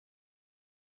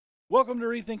Welcome to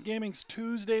Rethink Gaming's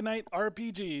Tuesday Night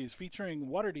RPGs, featuring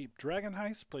Waterdeep, Dragon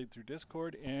Heist, played through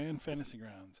Discord, and Fantasy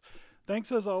Grounds. Thanks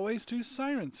as always to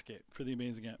Sirenscape for the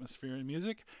amazing atmosphere and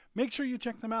music. Make sure you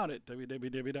check them out at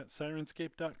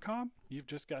www.sirenscape.com. You've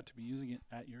just got to be using it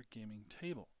at your gaming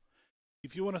table.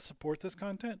 If you want to support this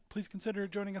content, please consider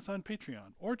joining us on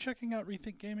Patreon or checking out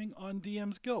Rethink Gaming on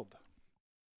DM's Guild.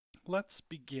 Let's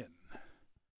begin.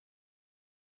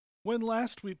 When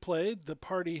last we played, the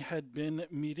party had been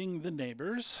meeting the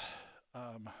neighbors,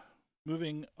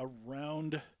 moving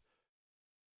around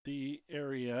the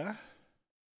area.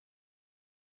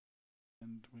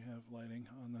 And we have lighting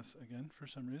on this again for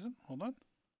some reason. Hold on.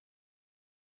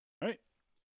 All right.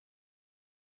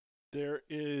 There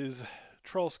is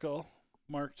Troll Skull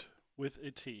marked with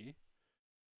a T.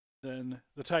 Then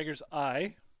the Tiger's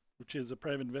Eye, which is a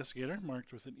private investigator,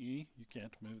 marked with an E. You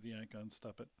can't move the icon,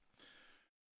 stop it.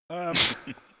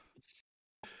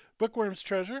 Bookworm's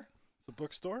Treasure, the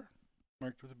bookstore,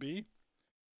 marked with a B.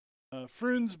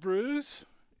 Froon's Brews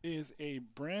is a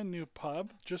brand new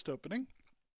pub just opening.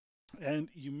 And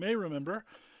you may remember,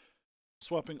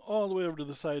 swapping all the way over to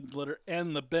the side letter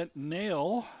N, the bent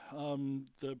nail,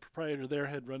 the proprietor there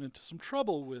had run into some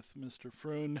trouble with Mr.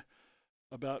 Froon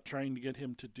about trying to get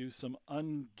him to do some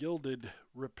ungilded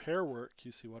repair work.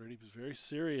 You see, Waterdeep is very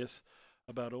serious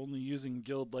about only using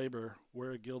guild labor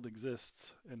where a guild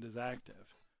exists and is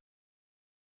active.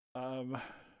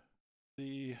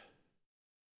 The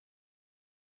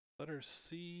letter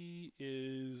C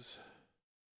is,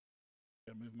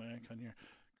 gotta move my icon here,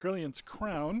 Grillian's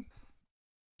Crown.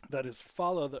 That is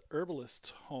Fala, the herbalist's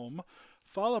home.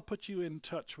 Fala put you in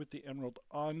touch with the Emerald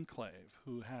Enclave,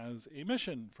 who has a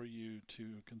mission for you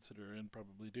to consider and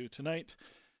probably do tonight,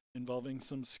 involving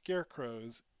some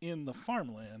scarecrows in the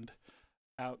farmland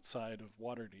outside of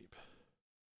Waterdeep.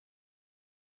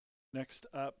 Next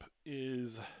up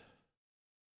is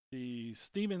the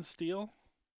Steam and Steel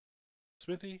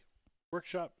Smithy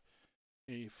Workshop.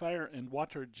 A fire and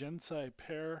water Gensai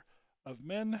pair of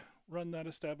men run that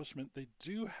establishment. They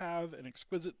do have an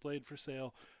exquisite blade for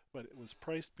sale, but it was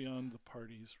priced beyond the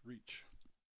party's reach.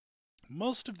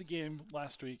 Most of the game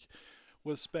last week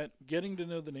was spent getting to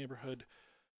know the neighborhood,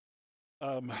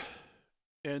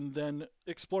 and then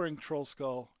exploring Troll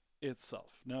Skull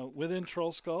itself. Now, within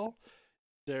Troll Skull,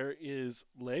 there is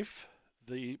Leif,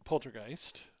 the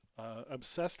poltergeist,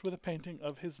 obsessed with a painting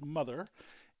of his mother,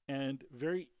 and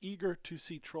very eager to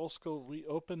see Troll Skull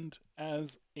reopened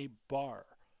as a bar.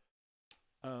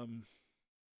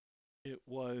 It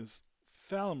was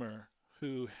Falmer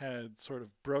who had sort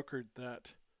of brokered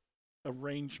that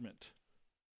arrangement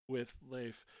with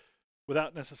Leif,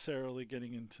 without necessarily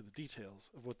getting into the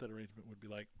details of what that arrangement would be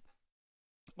like.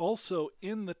 Also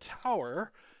in the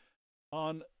tower,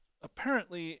 on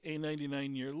apparently a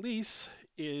 99-year lease,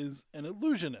 is an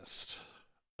illusionist.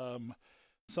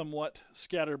 Somewhat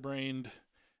scatterbrained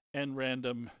and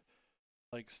random,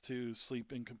 likes to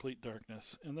sleep in complete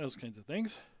darkness and those kinds of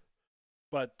things.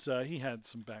 But he had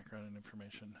some background and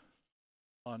information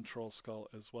on Troll Skull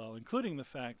as well, including the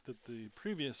fact that the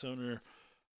previous owner,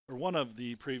 or one of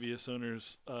the previous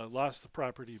owners, lost the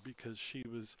property because she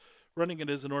was running it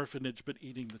as an orphanage but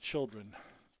eating the children.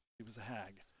 She was a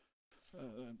hag.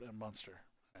 A monster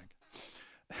hag.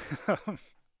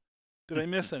 Did I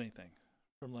miss anything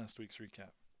from last week's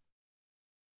recap?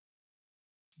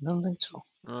 I don't think so.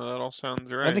 That all sounds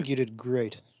right. I think you did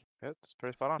great. Yeah, it's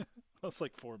pretty spot on. That's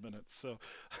like 4 minutes, so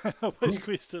I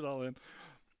squeezed it all in.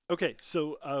 Okay,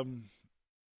 so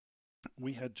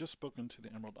we had just spoken to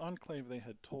the Emerald Enclave. They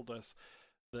had told us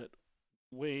that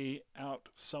way out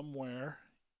somewhere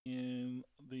in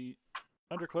the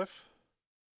Undercliff,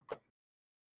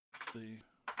 the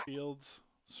fields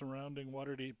surrounding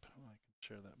Waterdeep, I can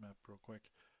share that map real quick,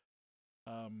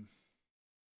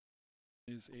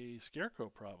 is a scarecrow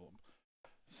problem.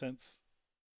 Since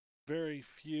very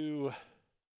few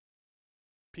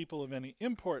people of any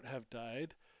import have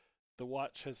died, the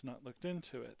Watch has not looked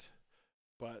into it.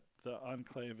 But the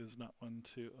Enclave is not one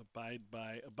to abide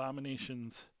by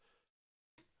abominations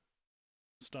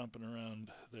stomping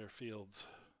around their fields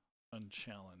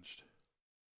unchallenged.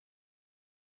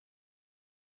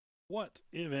 What,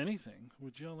 if anything,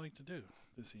 would y'all like to do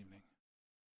this evening?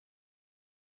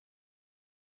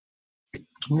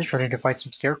 I'm just ready to fight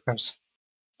some scarecrows.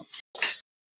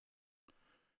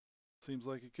 Seems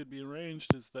like it could be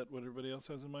arranged. Is that what everybody else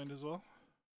has in mind as well?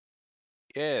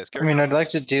 Yeah, I mean, I'd like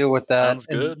to deal with that Sounds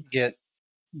and good. get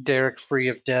Derek free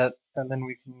of debt, and then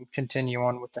we can continue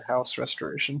on with the house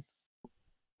restoration.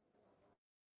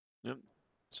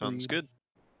 Sounds Agreed. good.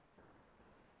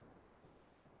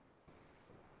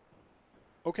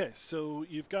 Okay, so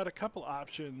you've got a couple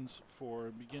options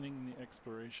for beginning the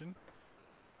exploration.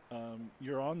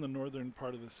 You're on the northern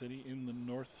part of the city, in the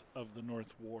north of the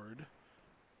North Ward.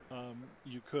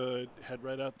 You could head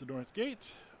right out the North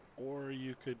Gate, or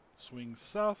you could swing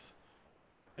south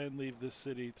and leave the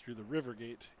city through the River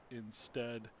Gate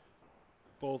instead.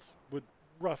 Both would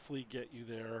roughly get you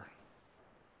there.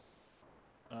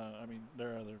 I mean,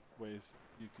 there are other ways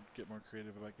you could get more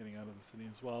creative about getting out of the city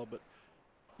as well, but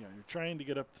you're trying to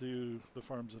get up to the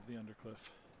farms of the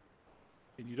Undercliff,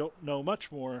 and you don't know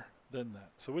much more than that.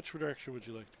 So, which direction would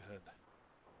you like to head?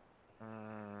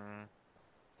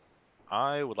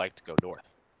 I would like to go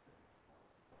north.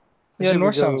 Yeah,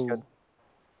 north sounds good.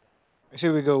 I say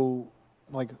we go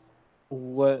like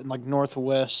what, like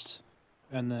northwest,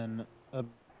 and then up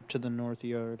to the north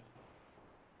yard.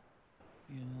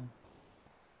 You know.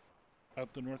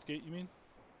 Out the North Gate, you mean?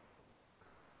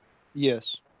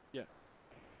 Yes.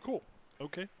 Cool.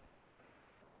 Okay.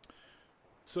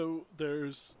 So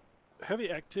there's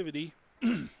heavy activity.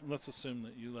 Let's assume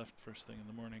that you left first thing in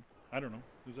the morning. I don't know.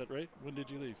 Is that right? When did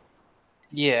you leave?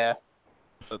 Yeah.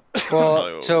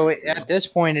 Well, so at this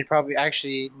point, it probably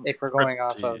actually, if we're going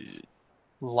off of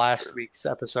last week's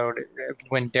episode,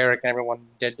 when Derek and everyone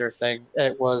did their thing,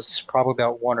 it was probably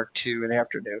about 1 or 2 in the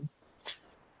afternoon.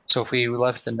 So if we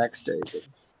left the next day, then...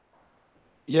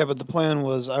 Yeah, but the plan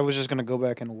was I was just gonna go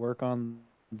back and work on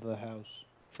the house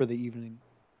for the evening,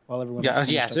 while everyone. Yeah,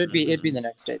 else yeah. finished So up it'd be their the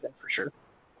next day then for sure.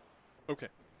 Okay.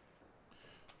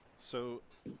 So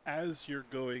as you're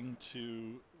going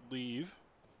to leave,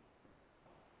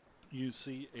 you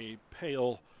see a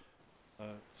pale,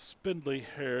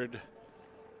 spindly-haired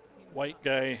white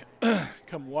guy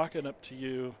come walking up to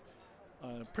you,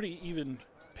 pretty even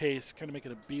pace, kind of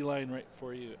making a beeline right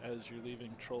for you as you're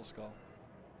leaving Troll Skull.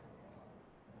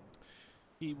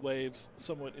 He waves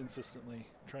somewhat insistently,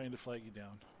 trying to flag you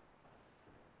down.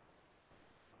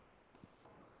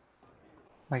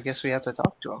 I guess we have to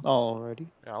talk to him. Alrighty.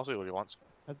 Yeah, I'll see what he wants.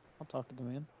 I'll talk to the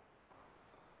man.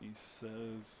 He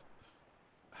says,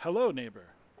 "Hello, neighbor.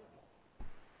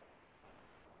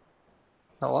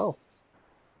 Hello.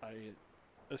 I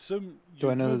assume Do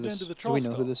I you've know who moved this? into the Do Troll we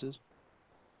know Skull. who this is?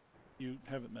 You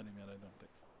haven't met him yet, I don't think.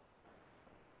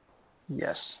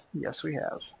 Yes. Yes, we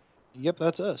have. Yep,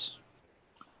 that's us.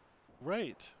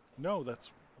 Right. No,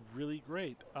 that's really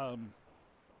great. I'm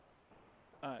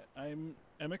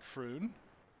Emic Froon.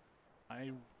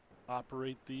 I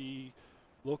operate the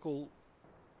local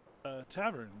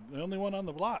tavern, the only one on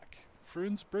the block,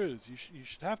 Froon's Brews. You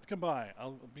should have to come by.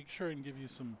 I'll be sure and give you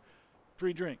some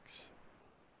free drinks.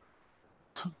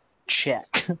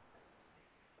 Check.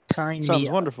 Sign Sounds me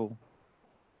up. wonderful.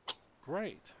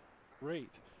 Great.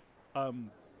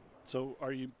 So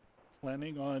are you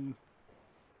planning on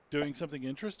doing something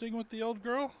interesting with the old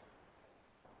girl?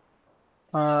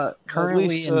 Currently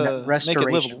least, in make the it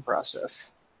restoration livable.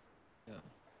 process.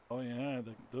 Oh yeah,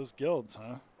 those guilds,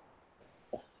 huh?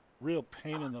 Real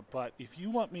pain in the butt. If you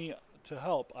want me to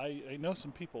help, I know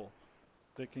some people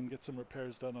that can get some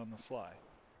repairs done on the sly.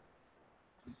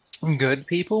 Good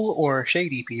people or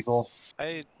shady people?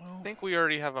 I think we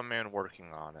already have a man working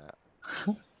on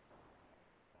it.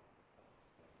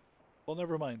 Well,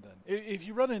 never mind then. If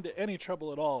you run into any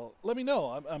trouble at all, let me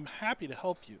know. I'm happy to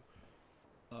help you.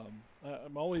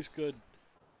 I'm always good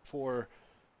for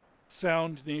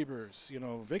sound neighbors. You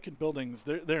know, vacant buildings,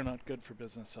 they're not good for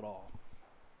business at all.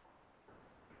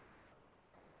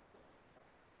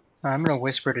 I'm gonna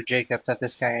whisper to Jacob that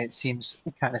this guy seems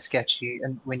kind of sketchy,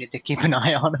 and we need to keep an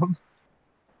eye on him.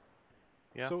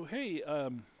 Yeah. So hey,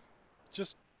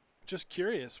 just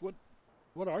curious, what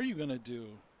are you gonna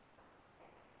do?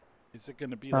 Is it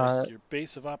gonna be like your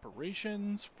base of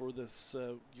operations for this?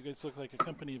 You guys look like a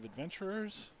company of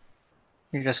adventurers.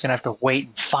 You're just gonna have to wait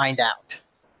and find out.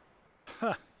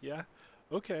 Huh, yeah.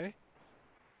 Okay.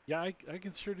 Yeah, I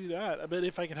can sure do that. But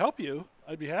if I can help you,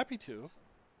 I'd be happy to.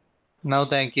 No,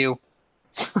 thank you.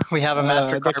 We have a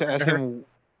master I'd like to ask carpenter. him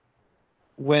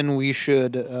when we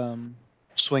should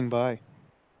swing by.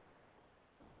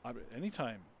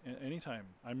 Anytime. Anytime.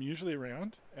 I'm usually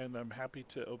around, and I'm happy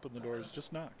to open the doors.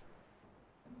 Just knock.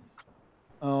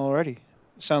 Alrighty.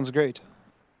 Sounds great.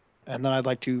 And then I'd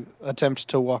like to attempt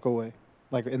to walk away,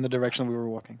 like in the direction we were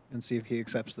walking, and see if he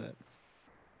accepts that.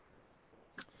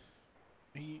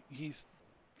 He's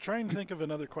trying to think of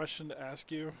another question to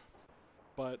ask you,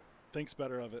 but thinks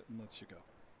better of it and lets you go.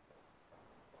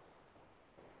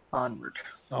 Onward.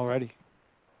 Alrighty.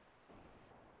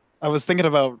 I was thinking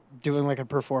about doing like a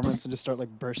performance and just start like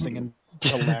bursting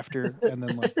into laughter and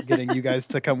then like getting you guys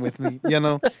to come with me, you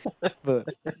know?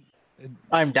 But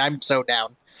I'm so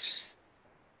down.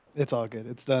 It's all good.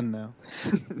 It's done now.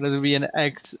 That would be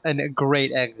a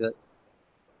great exit.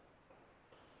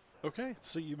 Okay,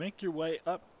 so you make your way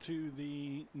up to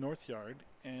the north yard,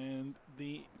 and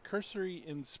the cursory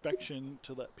inspection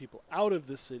to let people out of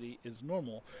the city is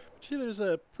normal. But see, there's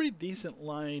a pretty decent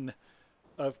line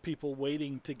of people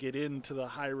waiting to get into the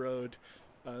high road.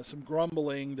 Some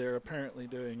grumbling. They're apparently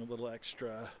doing a little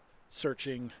extra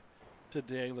searching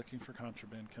today, looking for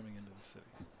contraband coming into the city.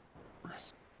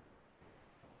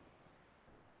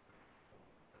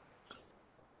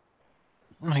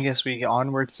 I guess we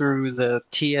onward through the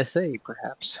TSA,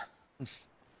 perhaps.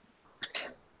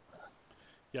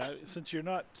 Yeah, since you're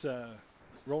not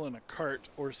rolling a cart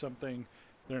or something,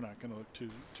 they're not going to look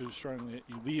too strongly at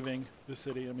you leaving the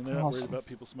city. I mean, they're not worried about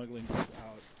people smuggling things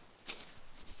out.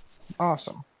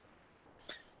 Awesome.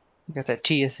 You got that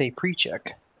TSA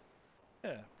pre-check.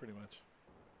 Yeah, pretty much.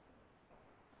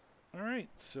 All right,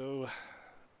 so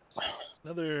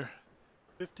another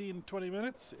 15, 20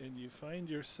 minutes, and you find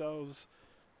yourselves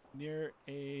near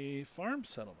a farm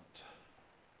settlement.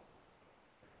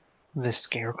 The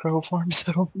Scarecrow Farm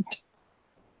Settlement?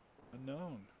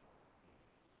 Unknown.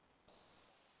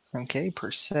 Okay,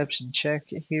 perception check.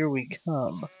 Here we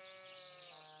come.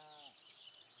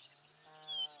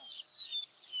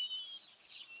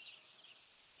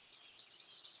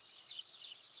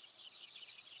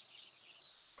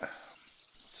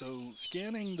 So,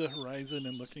 scanning the horizon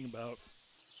and looking about,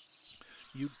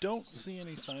 you don't see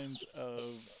any signs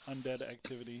of undead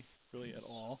activity really at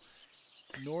all,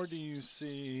 nor do you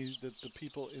see that the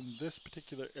people in this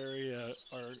particular area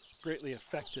are greatly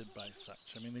affected by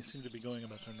such. I mean, they seem to be going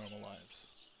about their normal lives.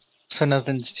 So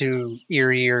nothing's too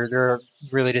eerie, or they're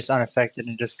really just unaffected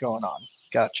and just going on.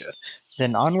 Gotcha.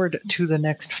 Then onward to the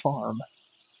next farm.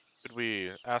 Could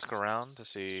we ask around to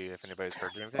see if anybody's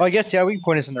heard anything? Oh, I guess, yeah, we can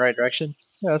point us in the right direction.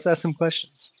 Yeah, let's ask some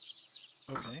questions.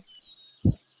 Okay.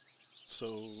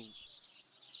 So,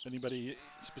 anybody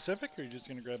specific, or are you just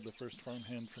going to grab the first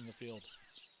farmhand from the field?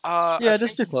 Yeah,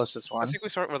 just the closest I one. think we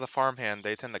start with a farmhand.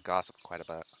 They tend to gossip quite a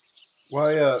bit.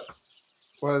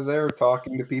 While they're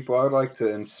talking to people, I would like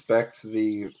to inspect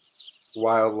the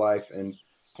wildlife and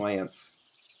plants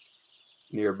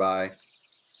nearby.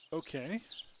 Okay.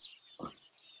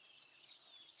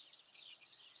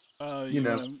 You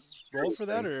want to roll for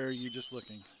that, or are you just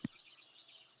looking?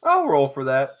 I'll roll for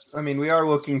that. I mean, we are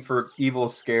looking for evil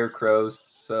scarecrows,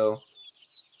 so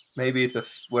maybe it's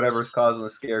whatever's causing the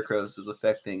scarecrows is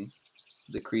affecting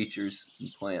the creatures and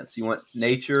plants. You want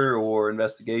nature or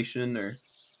investigation, or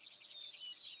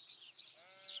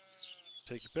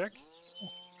take your pick.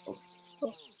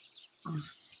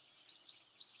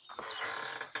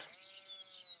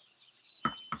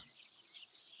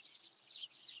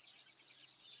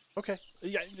 Okay.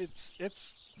 Yeah,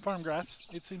 it's farm grass.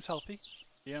 It seems healthy.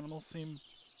 The animals seem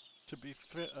to be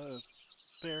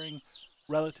faring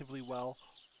relatively well.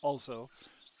 Also,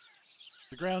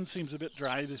 the ground seems a bit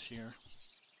dry this year.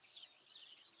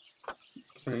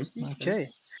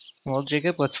 Okay. Well,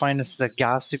 Jacob, let's find us the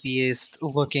gossipiest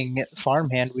looking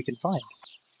farmhand we can find.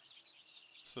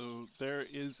 So there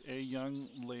is a young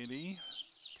lady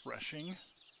threshing.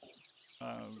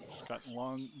 She's got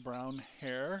long brown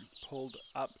hair pulled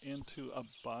up into a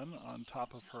bun on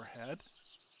top of her head.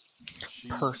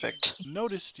 She's Perfect.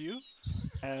 noticed you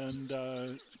and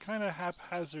kind of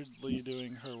haphazardly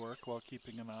doing her work while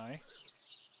keeping an eye.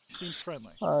 She seems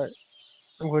friendly.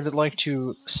 Would like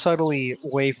to subtly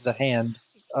wave the hand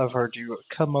of her to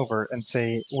come over and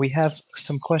say, "We have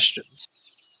some questions."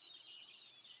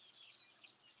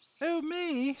 Oh,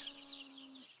 me?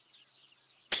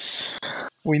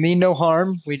 We mean no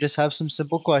harm. We just have some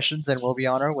simple questions, and we'll be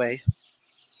on our way.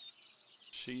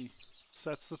 She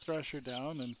sets the thresher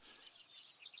down and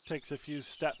takes a few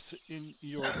steps in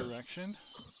your direction.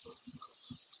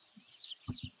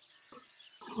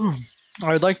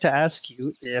 I would like to ask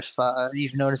you if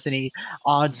you've noticed any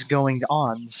odds going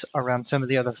ons around some of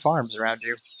the other farms around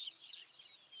you.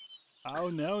 Oh,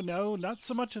 no, not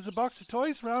so much as a box of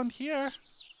toys around here.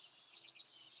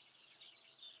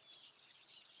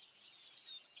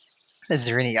 Is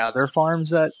there any other farms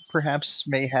that perhaps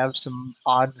may have some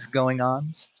odds going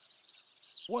ons?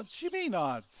 What do you mean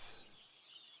odds?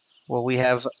 Well, we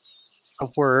have a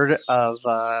word of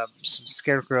some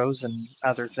scarecrows and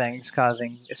other things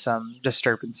causing some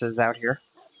disturbances out here.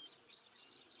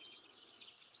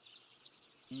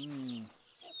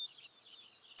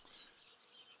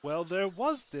 Well, there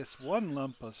was this one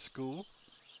lump of school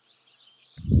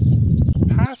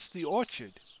past the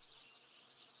orchard.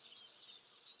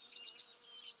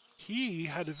 He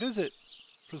had a visit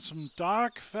from some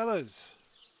dark fellas.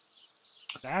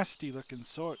 Nasty looking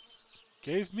sort.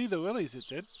 Gave me the willies, it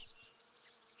did.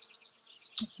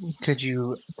 Could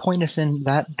you point us in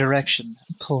that direction,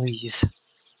 please?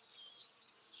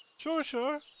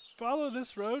 Sure. Follow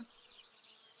this road.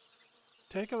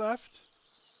 Take a left.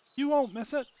 You won't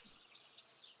miss it.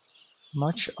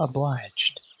 Much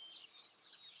obliged.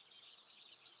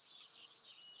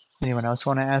 Anyone else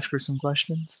want to ask her some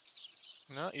questions?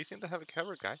 No, you seem to have a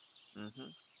covered, guy.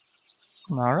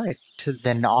 All right,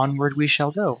 then onward we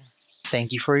shall go.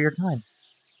 Thank you for your time.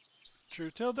 True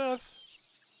till death.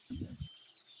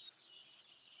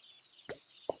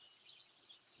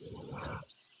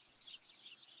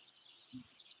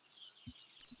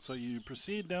 So you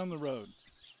proceed down the road.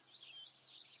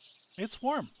 It's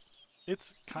warm.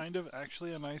 It's kind of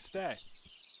actually a nice day.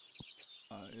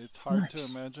 It's hard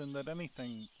Nice. to imagine that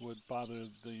anything would bother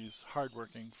these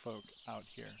hardworking folk out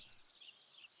here.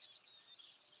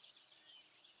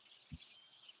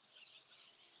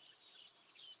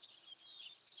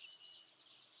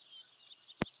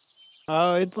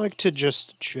 I'd like to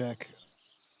just check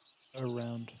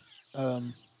around.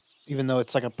 Even though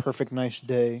it's like a perfect nice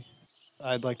day,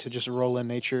 I'd like to just roll in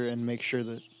nature and make sure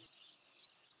that,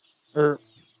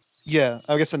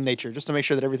 I guess in nature, just to make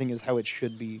sure that everything is how it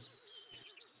should be,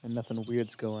 and nothing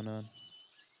weird's going on.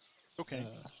 Okay.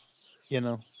 I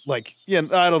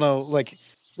don't know, like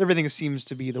everything seems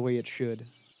to be the way it should,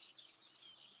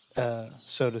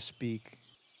 so to speak,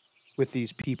 with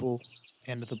these people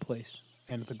and the place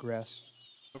and the grass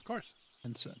Of course.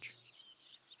 and such.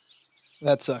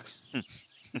 That sucks.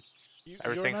 You're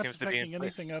Everything not seems to be in detecting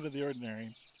place. anything out of the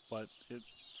ordinary, but it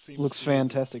seems Looks to be that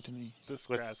fantastic to me. this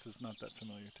With- grass is not that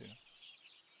familiar to you.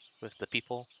 With the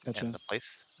people Gotcha. and the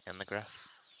place and the grass.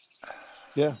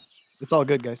 Yeah, it's all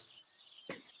good, guys.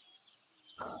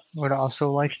 Would also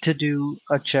like to do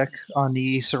a check on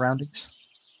the surroundings.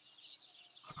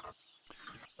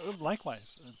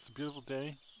 Likewise, it's a beautiful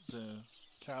day. The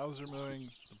cows are mooing,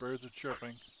 the birds are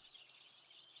chirping.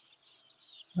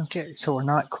 Okay, so we're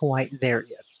not quite there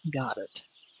yet. Got it.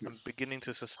 I'm beginning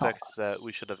to suspect that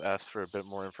we should have asked for a bit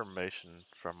more information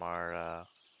from our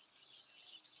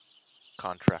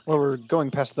contract. Well, we're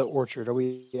going past the orchard. Are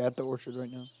we at the orchard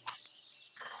right now?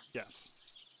 Yes.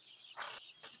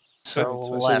 So I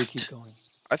say we left. keep going.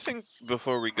 I think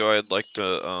before we go, I'd like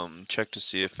to check to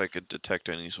see if I could detect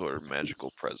any sort of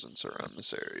magical presence around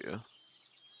this area.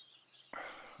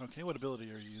 Okay, what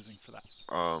ability are you using for that?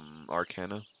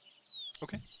 Arcana.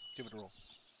 Okay, give it a roll.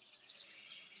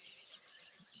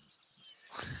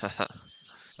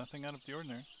 Nothing out of the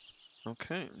ordinary.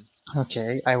 Okay.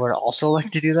 Okay, I would also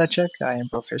like to do that check. I am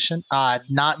proficient.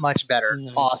 Not much better.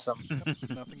 Nice. Awesome.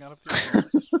 Nothing out of the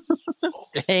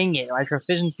ordinary. Dang it, my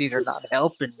proficiencies are not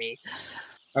helping me.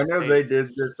 I know Hey. they did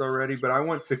this already, but I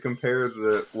want to compare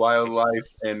the wildlife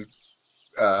and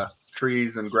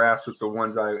trees and grass with the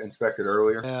ones I inspected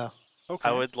earlier. Yeah. Okay.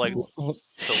 I would like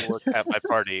to look at my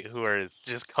party, who are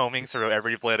just combing through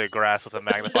every blade of grass with a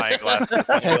magnifying glass. and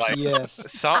be Heck like,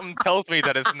 yes. something tells me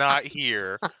that it's not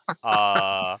here.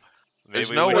 There's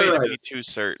Maybe no we way should to be too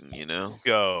certain, you know?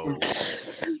 go.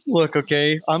 Look,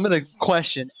 okay, I'm gonna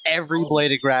question every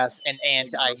blade of grass and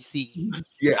ant I see.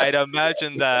 Yes. I'd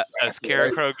imagine that a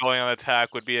scarecrow going on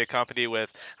attack would be accompanied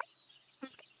with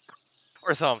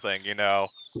or something, you know.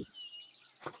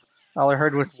 All I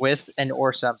heard was with and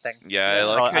or something. Yeah, I Yeah,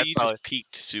 like how I'd you probably- just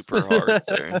peeked super hard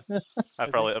there. I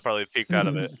probably peeked out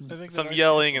of it. I think Some that's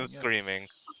yelling and excellent, yeah. screaming.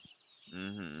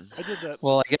 Mm-hmm. I did that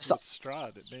Well, I with, guess with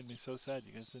Strahd. It made me so sad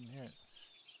you guys didn't hear it.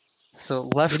 so.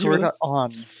 Did you Leftward really?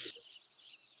 on.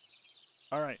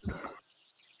 All right.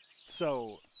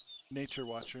 So, nature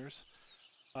watchers,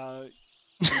 do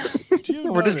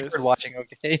you We're just notice bird watching,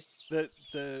 okay? that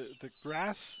the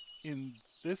grass in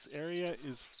this area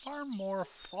is far more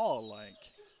fall-like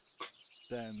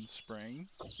than spring?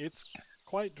 It's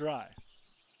quite dry.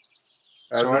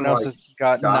 As Everyone in, else like, has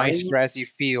got nice dying? grassy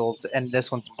fields, and this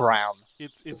one's brown.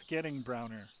 It's getting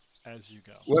browner as you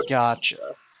go. What Gotcha.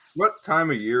 what time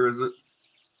of year is it?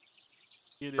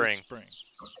 It Spring. is spring.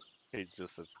 He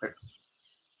just says,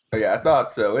 Oh, yeah, I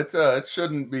thought so. It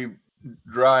shouldn't be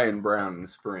dry and brown in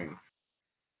spring.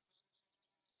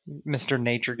 Mr.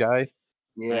 Nature Guy.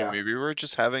 Yeah. Hey, maybe we're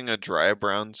just having a dry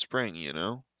brown spring, you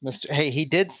know? Hey, he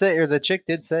did say, or the chick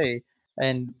did say,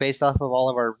 and based off of all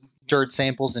of our dirt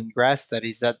samples and grass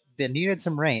studies, that they needed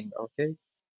some rain, okay?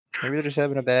 Maybe they're just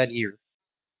having a bad year.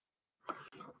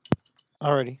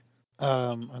 Alrighty.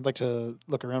 I'd like to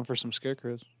look around for some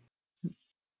scarecrows.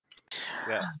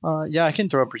 yeah. Yeah, I can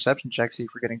throw a perception check, see if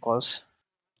we're getting close.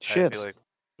 I Shit. feel like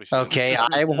We should Okay,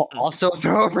 I will also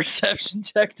throw a perception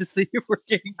check to see if we're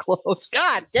getting close.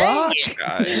 God dang it!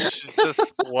 Guys.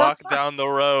 just walk down the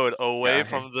road away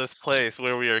from this place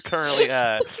where we are currently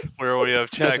at, where we have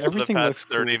Guys, checked for the everything past looks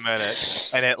 30 cool.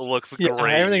 minutes, and it looks Yeah,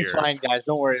 great everything's here. fine, guys.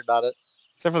 Don't worry about it.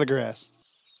 Except for the grass.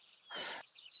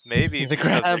 Maybe The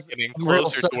because grab- we're getting I'm real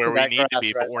closer to sus where of we that need to grass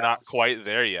be, right but we're now. not quite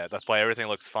there yet. That's why everything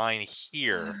looks fine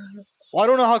here. Well, I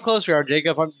don't know how close we are,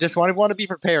 Jacob. I just want to be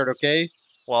prepared, okay?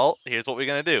 Well, here's what we're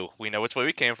gonna do. We know which way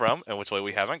we came from and which way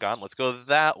we haven't gone. Let's go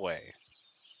that way.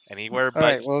 Anywhere All but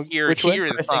right. Well, here, which way? here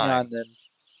is pressing fine. on then.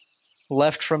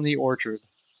 Left from the orchard.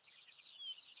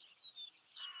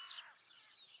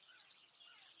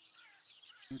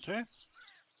 Okay.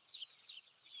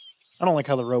 I don't like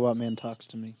how the robot man talks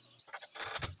to me.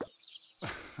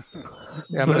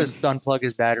 Yeah, I'm gonna unplug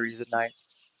his batteries at night.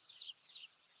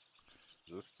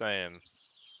 Just saying.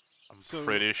 I'm So-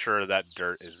 pretty sure that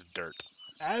dirt is dirt.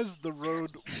 As the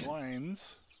road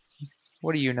winds,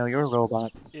 What do you know? You're a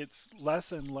robot. it's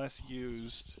less and less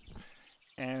used,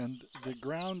 and the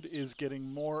ground is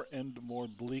getting more and more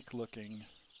bleak looking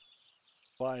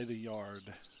by the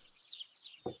yard.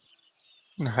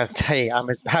 Hey, I'm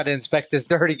about to inspect this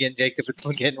dirt again, Jacob. It's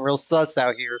getting real sus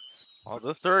out here. Well,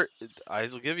 this dirt, I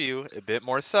will give you a bit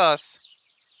more sus,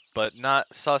 but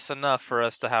not sus enough for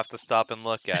us to have to stop and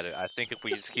look at it. I think if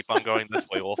we just keep on going this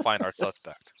way, we'll find our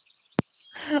suspect.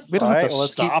 We don't All have right, to well,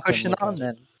 let's keep stop and pushing look on at it.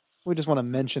 then. We just want to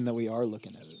mention that we are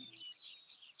looking at it.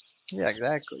 Yeah,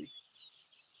 exactly.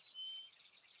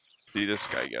 See, this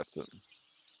guy gets it.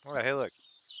 All right, hey, look.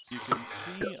 You can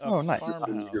see a Oh, nice.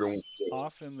 farmhouse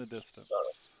off in the distance.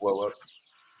 Well,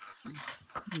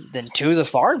 Then to the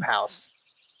farmhouse.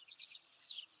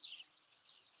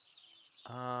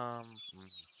 Mm.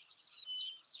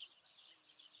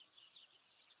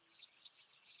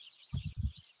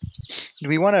 Do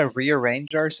we want to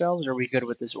rearrange ourselves, or are we good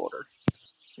with this order?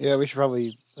 Yeah, we should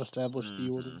probably establish the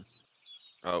order. Mhm.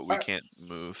 Oh, we can't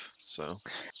move, so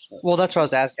Well, that's what I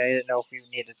was asking. I didn't know if we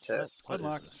needed to What is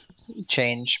Unlocked. this?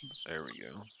 change. there we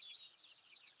go.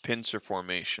 Pincer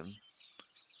formation.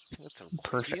 I think it's a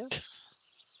Perfect. radius?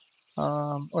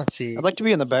 Let's see. I'd like to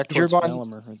be in the back You're towards on-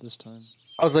 Falamer at this time.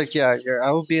 I was like, yeah,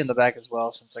 I will be in the back as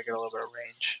well since I get a little bit of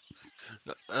range.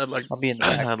 I'd like I'll be in the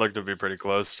back. I'd like to be pretty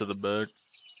close to the back.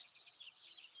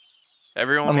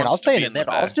 Everyone I mean, I'll wants to stay in be the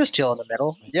middle. I'll back. just chill in the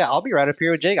middle. Yeah, I'll be right up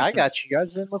here with Jake. I got you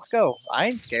guys. Then let's go. I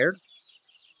ain't scared.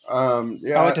 yeah.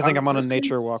 I like to think I'm on a just-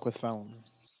 nature walk with Falamer.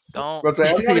 Don't. But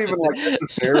I'm not even like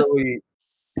necessarily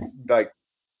like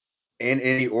in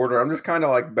any order. I'm just kind of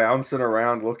like bouncing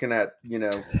around, looking at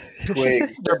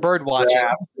twigs, They're bird watching.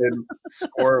 grass, and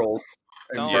squirrels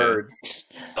and Don't- birds.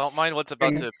 Don't mind what's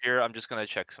about to Things- appear. I'm just gonna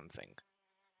check something.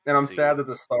 And I'm See. sad that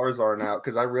the stars aren't out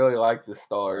because I really like the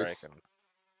Or I stars. can-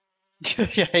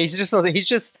 Yeah, he's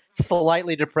just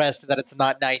slightly depressed that it's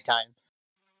not nighttime.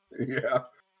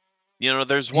 Yeah.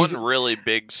 There's one He's- really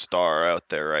big star out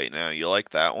there right now. You like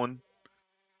that one?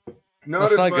 Not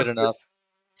That's as not much good enough.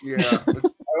 Yeah.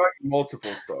 I like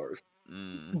multiple stars.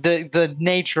 Mm. The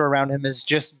nature around him is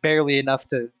just barely enough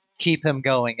to keep him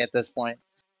going at this point.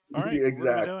 All right, Yeah, what are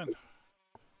exactly. we doing?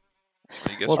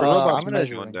 I guess Well, the we're just robot's I'm gonna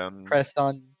measuring. going down.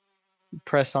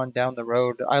 Press on down the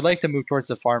road. I'd like to move towards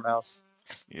the farmhouse.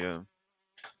 Yeah.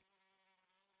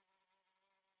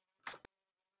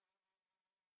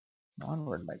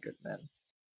 Onward, my good men.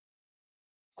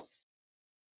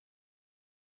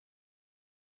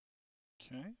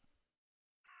 Okay.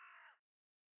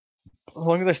 As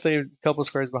long as I stay a couple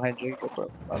squares behind Jacob,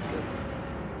 I'm good.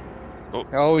 Oh.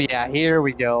 Oh yeah, here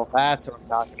we go. That's what I'm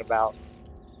talking about.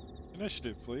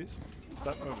 Initiative, please.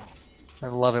 Stop moving. I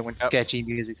love it when Yep. sketchy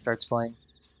music starts playing.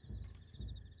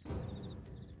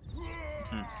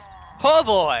 Oh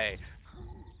boy!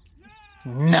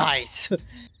 Nice.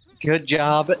 Good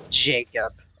job,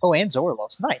 Jacob. Oh, and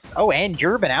Zorlos. Nice. Oh, and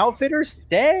Urban Outfitters.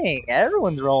 Dang,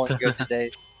 everyone's rolling good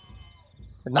today.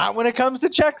 Not when it comes to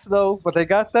checks, though, but they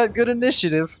got that good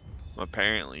initiative.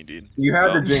 Apparently, dude. You had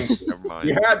to Well, jinx it. Never mind.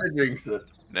 You had to jinx it.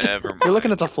 Never mind. You're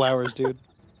looking at the flowers, dude.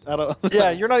 I don't. Yeah,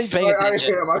 you're not even paying I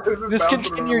attention. am. I was just Just bouncing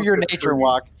continue around your with the nature trees.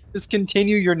 walk. Just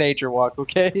continue your nature walk,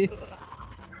 okay?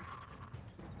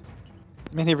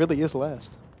 Man, he really is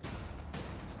last.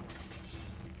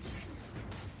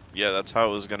 Yeah, that's how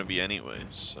it was gonna be anyways.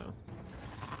 So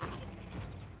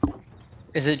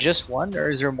Is it just one, or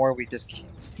is there more we just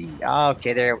can't see? Ah,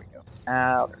 okay, there we go.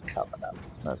 Now they're coming up.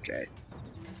 Okay.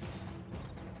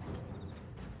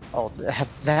 Oh,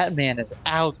 that man is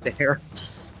out there.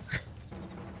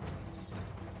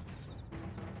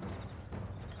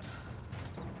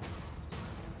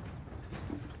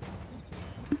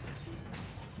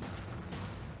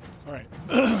 All right.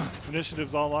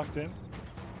 Initiative's all locked in.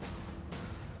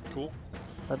 Cool.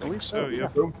 I believe So, yeah.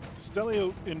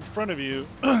 Stelio, in front of you,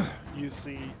 you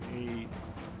see a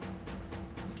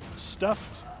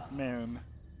stuffed man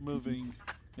moving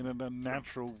in an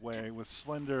unnatural way with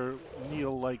slender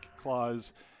needle-like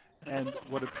claws and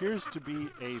what appears to be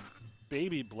a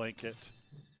baby blanket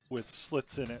with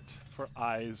slits in it for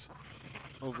eyes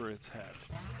over its head.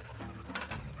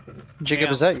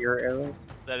 Jacob, is that your arrow?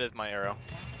 That is my arrow.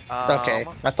 Okay,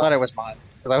 I thought it was mine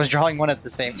because I was drawing one at the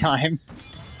same time.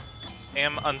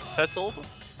 Am unsettled,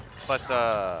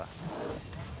 but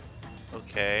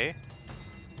okay.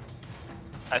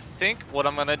 I think what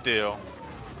I'm gonna do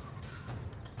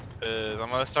is I'm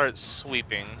gonna start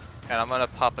sweeping, and I'm gonna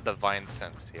pop a divine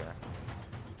sense here.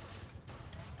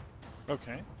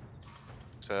 Okay.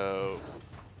 So,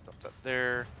 drop that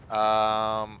there.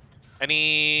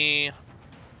 Any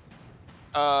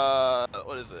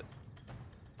what is it?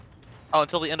 Oh,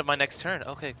 until the end of my next turn.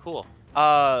 Okay, cool.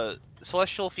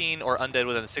 Celestial fiend or undead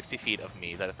within 60 feet of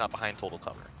me that is not behind total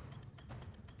cover.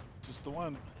 Just the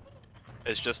one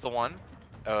It's just the one.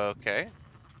 Okay.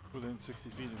 within 60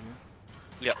 feet of you.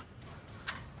 Yep.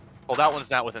 Well, that one's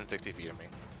not within 60 feet of me.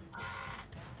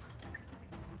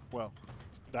 Well,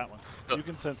 that one. Oh. You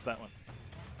can sense that one.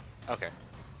 Okay.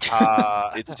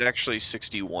 It's actually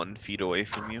 61 feet away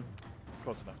from you.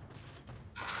 Close enough.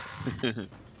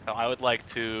 So I would like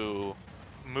to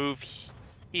move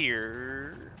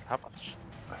here. How much?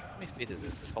 How many spaces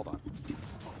is this? Hold on.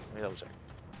 Let me double check.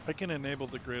 I can enable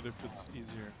the grid if it's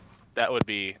easier. That would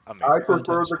be amazing. I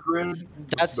prefer the grid.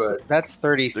 That's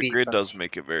 30 The feet. grid from does me.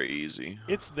 make it very easy.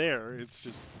 It's there. It's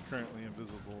just currently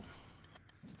invisible.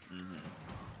 Mhm.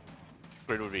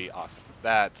 Grid would be awesome.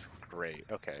 That's great.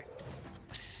 Okay.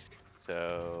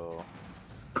 So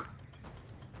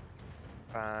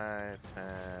 5, 10,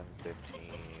 15,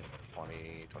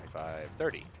 20, 25,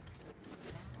 30.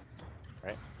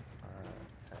 Right? 5,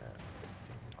 10, 15,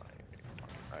 20,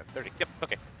 25, 30. Yep,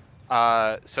 okay.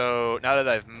 So now that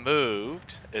I've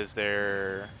moved, is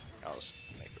there... I'll just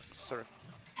make this sort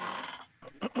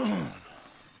of...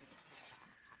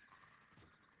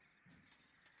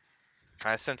 Can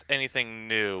I sense anything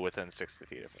new within 60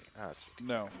 feet of me? Oh, that's 50.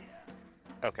 No.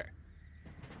 Okay.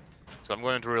 So I'm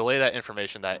going to relay that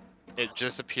information that it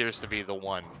just appears to be the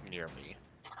one near me.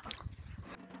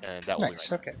 And that will Nice.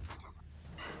 be my Okay.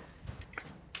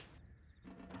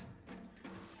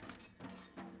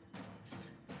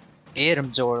 Get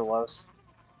him, Zorlos.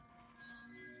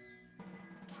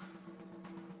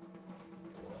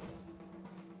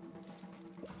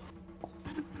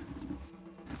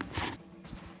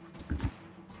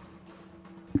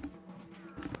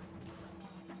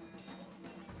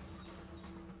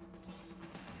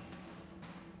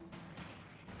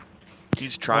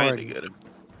 He's trying to Alrighty. get him.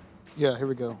 Yeah, here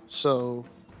we go. So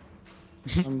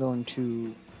I'm going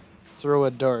to throw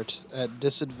a dart at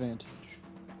disadvantage.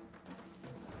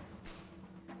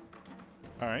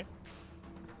 All right.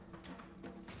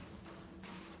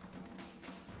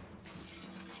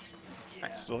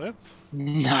 Still hits.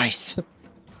 Nice.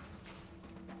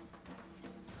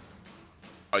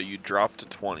 Oh, you dropped to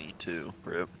 20 too,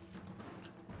 Rip.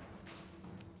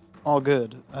 All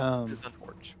good. It's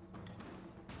unfortunate.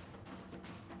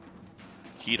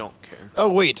 He don't care.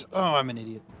 Oh wait. Oh, I'm an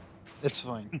idiot. It's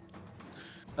fine.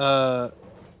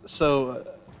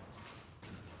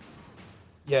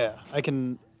 Yeah, I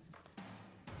can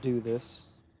do this.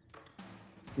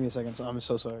 Give me a second. I'm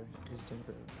so sorry. This is taking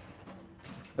forever.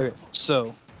 Okay,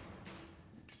 so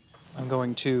I'm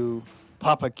going to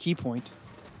pop a key point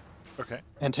Okay.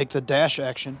 and take the dash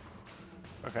action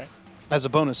Okay. as a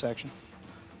bonus action.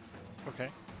 Okay.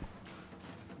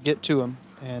 Get to him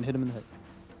and hit him in the head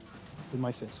with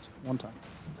my fist one time.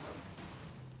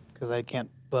 Because I can't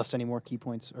bust any more key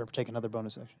points or take another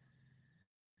bonus action.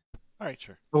 All right.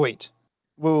 Sure. Oh, wait.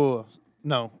 Whoa.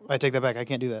 No, I take that back. I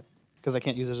can't do that because I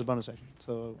can't use it as a bonus action.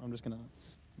 So I'm just going to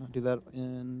not do that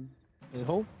in a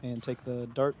hole and take the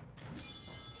dart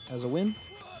as a win.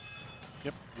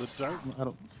 Yep. The dart I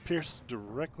don't. pierced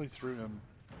directly through him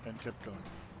and kept going.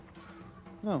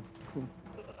 Oh, cool.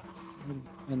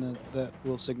 And that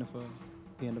will signify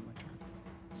the end of my turn.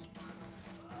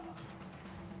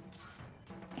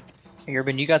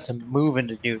 Urban, you got some moving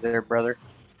to do there, brother.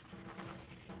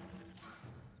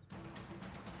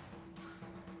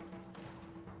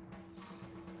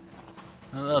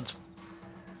 That's.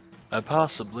 I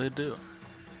possibly do.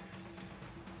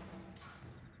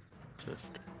 Just.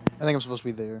 I think I'm supposed to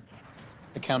be there.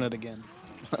 I counted again.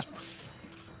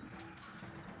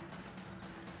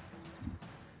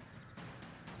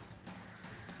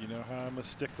 You know how I'm a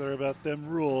stickler about them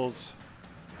rules.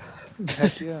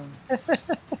 Heck yeah.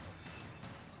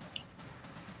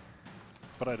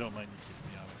 But I don't mind you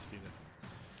keeping me honest either.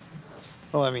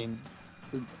 Well, I mean,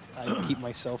 I keep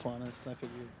myself honest. I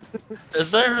figured. Is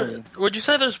there? Okay. Would you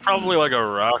say there's probably like a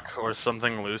rock or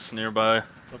something loose nearby?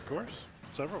 Of course,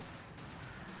 several.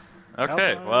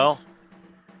 Okay, Cowpies. well.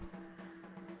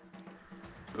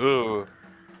 Ooh.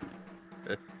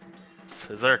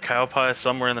 Is there a cow pie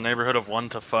somewhere in the neighborhood of 1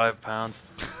 to 5 pounds?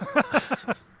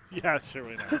 Yeah, sure,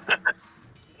 why not?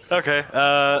 Okay,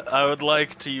 I would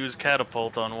like to use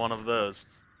catapult on one of those.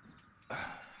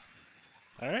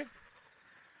 All right.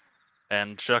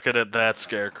 And chuck it at that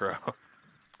scarecrow.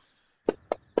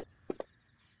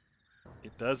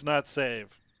 It does not save.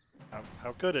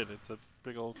 How could it? It's a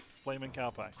big old flaming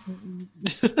cow pie.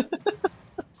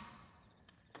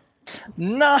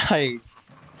 Nice.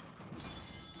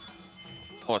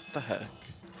 What the heck?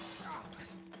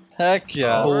 Heck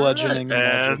yeah. Bludgeoning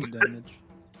Alright, magic damage.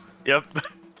 Yep.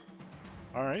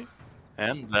 All right.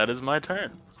 And that is my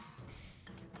turn.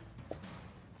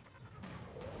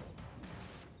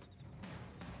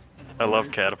 I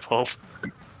love catapult.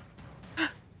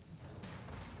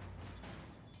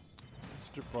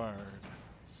 Mr. Bard.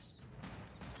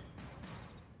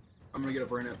 I'm gonna get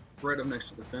up right up next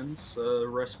to the fence,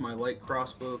 rest my light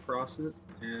crossbow across it,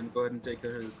 and go ahead and take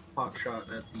a pot shot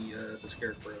at the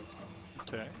scarecrow.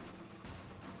 Okay.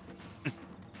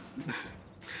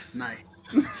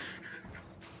 Nice.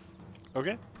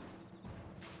 Okay.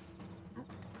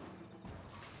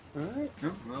 Alright.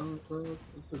 No, well,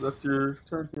 So that's your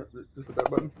turn. Yeah, just hit that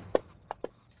button.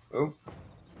 Oh.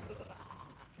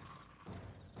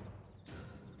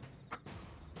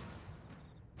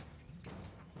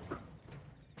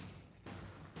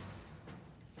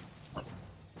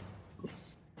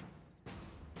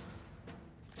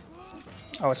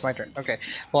 Oh, it's my turn. Okay.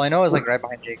 Well, I know I was like right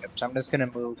behind Jacob, so I'm just gonna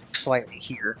move slightly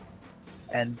here,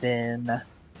 and then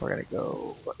we're gonna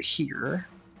go here.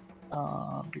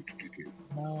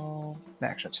 No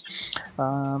actions.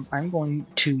 I'm going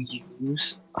to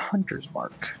use Hunter's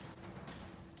Mark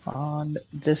on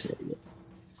this idiot.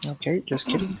 Okay, just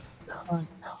kidding.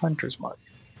 Hunter's Mark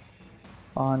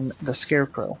on the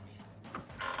Scarecrow.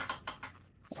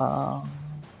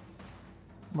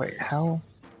 Wait, how?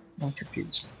 I'm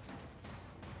confused.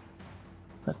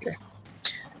 Okay.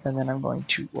 And then I'm going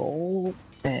to roll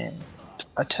and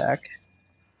attack.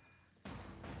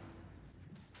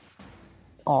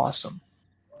 Awesome.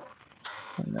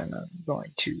 And then I'm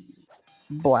going to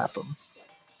blap him.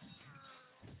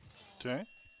 Okay.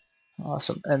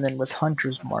 Awesome. And then with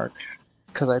Hunter's Mark,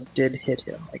 because I did hit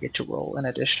him, I get to roll an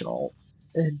additional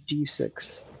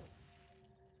d6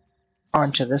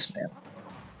 onto this man.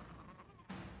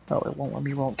 Oh, it won't let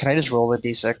me roll. Can I just roll a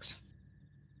d6?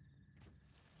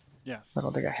 Yes. I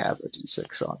don't think I have a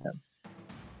d6 on him.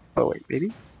 Oh, wait,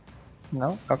 maybe?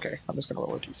 No? Okay, I'm just gonna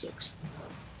roll a d6.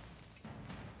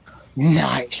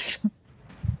 Nice!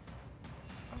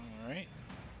 All right.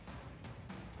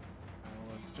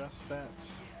 I'll adjust that.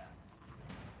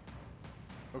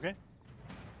 Okay.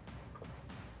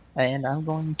 And I'm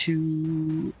going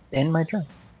to end my turn.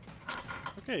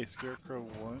 Okay, Scarecrow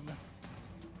 1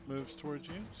 moves towards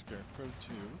you. Scarecrow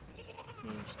 2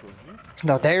 moves towards you.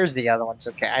 No, there's the other ones.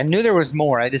 Okay, I knew there was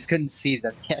more. I just couldn't see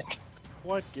them yet.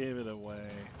 What gave it away?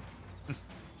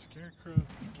 Scarecrow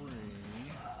 3.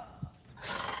 2,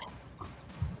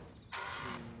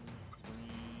 3,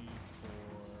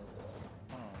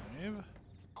 4, 5.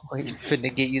 Wait,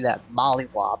 finna get you that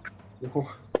mollywop.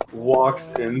 Walks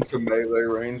into melee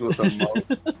range with a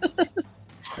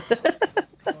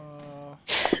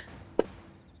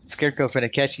Scarecrow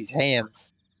finna catch his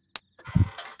hands.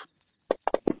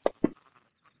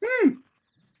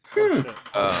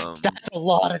 That's a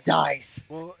lot of dice.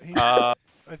 Well, I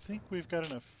think we've got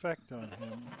an effect on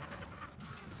him.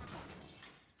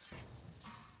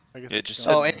 I guess It just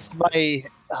Oh, it's my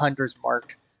Hunter's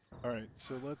Mark. Alright,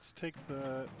 so let's take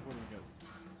the... What do we got?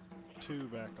 2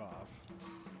 back off.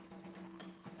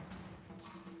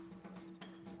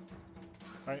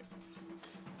 Alright.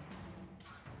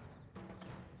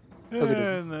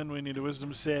 And then we need a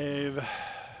wisdom save.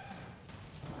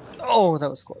 Oh, that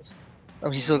was close. Oh,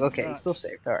 he's still okay. He's still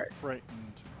safe. All right.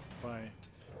 Frightened by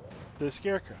the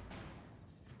scarecrow.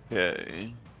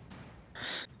 Okay.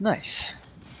 Nice.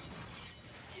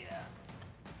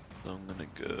 So I'm gonna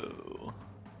go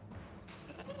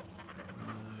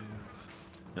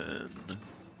 5, 10,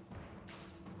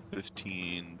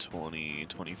 15, 20,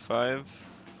 25.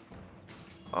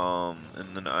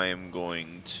 And then I am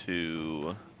going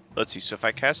to... Let's see, so if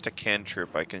I cast a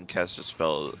cantrip, I can cast a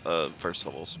spell, first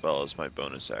level spell as my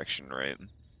bonus action, right?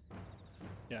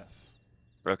 Yes.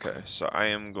 Okay, so I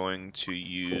am going to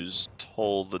use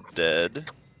Toll the Dead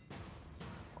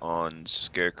on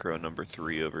Scarecrow number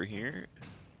 3 over here.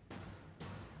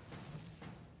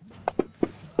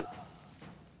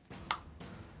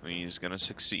 He's gonna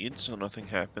succeed, so nothing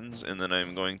happens, and then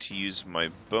I'm going to use my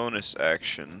bonus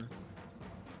action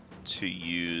to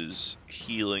use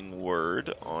Healing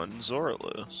Word on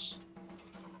Zoralos.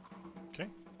 Okay.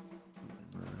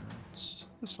 That's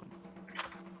this one.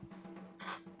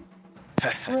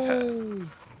 Hooray!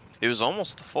 It was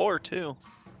almost the 4 too.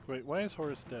 Wait, why is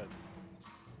Horace dead?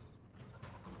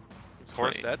 Is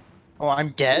Horace Wait. dead? Oh, I'm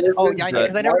dead? You're Oh, yeah, dead.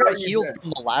 because I never Why got are you healed dead?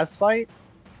 from the last fight.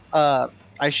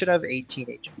 I should have 18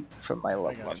 HP from my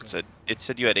level up. gotcha. It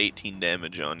said you had 18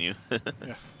 damage on you.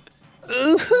 Yeah.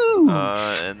 Ooh!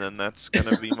 And then that's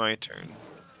gonna be my turn.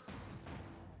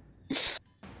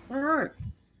 All right.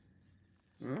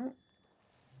 Well,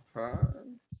 5,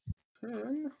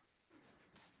 10.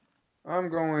 I'm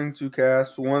going to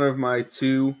cast one of my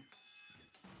 2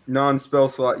 non-spell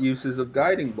slot uses of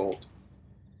Guiding Bolt.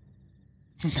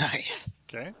 Nice.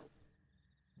 Okay.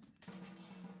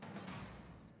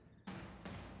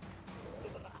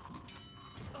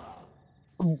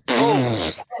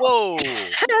 Whoa!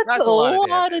 That's a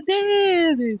lot of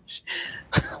damage.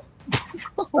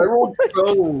 I rolled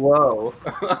so low.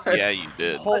 Yeah, you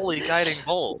did. Holy guiding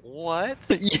bolt! What?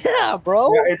 Yeah,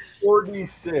 bro. Yeah, it's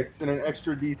 4d6 and an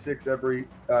extra d6 every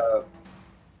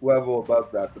level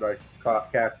above that I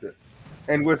cast it.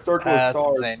 And with Circle of That's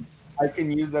Stars, insane. I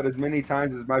can use that as many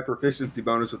times as my proficiency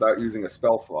bonus without using a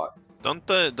spell slot.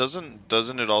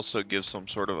 Doesn't it also give some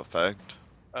sort of effect?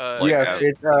 Yes, have-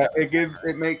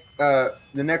 it make the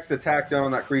next attack done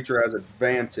on that creature has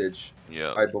advantage.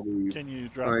 Yeah. I believe. Can you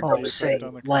drop Alright, the Oh, effect say on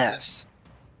the creature? less.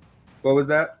 What was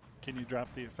that? Can you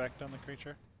drop the effect on the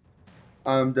creature?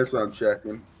 That's what I'm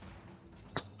checking.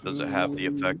 Does it have the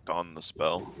effect on the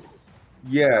spell?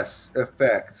 Yes,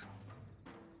 effect.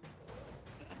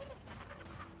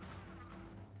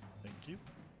 Thank you.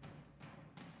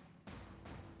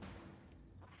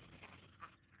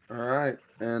 All right,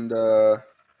 and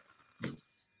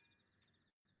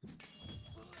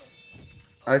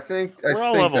I think We're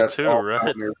all think level that's 2, all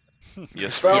right? Falmir.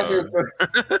 Yes. Falmir's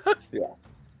gonna- yeah,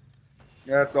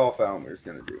 that's all Falmir's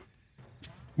gonna do.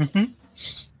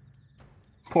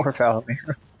 Poor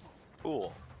Falamir.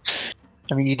 Cool.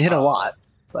 I mean, you did a lot,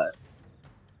 but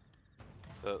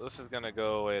So this is gonna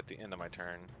go away at the end of my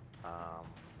turn.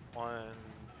 1,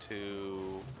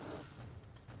 2.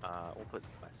 We'll put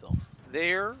myself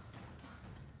there,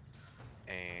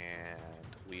 and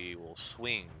we will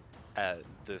swing at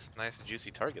this nice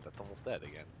juicy target that's almost dead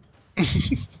again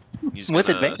He's with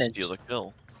gonna advantage. steal a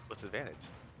kill. with advantage.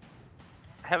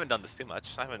 I haven't done this too much.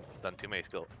 I haven't done too many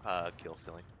kill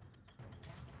stealing.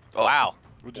 Oh. Wow.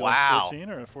 Would you Wow. like 13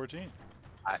 or a 14?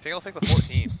 I think I'll take the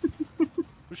 14.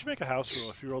 We should make a house rule.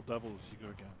 If you roll doubles, you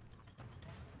go again.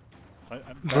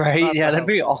 right? Yeah, that'd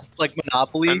be awesome. Like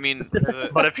Monopoly. I mean,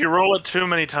 But if you roll it too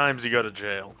many times, you go to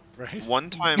jail. Right? one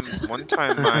time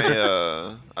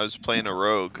I was playing a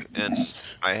rogue and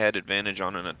I had advantage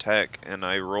on an attack and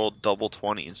I rolled double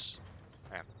 20s.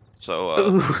 Man.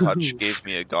 So Hutch gave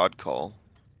me a god call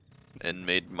and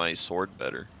made my sword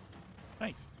better.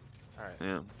 Nice. All right.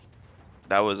 Yeah.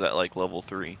 That was at like level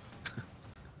 3.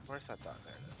 Where's that dot?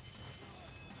 There it is.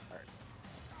 All right.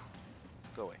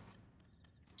 Go away.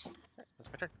 All right, that's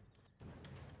my turn.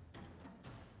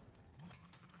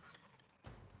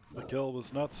 The kill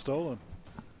was not stolen.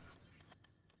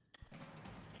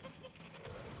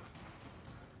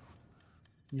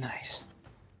 Nice.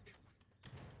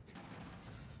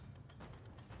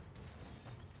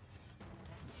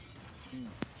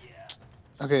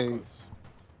 Okay.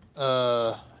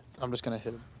 I'm just gonna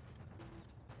hit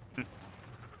him.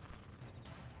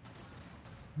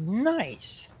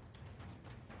 Nice.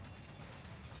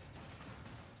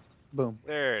 Boom.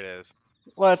 There it is.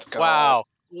 Let's go. Wow.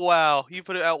 Wow. You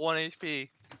put it at 1 HP.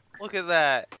 Look at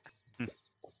that.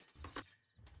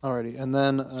 Alrighty, and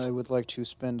then I would like to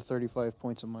spend 35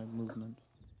 points of my movement.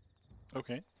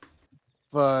 Okay.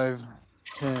 5,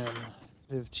 10,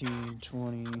 15,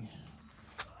 20,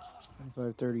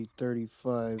 25, 30,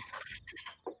 35.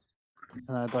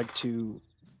 And I'd like to...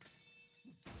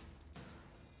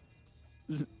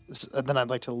 Then I'd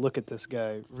like to look at this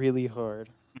guy really hard.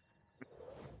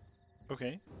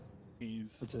 Okay.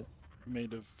 He's That's it.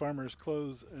 made of farmer's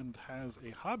clothes and has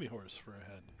a hobby horse for a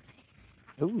head.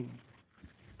 Ooh.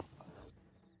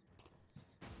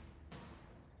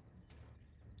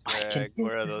 Greg,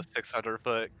 where are those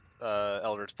 600-foot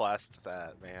Eldritch Blasts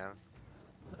at, man?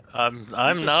 I'm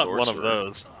He's a not one of sorcerer.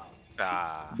 those.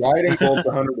 Ah. Guiding bolt's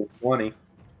 120.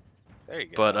 There you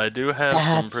go. But I do have some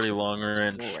That's pretty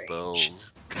long-range strange. spells.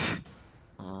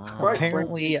 Quite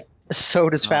Apparently, so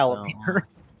does not that Falamir. one.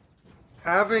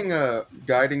 Having a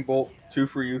guiding bolt 2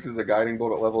 for use as a guiding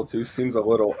bolt at level 2 seems a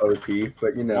little OP,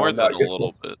 but you know, More I'm than not a gonna-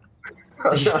 little bit.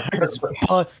 I'm not It's gonna-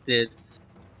 busted.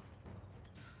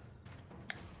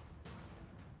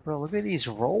 Bro, look at these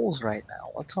rolls right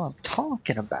now. What's what I'm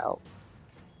talking about?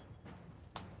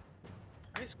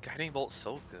 Why is Guiding Bolt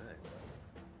so good?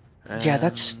 Yeah,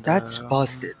 that's And,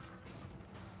 busted.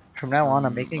 From now on,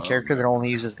 I'm making a character that only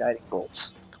uses guiding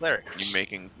bolts. Cleric. You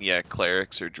making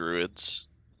clerics or druids?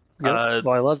 Yep. Well,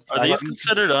 I love. Are these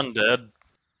considered undead?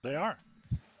 They are.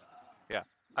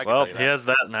 I can Well, tell you he that. has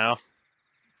that now.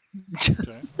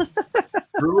 Okay.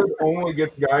 Druid only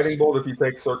gets guiding bolt if you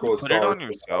take Circle of Put it Stars. on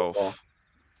yourself.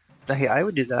 Hey, I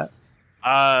would do that.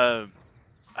 How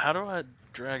do I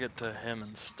drag it to him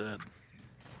instead?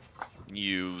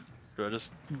 You Do I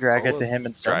just... Drag it Roll to it. him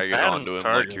instead. drag it I haven't onto him like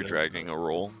targeted you're it. dragging a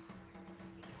roll.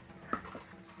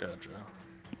 Gotcha.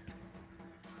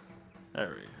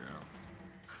 There we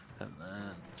go. And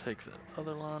then take the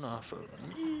other one off of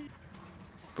me.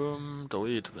 Boom,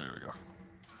 delete. There we go.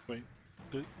 Wait.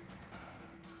 Did...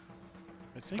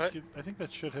 What? I think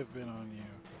that should have been on you.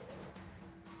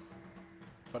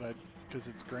 But because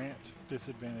it's grant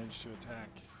disadvantage to attack.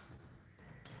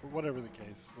 Or whatever the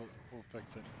case, we'll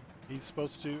fix it. He's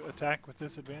supposed to attack with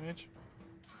disadvantage?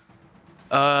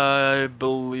 I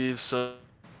believe so.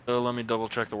 Let me double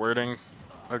check the wording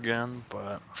again,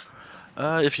 but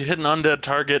if you hit an undead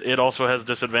target, it also has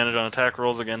disadvantage on attack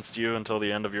rolls against you until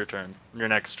the end of your turn, your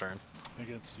next turn.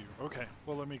 Against you. Okay.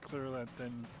 Well, let me clear that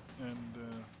then, and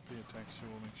the attacks you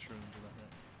will make sure to do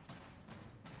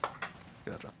that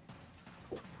right. Gotcha.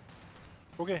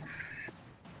 Okay.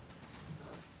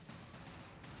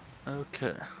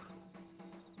 Okay.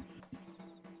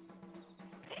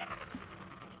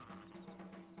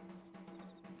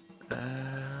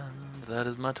 And that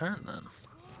is my turn then.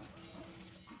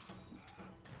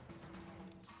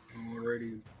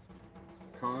 Alrighty.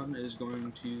 Khan is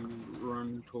going to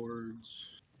run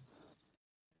towards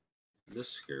this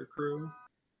scarecrow.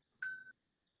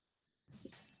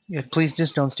 Yeah, please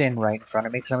just don't stand right in front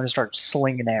of me because I'm gonna start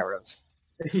slinging arrows.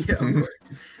 Yeah, of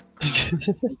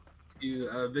course.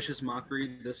 To Vicious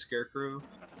Mockery, this scarecrow.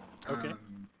 Okay.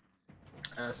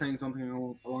 Saying something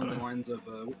along the lines of,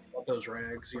 what those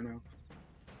rags, you know?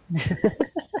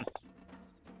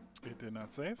 It did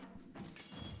not save.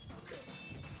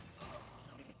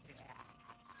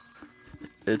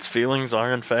 Its feelings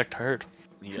are in fact hurt.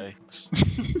 Yikes.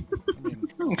 I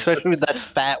mean, Especially with that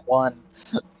fat one.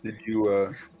 Did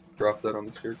you drop that on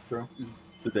the Scarecrow?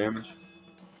 The damage?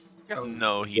 Oh,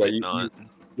 No, he Yeah, did you- not.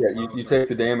 You take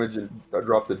the damage and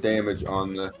drop the damage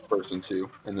on the person too,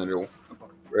 and then it'll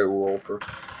roll for.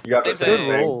 You got the Good same thing.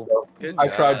 roll. so Good I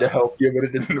tried to job. help you, but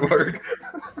it didn't work.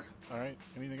 all right.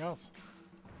 Anything else?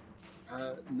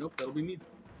 Nope, that'll be me.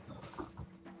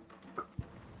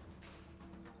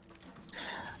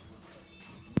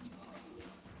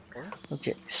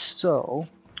 Okay, so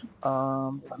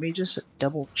let me just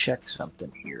double check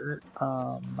something here.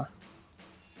 Hold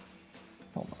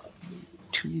on,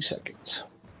 2 seconds.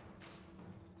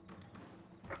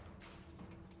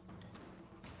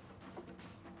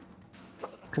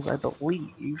 Because I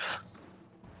believe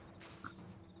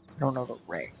I don't know the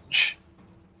range.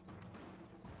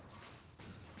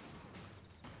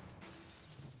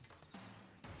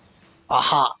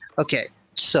 Aha. Okay,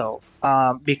 so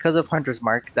because of Hunter's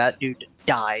Mark, that dude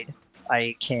died.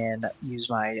 I can use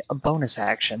my bonus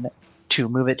action to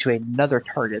move it to another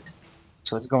target.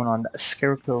 So it's going on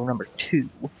Scarecrow number 2.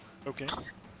 Okay.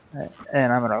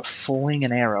 And I'm gonna fling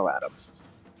an arrow at him.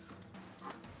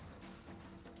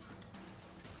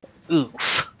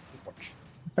 Oof.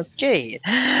 Okay.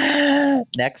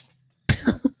 Next.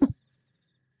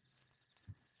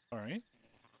 All right.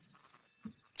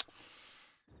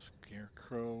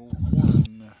 Scarecrow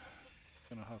 1.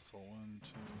 Gonna hustle. 1,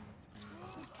 2, 3.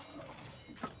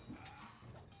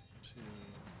 2,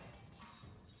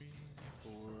 3,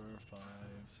 4, 5,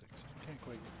 6. Can't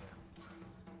quite get there.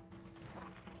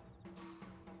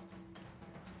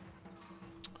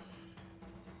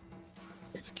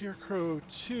 Scarecrow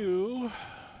 2.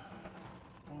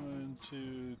 1,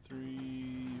 2,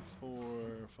 3, 4,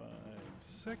 5,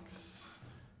 6.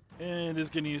 And is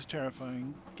going to use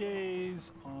Terrifying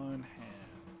Gaze on hand.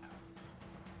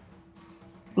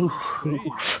 Oof.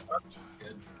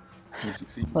 Save. You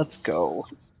succeed. Let's go.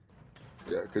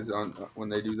 Yeah, because when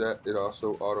they do that, it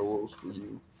also auto rolls for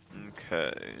you.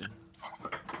 Okay.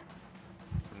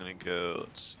 I'm gonna go.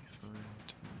 Let's see. 5,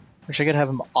 10, Wish I could have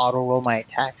him auto roll my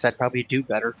attacks. I'd probably do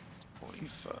better. 20,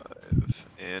 25.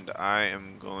 And I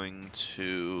am going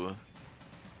to...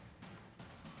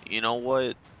 You know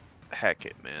what? Heck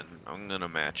it, man. I'm gonna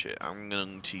match it. I'm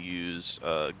going to use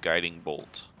Guiding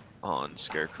Bolt on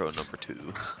Scarecrow number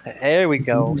 2. There we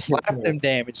go. Slap them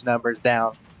damage numbers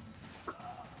down.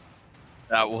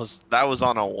 That was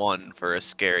on a 1 for a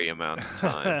scary amount of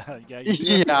time. Yeah, you do have to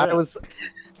Yeah, I hit. was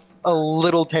a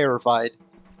little terrified.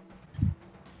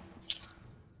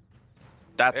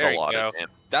 That's There a you lot go. of damage.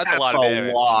 That's a lot of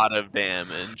damage. lot of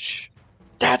damage.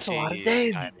 That's a lot of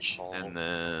Jeez, damage. Guiding Bolt. And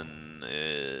then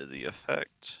the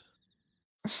effect.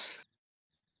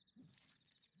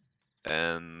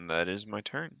 And that is my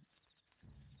turn.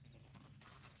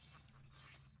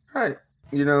 Alright.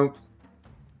 You know,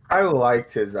 I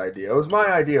liked his idea. It was my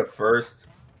idea first,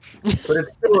 but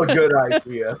it's still a good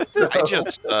idea. So. I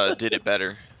just did it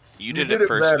better. You did it it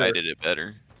first, I better. did it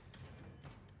better.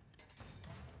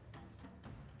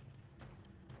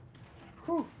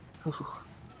 Whew.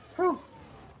 Whew.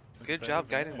 Good Better job,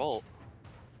 Guiding damage. Bolt.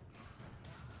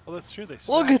 Well, that's true. They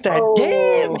Look stack. at that Oh.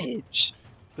 damage.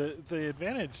 The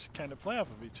advantage kind of play off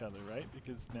of each other, right?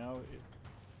 Because now,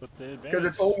 but the 'Cause advantage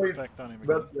it's only- effect on him.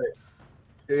 That's it.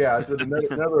 Yeah, it's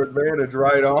another advantage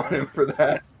right on him for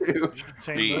that too. You can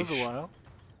chain those a Sheesh. while.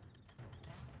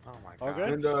 Oh my All god.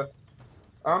 good? And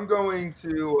I'm going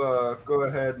to go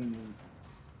ahead and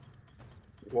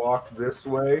walk this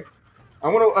way. I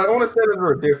want to set it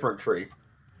under a different tree.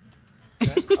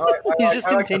 Okay. He's just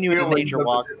I like the continuing his feelings nature of the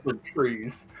walk. different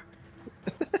trees.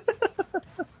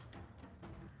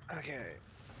 Okay.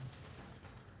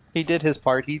 He did his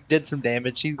part. He did some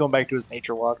damage. He's going back to his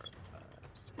nature walk.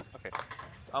 Okay.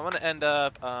 So I'm gonna end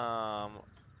up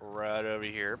right over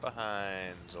here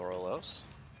behind Zoralos.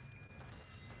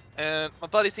 And my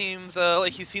buddy seems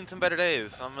like he's seen some better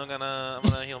days, so I'm gonna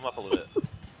heal him up a little bit.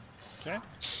 Okay.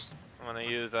 I'm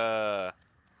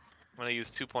gonna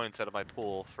use 2 points out of my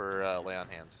pool for lay on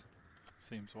hands.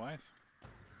 Seems wise.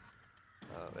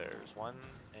 There's 1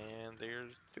 and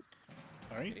there's 2.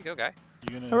 All Here right. you go, guy.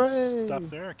 You gonna Hooray! stop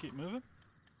there or keep moving?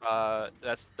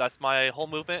 That's my whole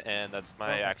movement and that's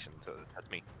my Okay. action. So that's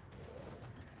me.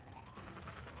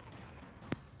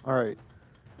 All right,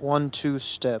 1-2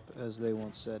 step, as they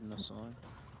once said in a song.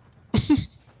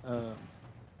 And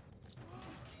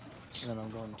I'm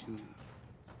going to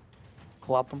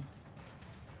clop him.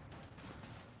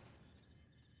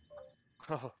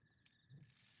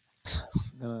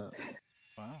 Gonna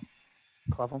Wow.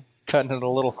 clop him. Cutting it a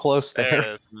little close There there. it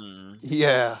is. Hmm.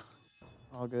 Yeah,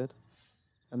 all good.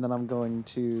 And then I'm going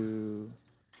to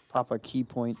pop a key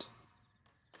point.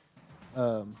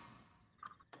 One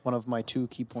of my 2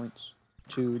 key points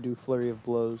to do flurry of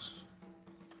blows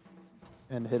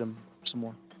and hit him some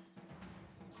more.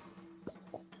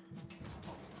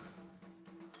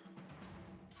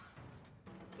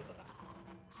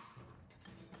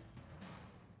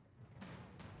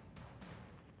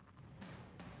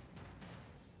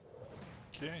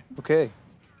 Okay. Okay.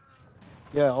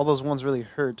 Yeah, all those ones really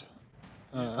hurt.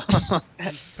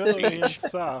 He's pillowy and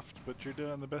soft, but you're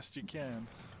doing the best you can.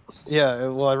 Yeah,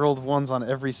 well, I rolled ones on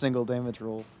every single damage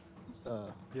roll.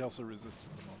 He also resisted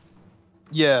them all.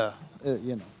 Yeah,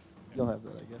 you know, you'll have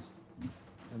that, I guess.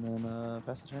 And then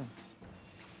pass the turn.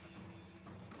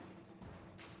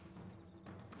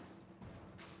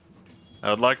 I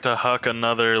would like to huck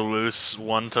another loose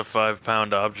 1 to 5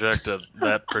 pound object at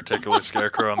that particular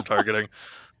scarecrow I'm targeting.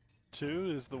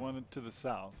 2 is the one to the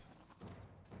south.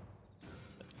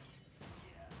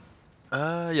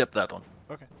 Yep, that one.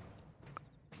 Okay.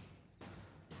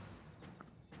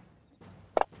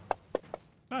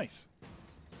 Nice.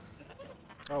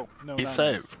 Oh, no, He not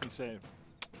saved. Nice. He saved.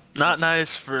 Not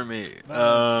nice for me.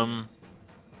 Not nice for you.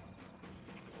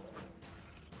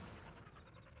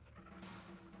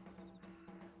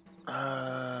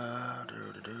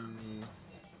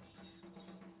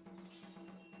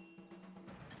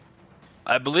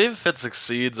 I believe if it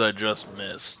succeeds, I just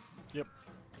miss. Yep.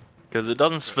 Because it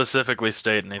doesn't specifically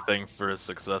state anything for a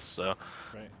success, so...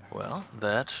 Right. Well,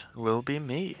 that will be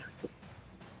me.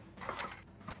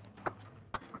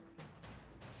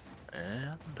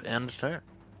 And end turn.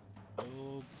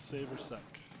 Old save or suck.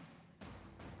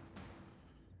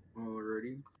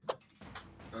 Alrighty.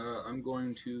 I'm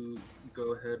going to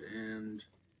go ahead and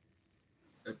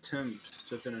attempt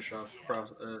to finish off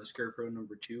Scarecrow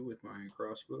number 2 with my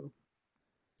crossbow.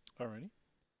 Alrighty.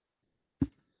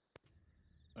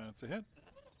 That's a hit.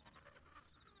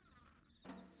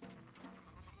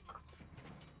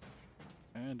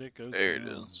 And it goes There it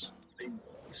down. is.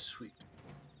 Sweet.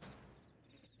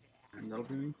 And that'll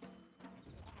be me.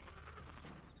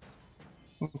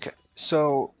 Okay,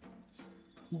 so,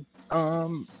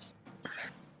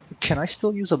 Can I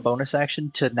still use a bonus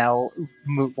action to now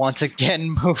once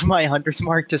again move my Hunter's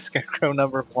Mark to Scarecrow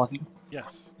number 1?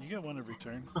 Yes, you get one every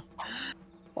turn.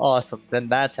 Awesome. Then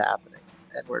that's happening,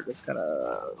 and we're just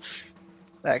gonna.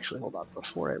 Actually, hold on.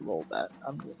 Before I roll that,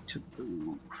 I'm going to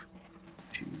move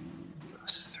to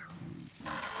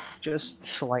just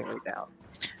slightly down,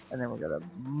 and then we're gonna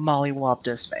mollywop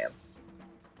this man.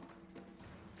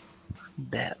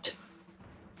 That.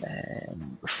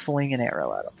 And fling an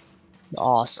arrow at him.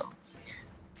 Awesome.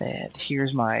 And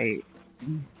here's my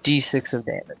d6 of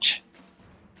damage.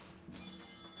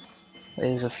 It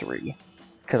is a 3.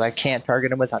 Because I can't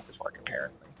target him with Hunter's Mark,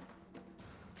 apparently.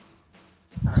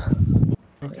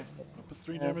 Okay, I'll put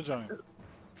 3 damage on him.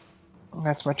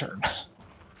 That's my turn.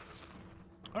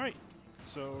 Alright,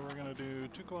 so we're going to do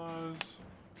 2 claws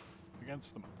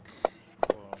against the monk.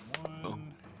 Claw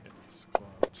 1, hits claw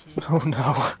 2. Oh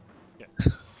no.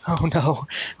 Yes. Oh no.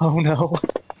 Oh no.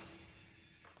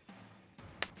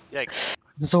 Yikes.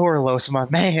 Zorlos, my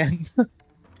man.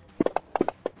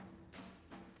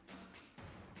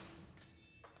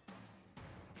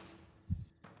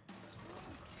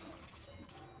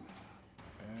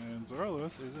 And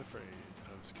Zorlos is afraid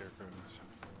of scarecrows.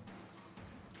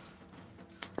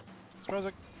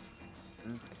 Sprozik.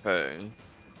 Okay.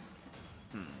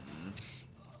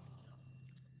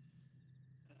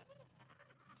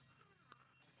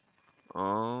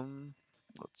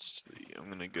 Let's see. I'm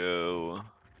gonna go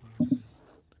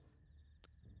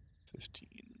 15,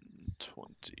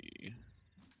 20,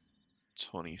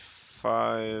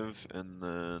 25, and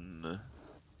then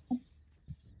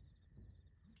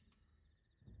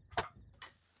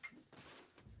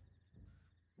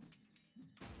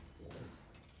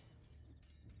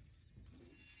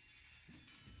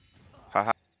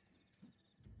haha.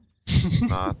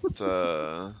 Not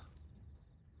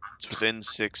it's within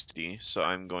 60, so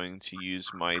I'm going to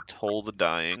use my Toll the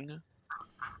Dying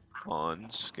on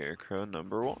Scarecrow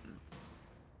number 1.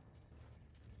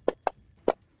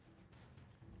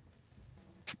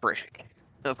 Frick.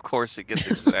 Of course it gets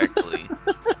exactly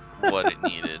what it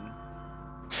needed.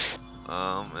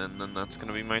 And then that's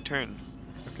gonna be my turn.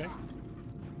 Okay.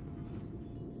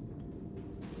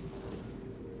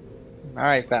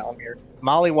 Alright, Valamir.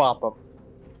 Mollywop him.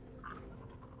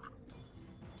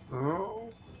 Oh,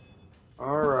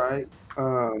 all right.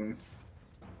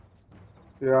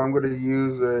 Yeah, I'm gonna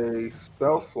use a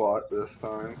spell slot this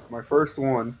time. My first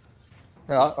one.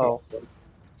 Uh-oh.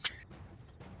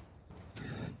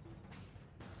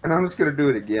 And I'm just gonna do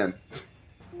it again.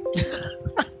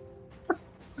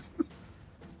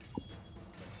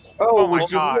 Oh my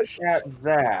would you gosh. look at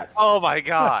that? Oh my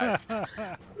god.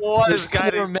 What is This poor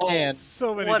guiding man.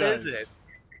 So many What dice. is it?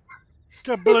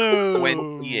 Kaboom!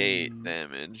 28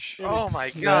 damage. It Oh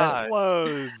my god.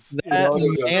 explodes. That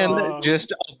It's man strong.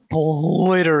 just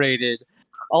obliterated.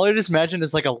 All I just imagine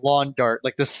is like a lawn dart,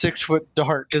 like the 6-foot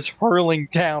dart just hurling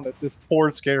down at this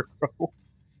poor scarecrow.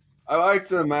 I like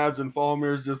to imagine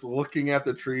Falmir's just looking at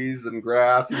the trees and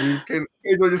grass, and he just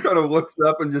kind of looks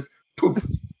up and just poof.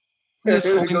 He just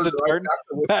And it flings goes the right dart back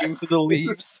to back looking. to the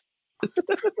leaves.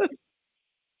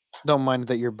 Don't mind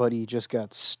that your buddy just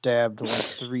got stabbed like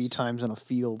 3 times in a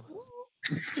field.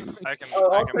 I can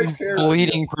I'll take care of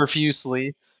Bleeding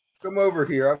profusely. Come over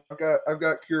here. I've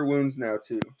got cure wounds now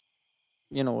too.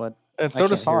 You know what? And I so can't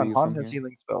does hear Han. you Han from has here.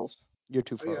 healing spells. You're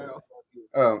too far Yeah. away.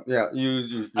 Oh yeah,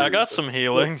 use. I got some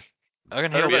healing. I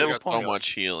can heal We have people. so much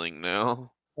healing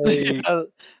now. Hey,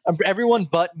 Everyone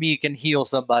but me can heal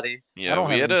somebody. I Yeah, don't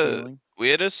we have had any a healing. we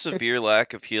had a severe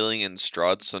lack of healing in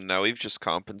Strahd, so now we've just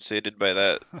compensated by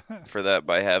that for that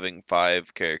by having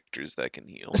 5 characters that can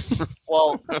heal.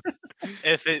 Well,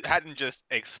 if it hadn't just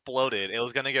exploded, it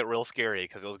was gonna get real scary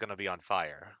because it was gonna be on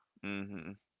fire.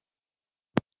 Mm-hmm.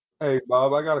 hey,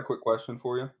 Bob, I got a quick question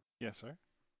for you. Yes, sir.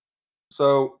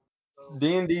 So,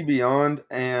 D&D Beyond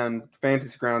and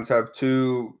Fantasy Grounds have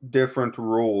 2 different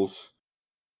rules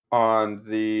on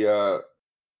the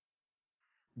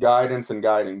guidance and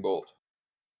guiding bolt.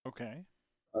 Okay.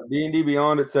 D&D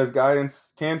Beyond, it says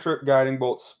guidance, cantrip, guiding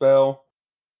bolt, spell.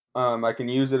 I can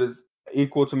use it as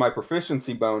equal to my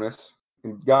proficiency bonus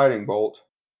in guiding bolt.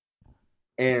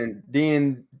 And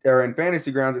in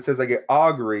Fantasy Grounds, it says I get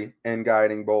augury and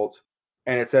guiding bolt,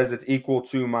 and it says it's equal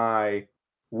to my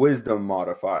wisdom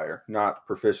modifier, not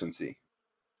proficiency.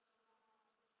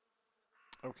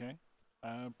 Okay.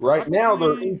 Right now they're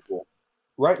Probably- equal.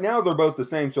 Right now they're both the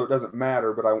same, so it doesn't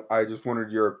matter. But I just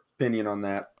wanted your opinion on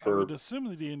that. I For would assume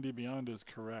the D&D Beyond is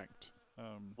correct.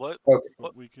 What okay.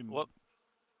 But we can. what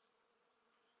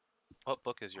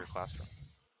book is your class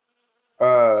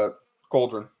from?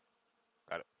 Cauldron.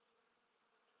 Got it.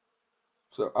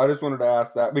 So I just wanted to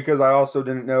ask that because I also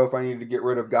didn't know if I needed to get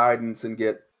rid of guidance and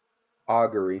get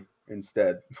augury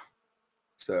instead.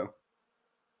 So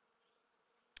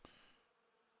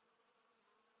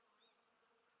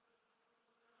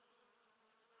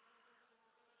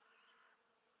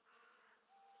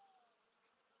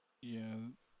Yeah,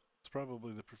 it's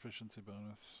probably the proficiency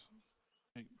bonus.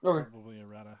 It's Okay. probably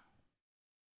errata.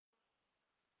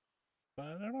 But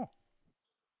I don't know.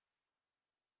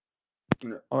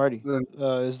 Alrighty. Then-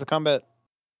 Is the combat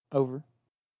over?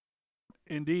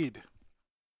 Indeed.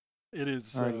 It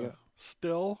is Alright, yeah.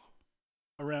 still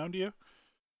around you.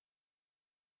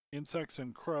 Insects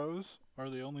and crows are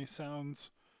the only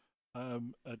sounds. A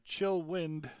chill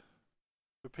wind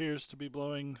appears to be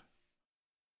blowing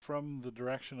from the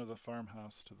direction of the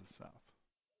farmhouse to the south.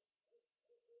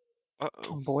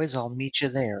 Uh-oh. Boys, I'll meet you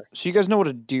there. So you guys know what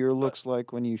a deer looks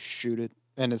like when you shoot it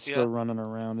and it's still Yeah. running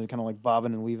around and kind of like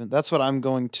bobbing and weaving? That's what I'm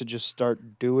going to just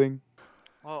start doing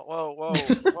Whoa! Hold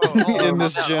on, in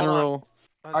this calm down, hold on. general.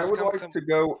 I Just would come like to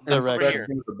go Direct. over inspect here.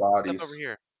 the Step bodies. over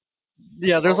here.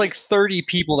 Yeah, there's like 30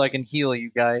 people that can heal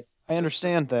you, guy. I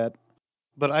understand that,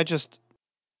 but I just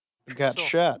got still-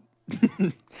 shot.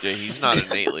 Yeah, he's not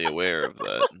innately aware of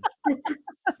that.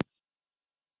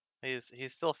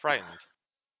 He's still frightened.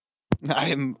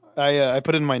 I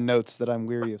put in my notes that I'm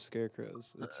weary of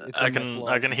scarecrows. It's I in my can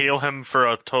flaws now. heal him for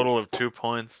a total of 2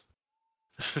 points.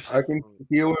 I can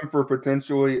heal him for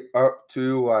potentially up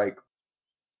to like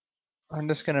I'm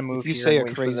just gonna move If you here say and a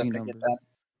wait for crazy them to number. get done.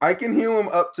 I can heal him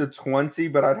up to 20,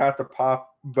 but I'd have to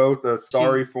pop both a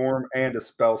starry form and a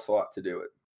spell slot to do it.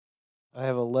 I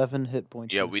have 11 hit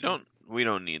points. Yeah, left. we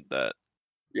don't need that.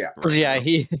 Yeah. right Yeah, now.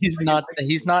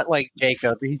 he's not like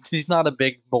Jacob. He's not a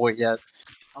big boy yet.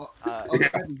 I'll go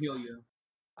ahead and heal you.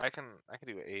 I can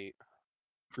do 8.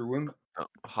 True wind.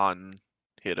 Han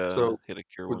hit a So,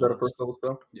 cure Was that a wounds. first level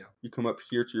spell? Yeah. You come up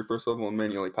here to your first level and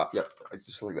manually pop. Yep,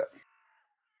 just like that.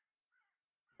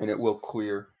 And it will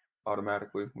clear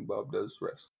automatically when Bob does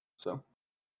rest. So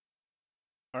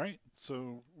All right,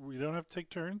 so we don't have to take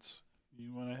turns.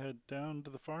 You want to head down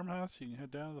to the farmhouse? You can head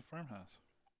down to the farmhouse.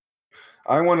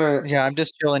 I want to Yeah, I'm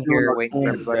just chilling here waiting for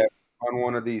everybody. on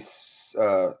one of these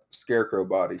scarecrow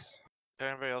bodies. Is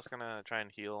anybody else gonna try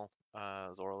and heal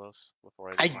Zorlos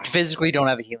before I do I mine? physically don't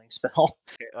have a healing spell.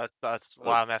 Okay, that's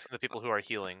why I'm asking the people who are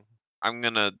healing. I'm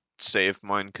gonna save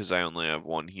mine because I only have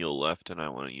 1 heal left, and I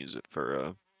want to use it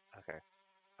for Okay,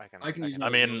 I can use. I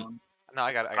another mean, heal on. No,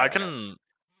 I got it.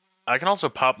 I can also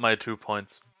pop my 2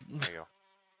 points. There you go.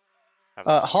 Have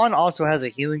that. Han also has a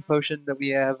healing potion that we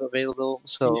have available,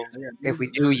 so if we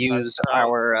do use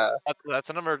our That's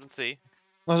an emergency.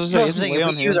 I was just no, I'm saying, saying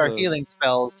if we use our healing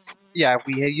spells, yeah, if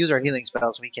we use our healing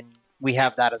spells, we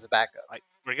have that as a backup.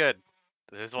 We're good.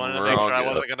 I just wanted to We're make all sure I good.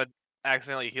 wasn't gonna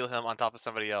accidentally heal him on top of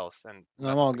somebody else and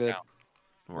mess I'm up all the good. count.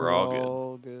 we're all good.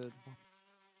 All good.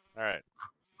 All right,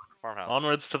 farmhouse.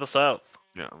 Onwards to the south.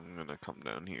 Yeah, I'm gonna come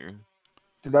down here.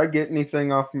 Did I get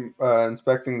anything off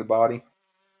inspecting the body?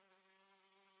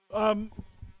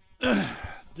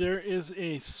 There is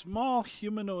a small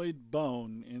humanoid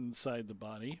bone inside the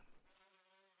body.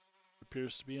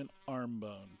 Appears to be an arm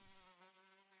bone.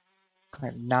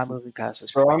 I'm not moving past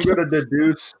this. So I'm going to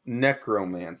deduce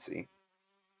necromancy.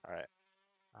 All right.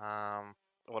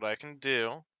 What I can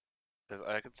do is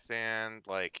I could stand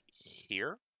like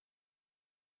here.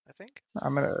 I think.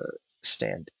 I'm gonna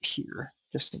stand here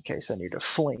just in case I need to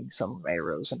fling some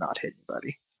arrows and not hit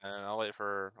anybody. And I'll wait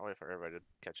for everybody to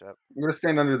catch up. I'm going to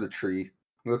stand under the tree.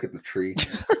 Look at the tree.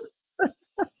 I'm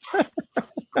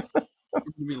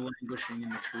gonna be languishing in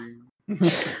the tree.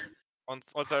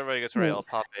 Once everybody gets ready, I'll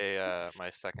pop my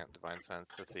second divine sense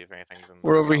to see if anything's in.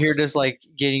 We're the over house. here just like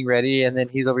getting ready, and then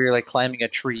he's over here like climbing a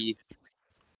tree,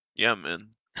 Yeah, man.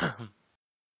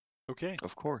 Okay.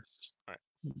 Of course.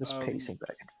 just pacing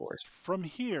back and forth. From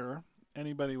here,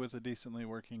 anybody with a decently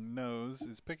working nose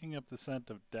is picking up the scent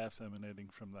of death emanating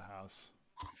from the house.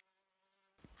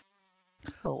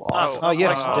 Oh, awesome! Oh,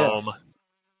 yes, Um,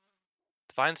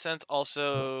 Divine sense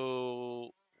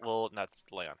also will not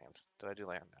lay on hands. Did I do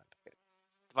lay on hands? Okay.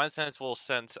 Divine sense will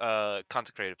sense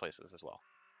consecrated places as well.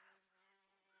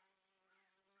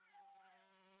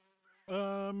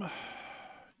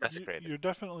 Desecrated. You're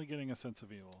definitely getting a sense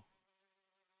of evil.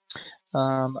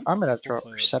 I'm gonna throw a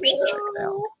perception check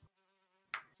now,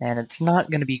 and it's not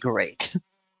gonna be great.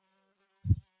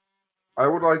 I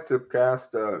would like to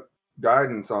cast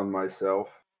guidance on myself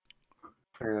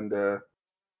and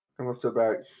come up to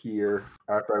about here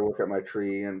after I look at my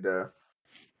tree and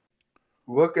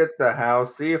look at the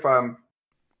house, see if I'm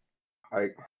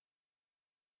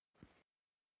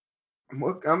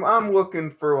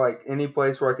looking for like any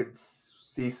place where I could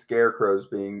see scarecrows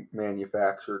being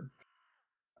manufactured,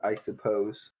 I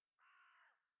suppose.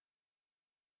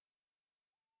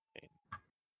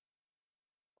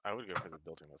 I would go for the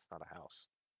building that's not a house.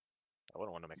 I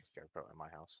wouldn't want to make a scarecrow in my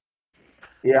house.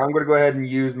 Yeah, I'm going to go ahead and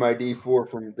use my D4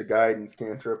 from the guidance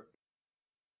cantrip.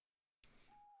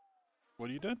 What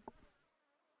are you doing?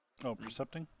 Oh,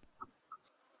 percepting?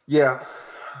 Yeah.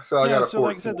 So I got a so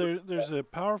like I 14. said, there's a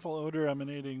powerful odor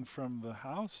emanating from the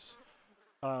house.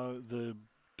 The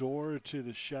door to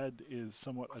the shed is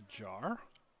somewhat ajar.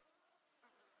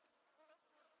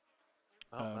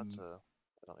 Oh, I don't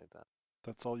need that.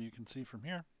 That's all you can see from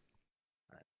here.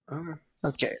 Okay.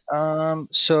 Okay.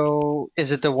 So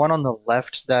is it the one on the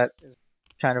left that is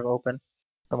kind of open?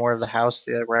 The more of the house,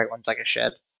 the right one's like a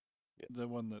shed. The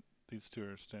one that these two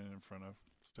are standing in front of,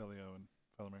 Stelio and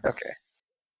Felomir. Okay.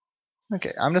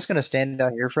 Okay. I'm just gonna stand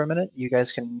out here for a minute. You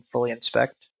guys can fully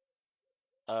inspect.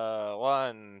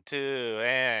 1, 2,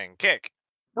 and kick.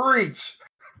 Breach!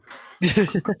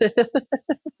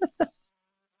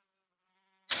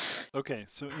 Okay,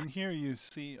 so in here you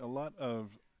see a lot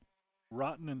of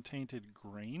rotten and tainted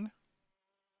grain.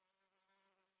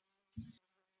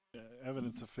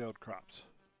 Evidence of failed crops.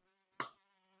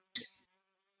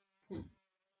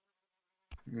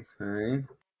 Okay.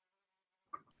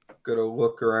 Gotta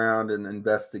look around and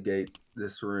investigate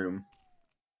this room.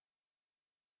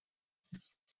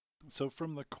 So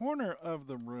from the corner of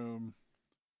the room,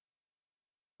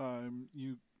 well,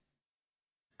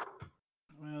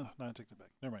 no, I take that back.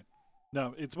 Never mind.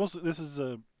 No, it's mostly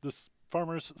this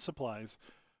farmer's supplies,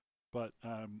 but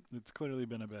it's clearly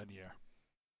been a bad year.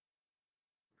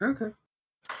 Okay.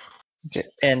 Okay.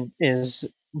 And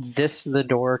is this the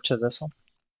door to this one?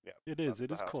 Yeah, It is. It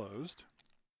the is house. closed.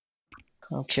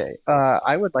 Okay.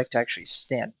 I would like to actually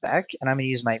stand back, and I'm gonna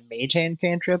use my mage hand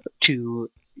cantrip to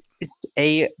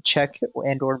A, check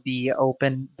and or B,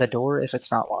 open the door if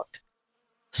it's not locked.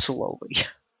 Slowly.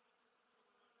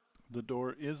 The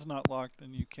door is not locked,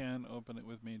 and you can open it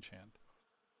with Mage Hand.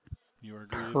 You are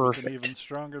greeted with Perfect. an even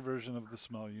stronger version of the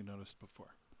smell you noticed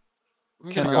before.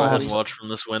 I'm Can gonna go I- ahead and watch from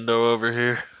this window over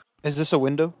here. Is this a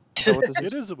window? Is that what this is?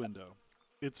 It is a window.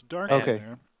 It's dark Okay. in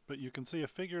there, but you can see a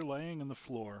figure laying on the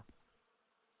floor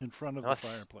in front of the Must-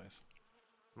 fireplace.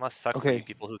 It must suck for Okay. you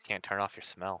people who can't turn off your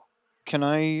smell. Can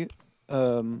I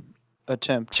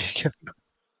attempt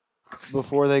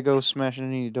before they go smashing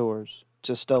any doors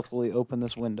to stealthily open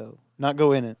this window? Not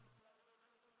go in it.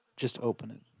 Just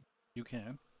open it. You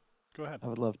can. Go ahead. I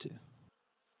would love to.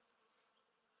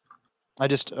 I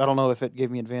don't know if it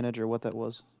gave me advantage or what that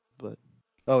was, but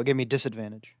it gave me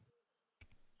disadvantage.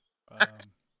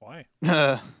 Why?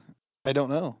 I don't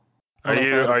know. I Are don't know if I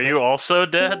you had a are you also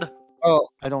dead? Oh,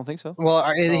 I don't think so. well,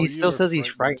 Oh, he you still are says he's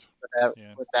frightened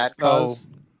Yeah. with that cause.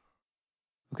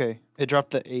 Okay, it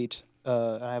dropped to 8.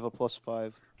 And I have a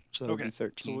 +5, so that'll Okay, be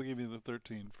 13. so we'll give you the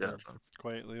 13 for Yeah.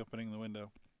 quietly opening the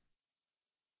window.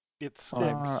 It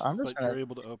stinks, I'm just but gonna- you're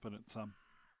able to open it some.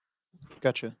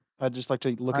 Gotcha. I'd just like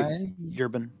to look at I-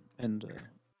 Yerban and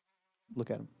look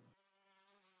at him.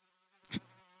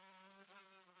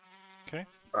 Okay.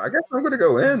 I guess I'm gonna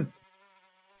go in.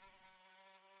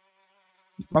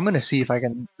 I'm gonna see if I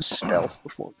can stealth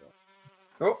before going.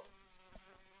 Oh.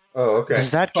 Oh, okay.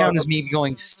 Does that count as me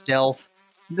going stealth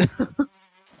Well,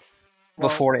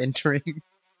 before entering?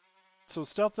 So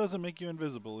stealth doesn't make you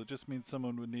invisible. It just means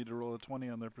someone would need to roll a 20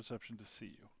 on their perception to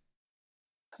see you.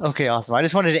 Okay, awesome. I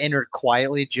just wanted to enter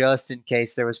quietly just in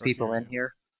case there was Or people hear in you.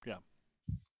 here. Yeah.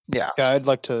 Yeah. Yeah, I'd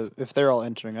like to. If they're all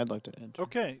entering, I'd like to enter.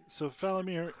 Okay, so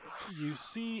Felomir, you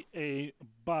see a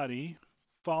body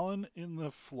fallen in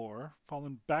the floor,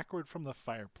 fallen backward from the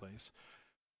fireplace.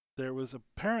 There was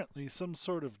apparently some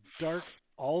sort of dark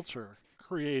altar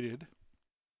created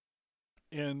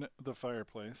in the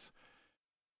fireplace.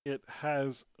 It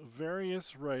has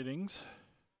various writings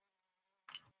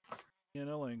in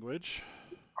a language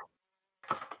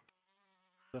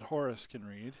that Horace can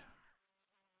read.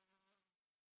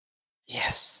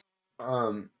 Yes. Is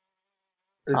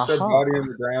said Aha. body on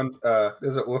the ground?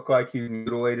 Does it look like he's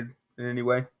mutilated in any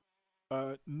way?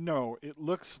 No, it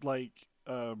looks like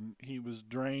he was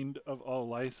drained of all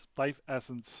life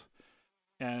essence,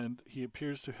 and he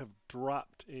appears to have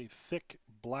dropped a thick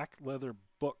black leather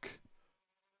book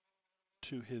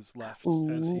to his left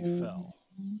as he fell.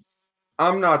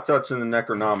 I'm not touching the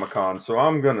Necronomicon, so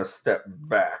I'm gonna step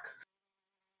back.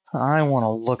 I want to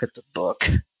look at the book.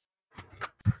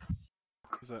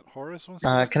 Is that Horace wants to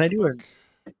look Can at I the do book?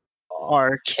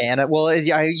 Arcana. Well,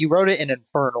 you wrote it in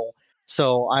Infernal,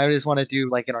 so I just want to do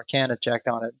like an Arcana check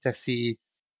on it to see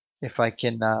if I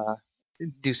can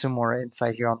do some more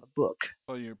insight here on the book.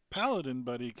 Well, your paladin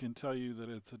buddy can tell you that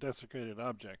it's a desecrated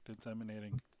object. It's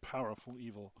emanating powerful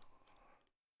evil.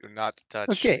 Do not touch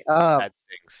Okay. bad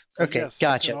things. But Okay. yes, you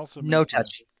can Gotcha. also No make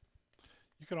touching.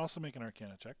 You can also make an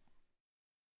Arcana check.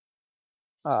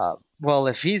 Well,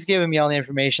 if he's giving me all the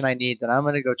information I need, then I'm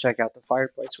gonna go check out the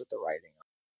fireplace with the writing.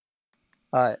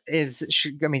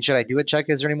 Should I do a check?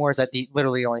 Is there any more? Is that the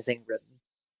literally only thing written?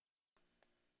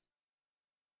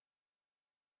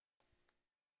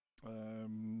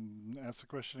 Ask the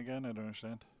question again. I don't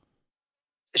understand.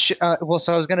 Well,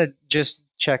 so I was gonna just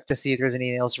check to see if there's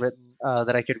anything else written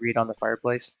that I could read on the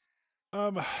fireplace.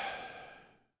 Give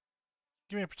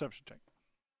me a perception check.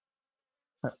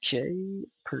 Okay,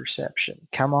 perception.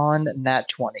 Come on, nat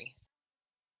 20.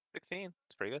 16.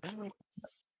 It's pretty good.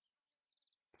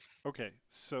 Okay,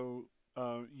 so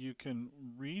you can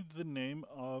read the name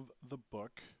of the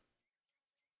book.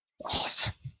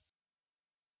 Awesome.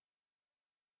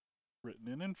 Written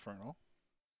in Infernal.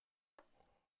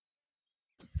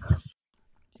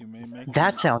 You may make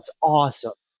That sounds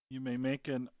awesome. You may make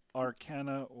an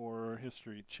Arcana or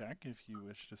History check if you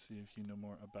wish to see if you know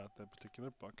more about that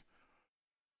particular book.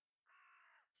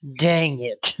 Dang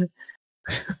it.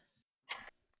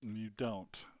 You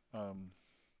don't.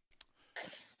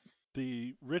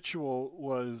 The ritual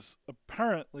was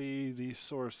apparently the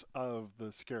source of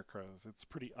the scarecrows. It's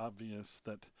pretty obvious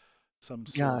that some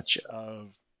sort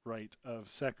of rite of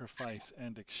sacrifice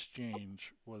and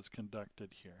exchange was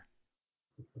conducted here.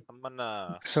 I'm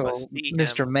gonna So, see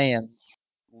Mr. him Mans.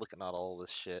 looking at all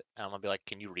this shit, and I'm gonna be like,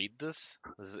 "Can you read this?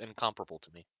 This is incomparable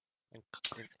to me."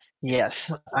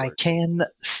 Yes, I can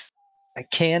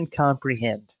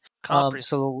comprehend.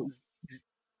 So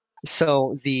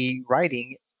the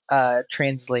writing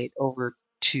translate over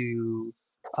to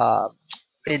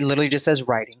it literally just says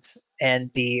writings,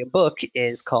 and the book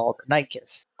is called Night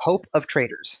Kiss, Hope of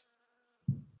Traders.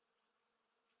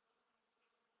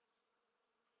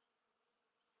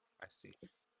 I see.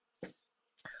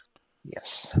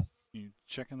 Yes. You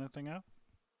checking that thing out?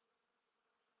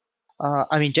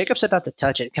 I mean, Jacob said not to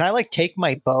touch it. Can I like take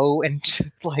my bow and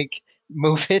like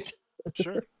move it?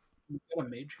 Sure. You've got a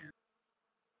mage hand.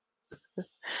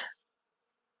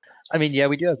 I mean, yeah,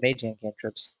 we do have mage hand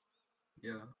cantrips.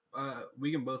 Yeah.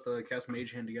 We can both cast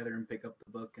Mage Hand together and pick up the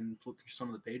book and flip through some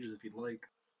of the pages if you'd like.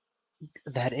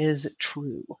 That is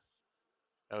true.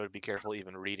 I would be careful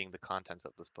even reading the contents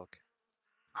of this book.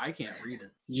 I can't read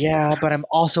it. Yeah, but I'm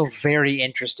also very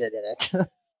interested in it.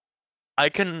 I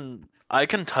can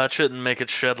touch it and make it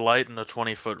shed light in a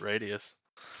 20-foot radius.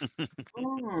 I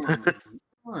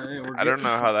don't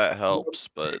know how that helps,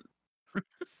 but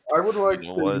I would like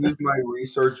to use my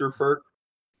researcher perk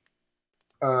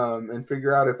and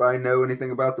figure out if I know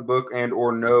anything about the book and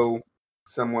or know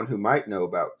someone who might know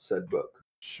about said book.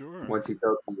 Sure. Once he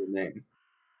tells me the name.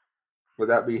 Would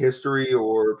that be history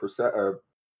or I'll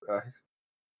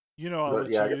let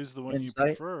you use the one insight?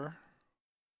 you prefer. I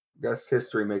guess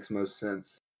history makes most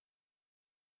sense.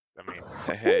 I mean,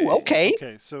 hey. Ooh, okay.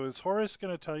 Okay, so is Horace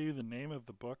going to tell you the name of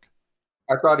the book?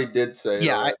 I thought he did say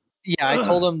that. I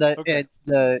told him that Okay.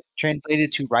 it's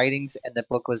translated to writings, and the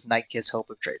book was Night Kiss, Hope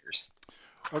of Traders.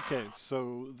 Okay,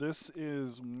 so this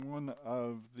is one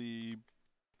of the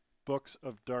books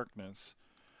of darkness,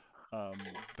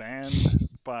 banned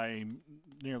by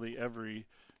nearly every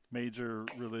major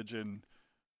religion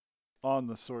on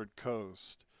the Sword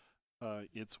Coast.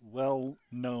 It's well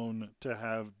known to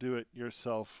have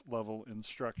do-it-yourself level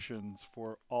instructions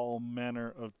for all manner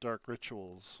of dark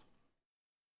rituals,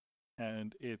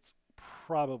 and it's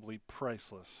probably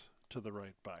priceless to the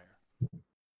right buyer.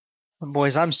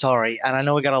 Boys, I'm sorry, and I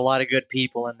know we got a lot of good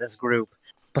people in this group,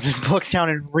 but this book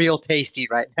sounded real tasty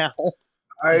right now.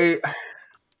 I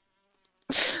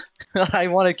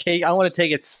want to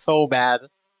take it so bad.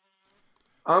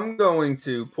 I'm going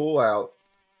to pull out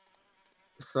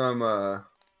some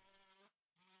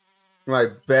my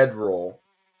bedroll.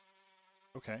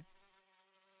 Okay.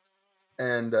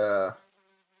 And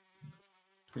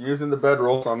using the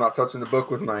bedroll, so I'm not touching the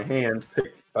book with my hands,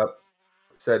 pick up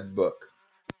said book.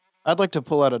 I'd like to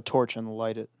pull out a torch and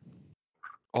light it.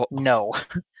 Oh. No.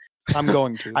 I'm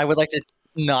going to. I would like to.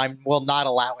 No, I will not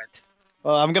allow it.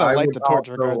 Well, I'm going to light the torch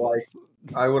regardless.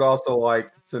 I would also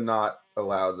like to not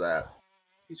allow that.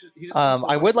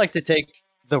 I would like to take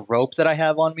the rope that I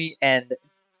have on me and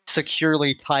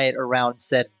securely tie it around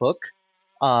said book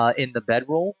in the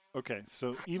bedroll. Okay,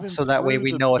 so even so that way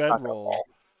we know it's not gonna fall.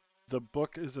 The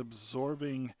book is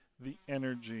absorbing the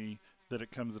energy that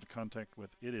it comes into contact with.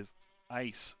 It is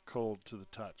ice cold to the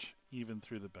touch, even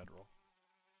through the bedroll.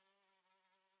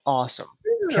 Awesome.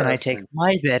 Can I take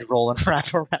my bedroll and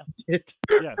wrap around it?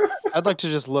 Yes. I'd like to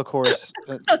just look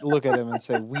at him and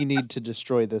say, we need to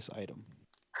destroy this item.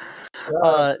 There's a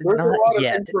lot Not of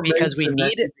yet, because we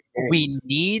information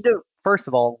need first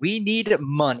of all, we need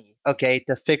money, okay,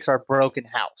 to fix our broken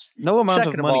house. No amount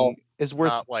Second of of money all, is worth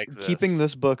Not like keeping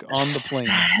this book on the plane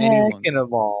any Second longer.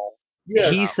 of all,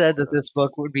 Yes. he said that this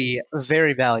book would be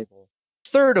very valuable.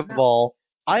 Third of all,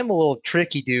 I'm a little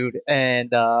tricky dude,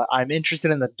 and I'm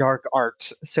interested in the dark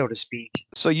arts, so to speak.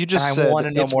 So you just I said wanna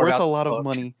know it's more worth about a this lot of book.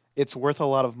 money. It's worth a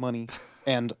lot of money,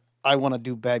 and I want to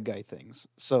do bad guy things.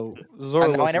 So I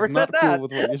Zorlos never is said not cool that.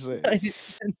 with what you're saying. I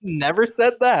never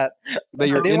said that. That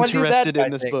you're I didn't wanna do bad interested guy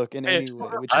in this things. book in Hey, any way,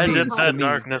 which I did means to that me,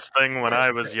 darkness thing when I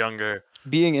was younger,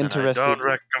 being and I interested. don't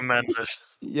recommend it.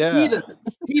 Yeah,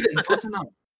 Heathens, listen up.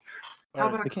 How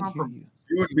Alright. about a I can't hear you. compromise?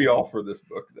 You would be all for this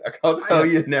book, Zach. I'll tell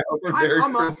you now from Derek's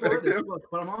I'm all for this perspective. book,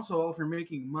 but I'm also all for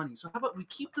making money. So how about we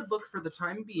keep the book for the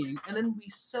time being, and then we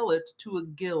sell it to a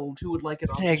guild who would like it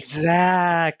on the shelf?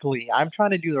 Exactly. I'm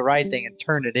trying to do the right thing and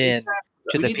turn it in to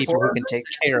We the need to people who turn can take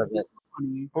care of it.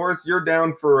 money. Horace, you're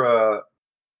down for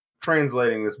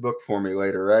translating this book for me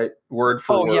later, right? Word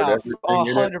for Oh word, yeah, everything in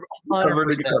it, cover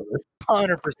to 100%,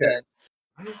 cover. 100%.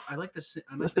 I like the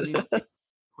name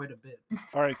quite a bit.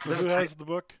 All right. So who has the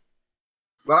book?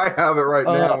 I have it right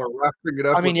now. We're wrapping it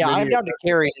up. I mean, with yeah, I'm many down to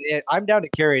carry it. I'm down to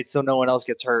carry it so no one else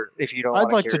gets hurt. If you don't, I'd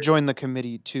wanna like to carry it. join the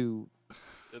committee to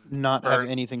not have Burn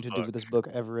anything to do book. with this book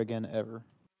ever again, ever.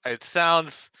 It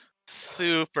sounds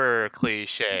super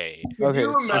cliche. Could Okay,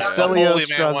 you so imagine- The holy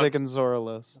Stelios, man Strazik, and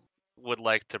Zoralos would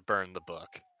like to burn the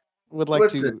book. would like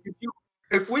Listen, to.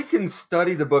 if we can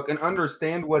study the book and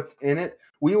understand what's in it,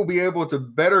 we will be able to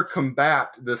better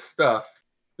combat the stuff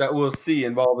that we'll see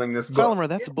involving this book. Falmer,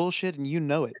 that's bullshit, and you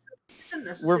know it. It's a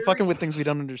necessary. We're fucking with things we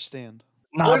don't understand.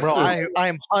 Nah, bro, Listen.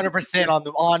 I'm 100%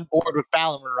 on board with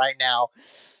Falamer right now.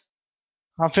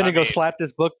 I'm finna I go mean- slap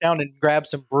this book down and grab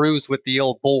some brews with the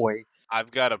old boy.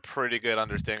 I've got a pretty good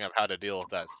understanding of how to deal with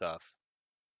that stuff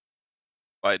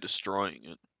By destroying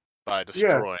it. by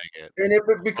destroying it. And if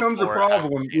it becomes a Before it has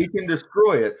problem, a we chance. can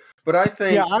destroy it. But I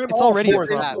think Yeah, I'm It's all already a for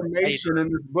this that. problem. information in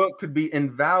this book could be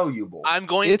invaluable. I'm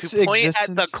going Its to point at the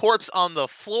existence- corpse on the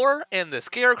floor and the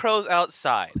scarecrows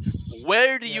outside.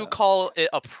 Where do you Yeah. call it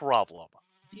a problem?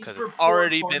 These 'Cause were it's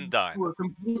already poor been done. Who are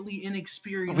completely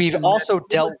inexperienced. We've in also that.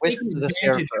 dealt with Taken the advantage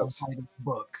of scarecrows. by this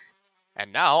book.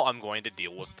 And now I'm going to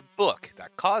deal with the book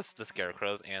that caused the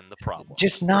scarecrows and the problem.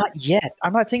 Just not yet.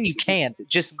 I'm not saying you can't.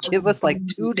 Just give us like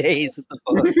 2 days with the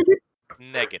book.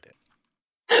 Negative.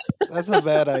 That's a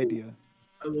bad idea.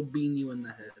 I will bean you in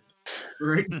the head.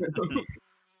 Right now.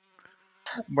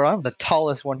 Bro, I'm the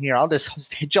tallest one here. I'll just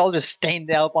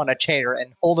stand up on a chair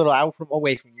and hold it out from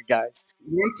away from you guys.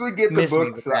 Once we get the Miss me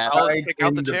book with that. I'll side kick out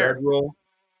in the the chair. bedroll,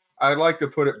 I'd like to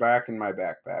put it back in my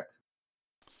backpack.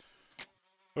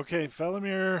 Okay,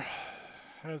 Falamir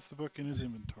has the book in his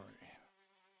inventory,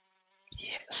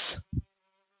 Yes.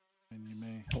 and you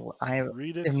may I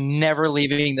read it. am never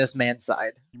leaving this man's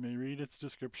side. You may read its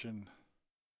description.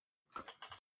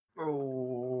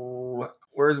 Oh,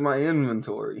 where's my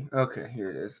inventory? Okay, here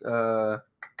it is.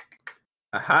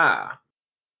 Aha.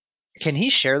 Can he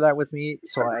share that with me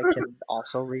so I can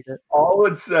also read it? All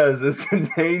it says is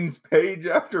contains page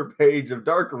after page of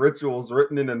dark rituals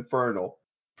written in Infernal.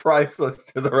 Priceless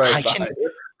to the right I can-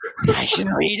 buyer. I can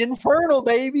read Infernal,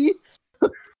 baby!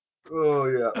 Oh,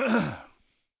 yeah.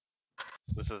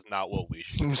 This is not what we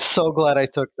should. I'm so glad I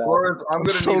took that. Horace, I'm I'm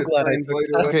going to so need glad a I took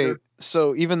translator that. Okay, later.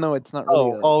 so even though it's not really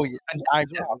Yeah, I'm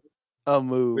down. a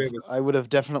move, We have a- I would have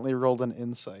definitely rolled an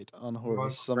insight on Horus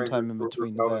One sometime in stranger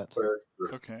between for that, character.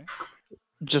 Okay.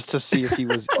 just to see if he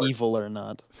was evil or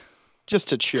not, just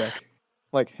to check.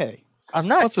 Like, hey, I'm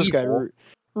not what's this guy evil.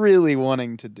 really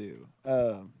wanting to do?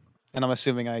 And I'm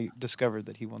assuming I discovered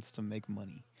that he wants to make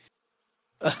money.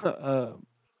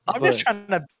 I'm just trying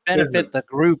to benefit the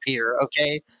group here,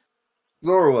 okay?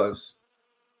 Zorlos,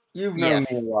 you've known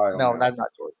Yes. me a while No, now. that's not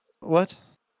George. What?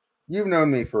 You've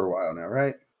known me for a while now,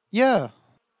 right? Yeah.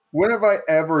 When have I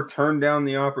ever turned down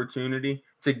the opportunity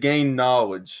to gain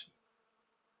knowledge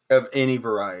of any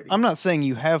variety? I'm not saying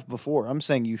you have before. I'm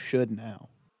saying you should now.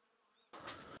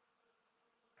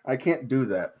 I can't do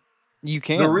that. You The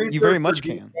can. You very researcher much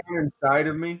deep can. down inside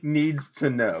of me needs to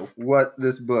know what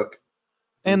this book.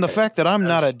 And the entails. fact that I'm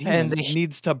not a As- demon And the-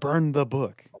 needs to burn the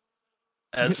book.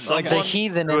 As Like, The someone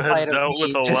heathen who inside has of dealt me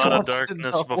with a just lot of wants to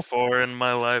darkness know. before in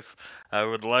my life, I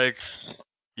would like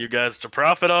you guys to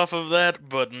profit off of that,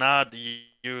 but not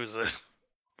use it.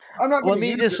 I'm not Let gonna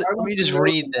me use just it. I let want me to just know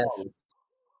read the this. knowledge.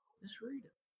 Just read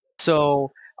it.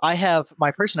 So I have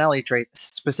my personality trait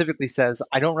specifically says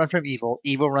I don't run from evil.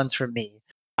 Evil runs from me.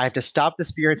 I have to stop the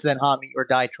spirits that haunt me or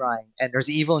die trying. And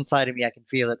there's evil inside of me. I can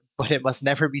feel it, but it must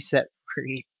never be set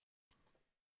free.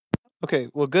 Okay,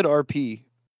 well, good RP,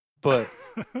 but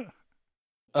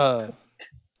I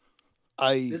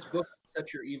This book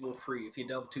sets your evil free if you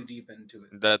delve too deep into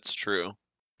it. That's true.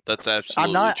 That's I'm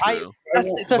absolutely not. true.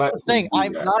 That's the thing.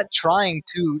 I'm not trying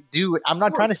to do it. I'm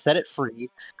not trying to set it free.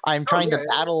 I'm trying to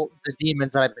battle the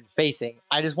demons that I've been facing.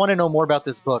 I just want to know more about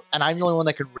this book, and I'm the only one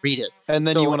that can read it. And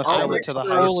then So you want to I'm sell it to the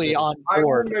highest fully bidder. on I will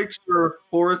board. make sure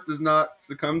Horace does not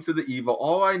succumb to the evil.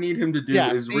 All I need him to do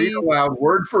Yeah, is see? read aloud,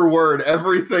 word for word,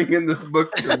 everything in this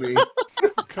book to me.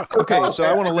 Okay, so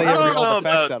I want to lay I don't all know the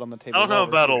facts about- out on the table. I don't know while we're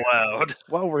about here. allowed.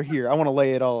 While we're here, I want to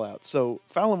lay it all out. So,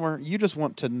 Falamer, you just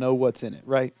want to know what's in it,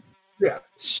 right?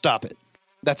 Yes. Stop it.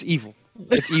 That's evil.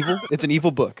 It's evil. It's an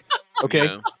evil book. Okay?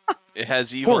 Yeah. It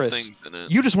has evil Horace, things in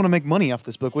it. You just want to make money off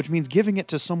this book, which means giving it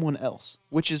to someone else,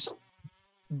 which is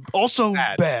also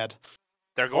Bad. bad.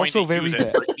 They're going Also to very use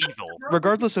it bad. for evil.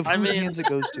 Regardless of I whose mean- hands it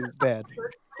goes to, bad.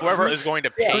 Whoever is going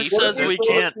to Yeah, pay Who for says this we book,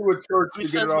 can't- To a church Who to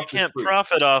get says it we off the can't street.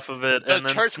 profit off of it The and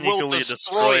then church will sneakily destroy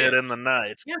destroy it. it in the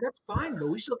night? Yeah, that's fine, but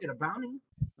we still get a bounty.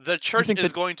 the church think is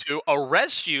that- going to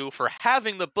arrest you for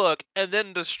having the book and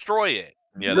then destroy it.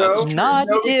 Yeah, No. that's true. Not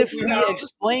No, if we we have-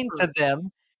 explain to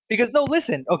them, because no,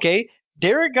 listen, okay.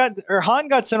 Han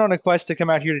got sent on a quest to come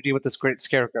out here to deal with the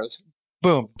scarecrows.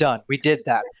 Boom, done. We did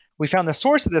that. We found the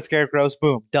source of the scarecrows.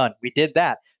 Boom, done. We did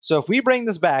that. So if we bring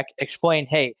this back, explain,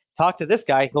 hey, talk to this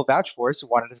guy. He'll vouch for us.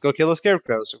 Wanted us to go kill the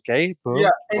scarecrows. Okay, boom. Yeah,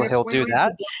 and Well, if he'll we do leave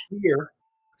that. the book here,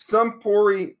 some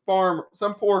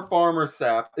poor farmer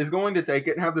sap is going to take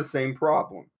it and have the same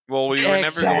problem. Well, we were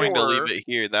never going to leave Exactly. it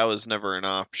here. That was never an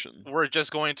option. We're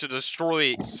just going to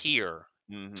destroy it here.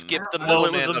 Mhm. Skip the Well,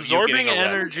 it was middleman of you absorbing getting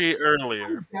arrested. energy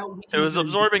earlier. Doubt we It can was even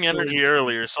absorbing destroy energy it.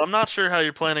 earlier, so I'm not sure how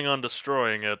you're planning on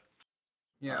destroying it.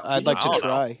 Yeah, I'd like to I don't know.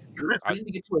 try. we need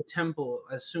to get to a temple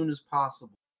as soon as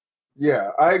possible.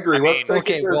 Yeah, I agree. I Let's mean- take it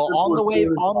Okay, there well, as on the simple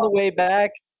as possible. way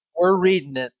back, we're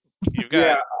reading it. You've got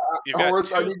Yeah, you've got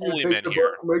Horace, I two need you holy to men take the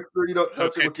here book. Make sure you don't who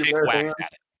touch it could with your take bare whacks hands.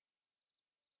 at it.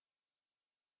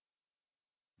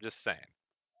 Just saying.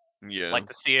 Yeah. Like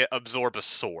to see it absorb a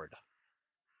sword.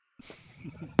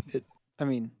 I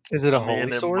mean, Is it a I mean,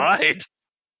 holy it sword? might.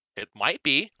 It might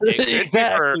be. It could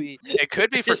Exactly. be for. It could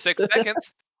be for 6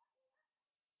 seconds.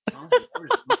 Honestly, if there's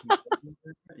something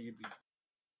like that, you'd be-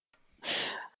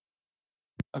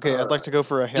 okay, I'd like to go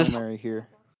for a Hail Just- Mary here.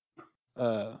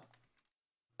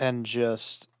 And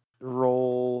just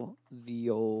roll the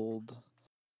old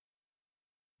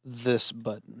this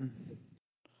button.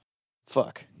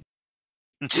 Fuck.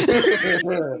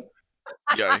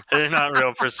 Yeah. They're not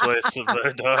real persuasive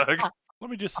there, dog. Let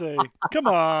me just say, come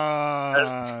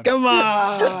on. Come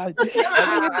on!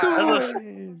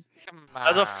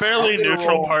 As a fairly I'll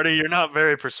neutral roll. party, you're not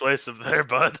very persuasive there,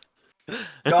 bud.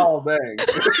 God dang.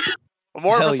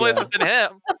 More Hell persuasive than him.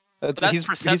 that's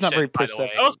He's not very perception,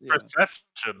 by the way. perceptive. That was Yeah.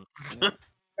 perception.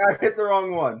 I hit the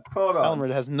wrong one. Hold on.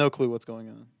 Almerd has no clue what's going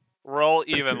on. Roll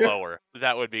even lower.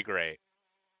 That would be great.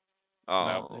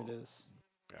 Oh. There it is.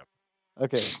 Yep.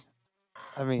 Okay.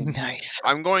 I mean, Nice.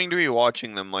 I'm going to be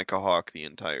watching them like a hawk the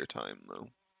entire time, though.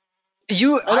 I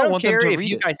don't don't want them care to if read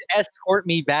you it. guys escort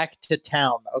me back to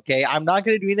town, okay? I'm not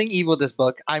going to do anything evil with this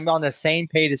book. I'm on the same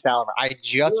page as Fowler. I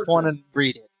just want to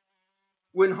read it.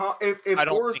 When if I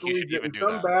don't Horace think you should reads it even and do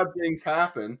some that. bad things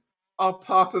happen, I'll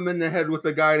pop him in the head with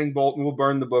a guiding bolt and we'll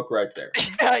burn the book right there.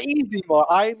 Yeah, easy, Mar.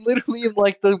 I literally am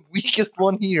like the weakest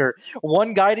one here.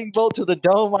 One guiding bolt to the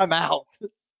dome, I'm out.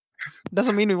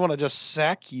 doesn't mean we want to just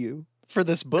sack you for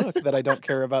this book that I don't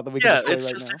care about that we can Yeah, destroy it's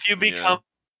right just now. if you become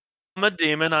a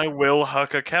demon, I will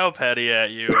huck a cow patty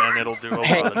at you, and it'll do a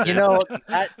Hey, lot of you damage. know,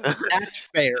 that's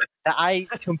fair. I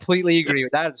completely agree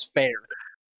with that. That is fair.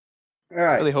 All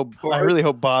right. I really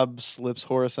hope Bob slips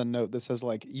Horace a note that says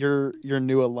like your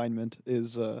new alignment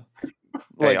is like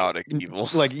Chaotic evil.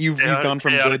 like you've gone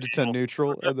from Chaotic good to evil.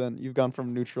 neutral, and then you've gone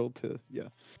from neutral to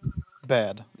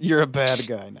bad. You're a bad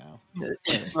guy now. All right.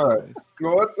 Anyways.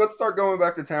 Well, let's start going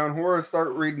back to town. Horace, start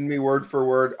reading me word for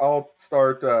word. I'll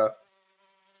start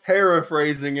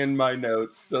paraphrasing in my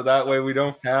notes, so that way we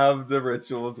don't have the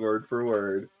rituals word for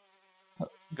word.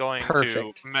 Going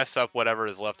Perfect. to mess up whatever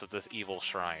is left of this evil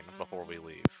shrine before we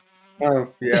leave. Oh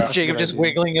yeah. That's a Jacob good just idea.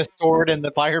 wiggling his sword in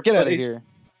the fireplace. Get out of here.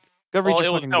 Go read Well, your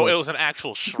it was fucking no, book. it was an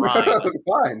actual shrine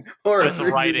Fine. Horace, with read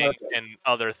me writing my- and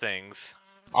other things.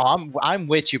 Oh, I'm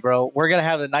with you, bro. We're gonna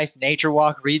have a nice nature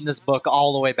walk reading this book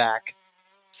all the way back.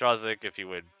 Strazik, if you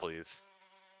would, please.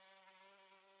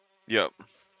 Yep.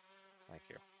 Thank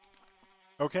you.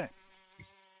 Okay.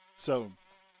 So,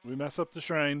 we mess up the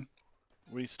shrine.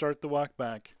 We start the walk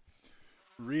back.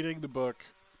 Reading the book.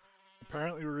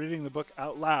 apparently we're reading the book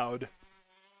out loud,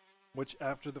 which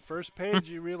after the first page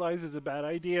you realize is a bad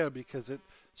idea because it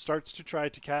starts to try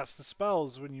to cast the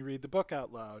spells when you read the book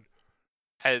out loud.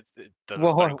 It doesn't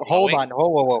Well, start hold glowing? on.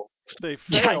 Whoa. They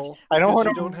fail I don't because wanna-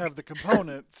 you don't have the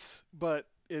components, but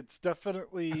it's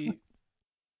definitely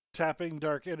tapping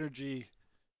dark energy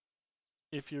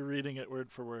if you're reading it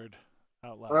word for word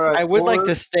out loud. All right, I would like Tor,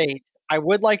 to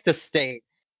state,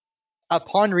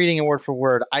 upon reading it word for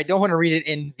word, I don't want to read it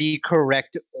in the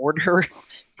correct order.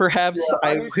 Perhaps Yeah,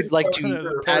 I I need would to like talk to to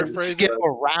her. paraphrase skip it.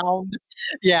 around.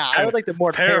 Yeah, I would like to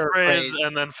more Paraphrase, paraphrase.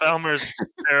 and then Falmer's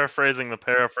paraphrasing the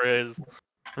paraphrase.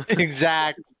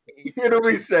 Exactly. It'll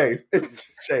be safe.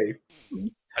 It's safe.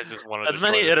 I just want to As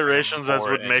destroy many this thing iterations as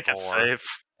more would and make it more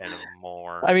safe. and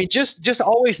more. I mean, just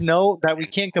always know that we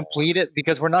can't complete it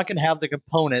because we're not going to have the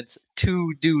components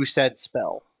to do said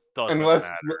spell. Doesn't Unless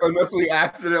matter. we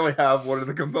accidentally have one of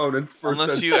the components for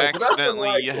Unless said you spell, but that's accidentally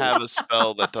unlikely. have a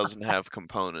spell that doesn't have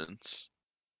components.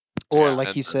 Or Yeah, like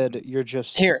he and said, you're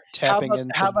just Here, tapping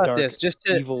into how about dark this? Just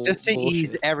to evil ease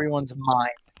bullshit. everyone's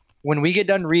mind. When we get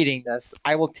done reading this,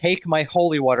 I will take my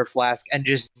holy water flask and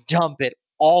just dump it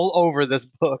all over this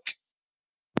book.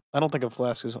 I don't think a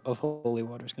flask of holy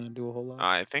water is going to do a whole lot.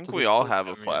 I think to we this all book. have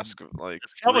I a mean, flask of, like,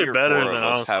 it's probably 3 or better 4 than of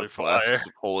us honestly have flasks fire.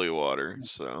 of holy water,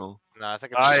 so No, I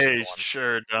think it's just the I one.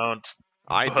 sure don't.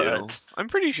 I do. But I'm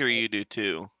pretty sure you do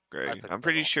too, Greg. took I'm the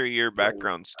pretty little- sure your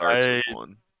background starts with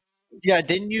one. Yeah,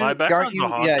 didn't you? my Aren't background's you? a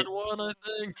haunted one, I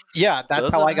think. Yeah, that's Does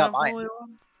how it I got have mine. holy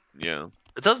one? Yeah.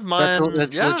 It does mine.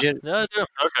 That's yeah, legit. Yeah, I do.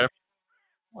 Okay.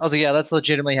 I was like, yeah, that's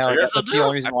legitimately how I I guess got. I That's the do.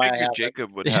 only I reason why I figured have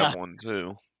Jacob would it. have Yeah. one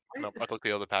too. Nope, I took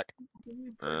the other pack.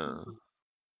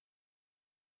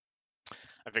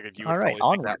 I figured you would All right,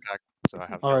 probably take that onward. pack, so I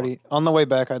have the other one. Alrighty. On the way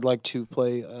back, I'd like to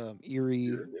play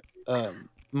eerie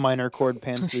minor chord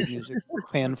pan flute music.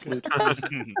 Pan flute.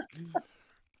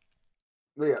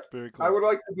 Yeah, Very cool. I would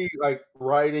like to be like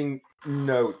writing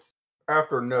notes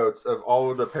after notes of all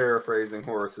of the paraphrasing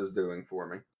Horace is doing for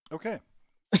me. Okay.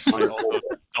 I also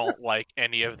don't like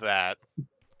any of that.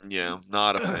 Yeah,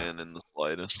 not a fan in the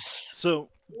slightest. So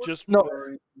just No.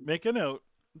 make a note.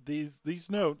 These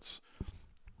notes,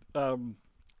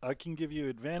 I can give you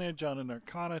advantage on an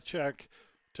Arcana check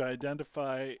to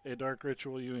identify a dark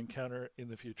ritual you encounter in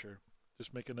the future.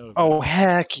 Just make a note of Oh that.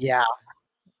 heck yeah,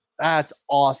 that's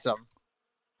awesome.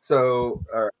 So,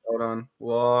 all right, hold on.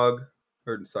 Log,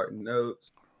 or sorry,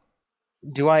 notes.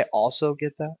 Do I also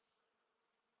get that?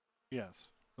 Yes,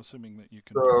 assuming that you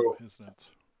can So- do his notes.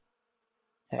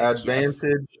 Heck yes.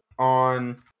 Advantage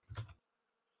on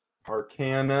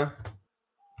Arcana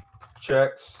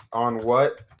checks on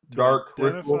what? Dark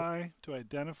ritual. To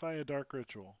identify a dark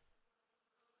ritual.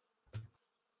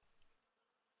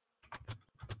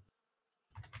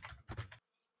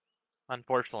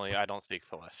 Unfortunately, I don't speak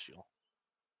Celestial.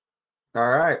 All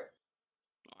right.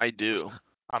 I do.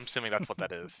 I'm assuming that's what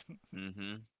that is.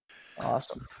 Mm-hmm.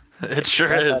 Awesome. It sure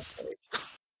Got that is. straight.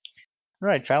 All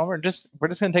right, Fallon, we're just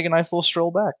gonna take a nice little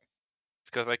stroll back.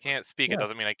 Because I can't speak, Yeah. it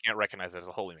doesn't mean I can't recognize it as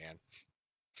a holy man.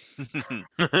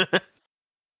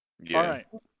 Yeah. All right.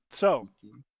 So,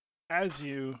 as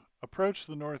you approach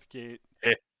the North Gate,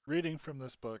 Eh. reading from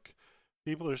this book,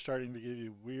 people are starting to give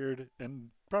you weird and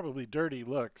probably dirty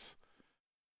looks.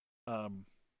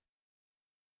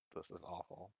 This is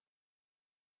awful.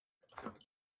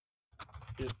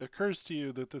 It occurs to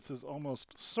you that this is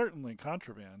almost certainly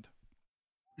contraband.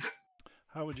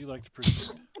 How would you like to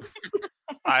proceed?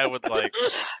 I would like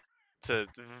to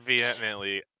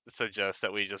vehemently suggest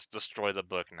that we just destroy the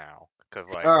book now. Because,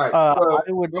 like, All right. So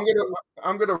I would.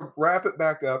 I'm gonna wrap it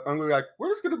back up. I'm gonna be like, we're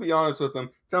just gonna be honest with them.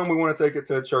 Tell them we want to take it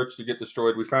to a church to get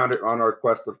destroyed. We found it on our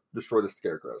quest to destroy the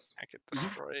scarecrows. I could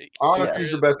destroy. Honesty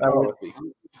is Yes, the best I would- policy.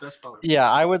 Best policy.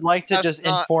 Yeah, I would like to That's just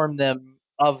not- inform them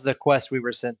of the quest we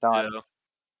were sent on. Yeah.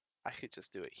 I could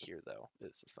just do it here, though,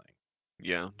 is the thing.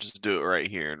 Yeah, just do it right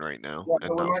here and right now, Yeah, and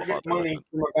but we not might get bother with money it.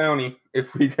 from a bounty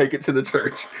if we take it to the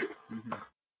church.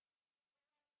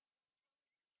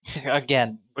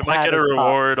 Again, We might that get a is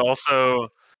reward. Also,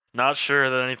 not sure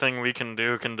that anything we can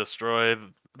do can destroy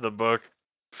the book.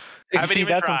 Haven't See,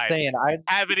 even that's what I'm tried. saying.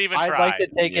 Haven't even I'd tried. like to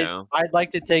take it. Yeah. I'd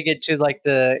like to take it to like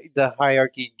the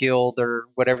hierarchy guild or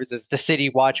whatever the city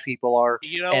watch people are.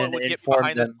 You know and what would get me inform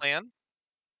behind this them. plan?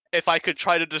 If I could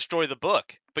try to destroy the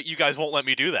book, but you guys won't let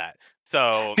me do that.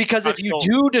 So Because I'm if you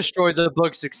still- do destroy the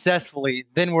book successfully,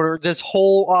 then this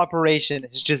whole operation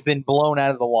has just been blown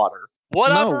out of the water. what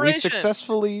no, operation?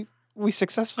 we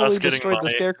successfully getting destroyed the money.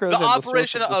 scarecrows. The and the source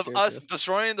operation of, the of us scarecrows.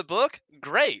 destroying the book?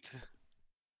 Great.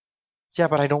 Yeah,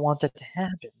 but I don't want that to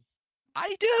happen.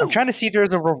 I do. I'm trying to see if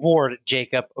there's a reward,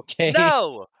 Jacob. Okay.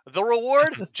 No, the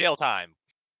reward jail time.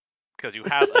 because you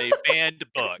have a banned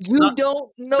book. You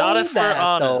don't know Not if we're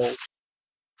that, though. honest.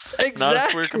 Exactly. Not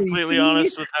if we're completely See?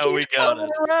 honest with how we He's got coming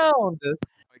it. around.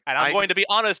 And I'm going to be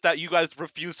honest that you guys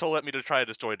refuse to let me to try to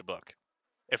destroy the book.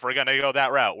 If we're gonna go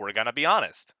that route, we're gonna be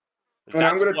honest. And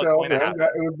I'm going to what's tell going to him happen. that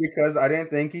it was because I didn't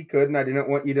think he could, and I didn't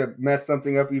want you to mess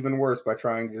something up even worse by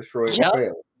trying to destroy it Yep. and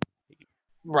fail.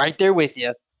 Right there with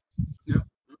you. Yep,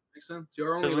 makes sense.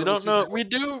 You're only Because we level don't 2 know.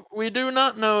 now. We do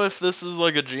not know if this is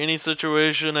like a genie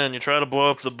situation, and you try to blow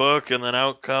up the book, and then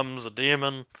out comes a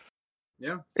demon.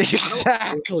 Yeah.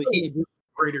 Exactly.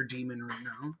 Greater demon right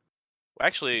now.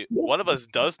 Actually, one of us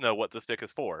does know what this book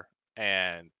is for,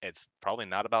 and it's probably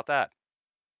not about that.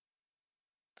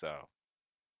 So,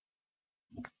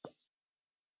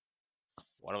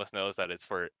 one of us knows that it's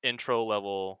for intro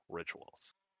level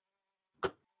rituals.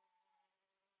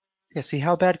 Yeah, see,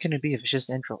 how bad can it be if it's just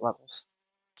intro levels?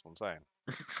 That's what I'm saying.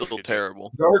 Still Just-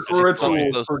 terrible. Dark Just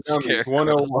Rituals those for Dummies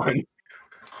scarecrows. 101.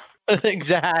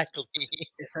 Exactly.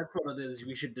 If that's what it is,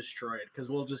 we should destroy it because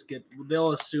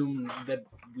they'll assume that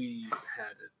we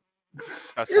had it.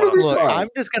 That's It'll what I'm be Look, saying. fine. I'm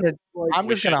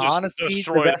We just should gonna just honestly, the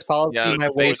destroy best policy Yeah, my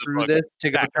destroy way the through book this to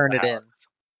go back at turn the it in. house.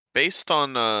 Based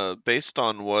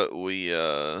on what we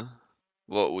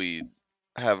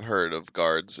have heard of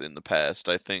guards in the past,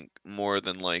 I think more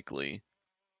than likely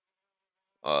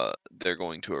they're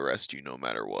going to arrest you no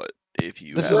matter what. If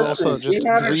you This have is that also Listen, we just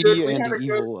had a greedy good- we and had a good-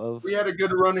 evil of. We had a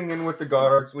good running in with the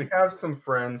guards. We have some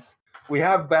friends. We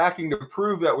have backing to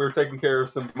prove that we were taking care of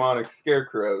some demonic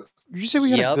scarecrows. Did you say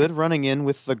we had a Yep. good running in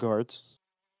with the guards?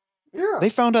 Yeah. They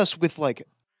found us with like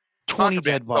 20 Contraband.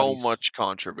 dead so bodies much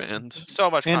contraband. So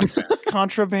much and contraband.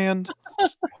 contraband. Yeah,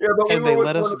 but we And were they with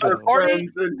let one us of our go. Party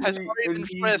friends, and has he, already and been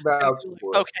he frisked, and vouched we're like,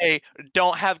 for it. okay,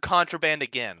 don't have contraband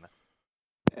again.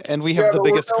 And we have Yeah, the but we're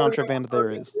biggest telling him contraband we're there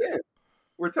turning is. it in.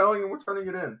 We're telling him we're turning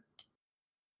it in. And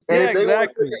Yeah, if they want to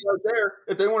exactly.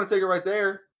 take it right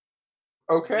there,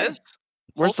 okay. This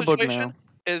Where's whole the book situation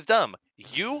now? is dumb.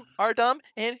 You are dumb,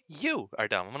 and you are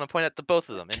dumb. I'm gonna point at the both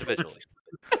of them individually.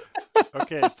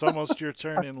 Okay, it's almost your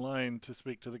turn in line to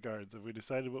speak to the guards. Have we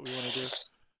decided what we want to do?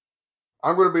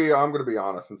 I'm gonna be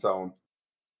honest and tell them.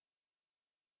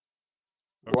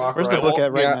 Okay. Walk Where's the right book up.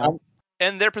 at right Yeah, now?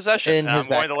 In their possession, In and his I'm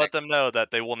going to backpack. let them know that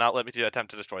they will not let me to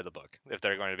attempt to destroy the book if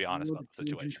they're going to be honest about the Change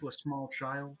situation. into a small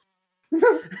child.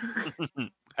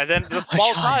 And then the My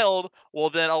small child. child will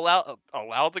then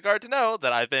allow the guard to know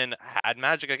that I've been had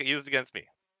magic used against me,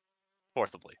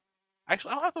 forcibly.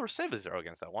 Actually, I'll have to save the 0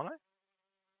 against that, won't I?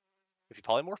 If you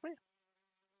polymorph me.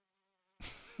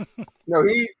 No,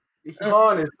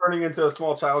 Han is turning into a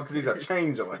small child because he's a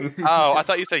changeling. Oh, I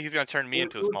thought you said he's going to turn me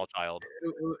into a small child.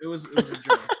 It was a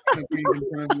joke. In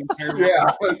front of the entire Yeah,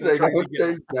 room. let's say Trying to don't get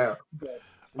change now. But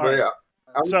But right. yeah,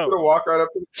 I'm So- just gonna walk right up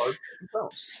to the card and tell 'em.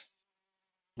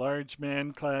 Large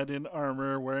man clad in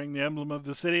armor, wearing the emblem of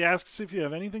the city, asks if you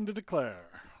have anything to declare.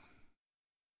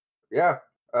 Yeah,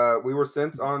 we were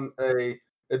sent on a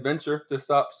adventure to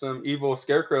stop some evil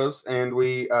scarecrows, and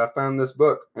we found this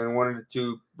book and wanted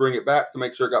to bring it back to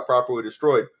make sure it got properly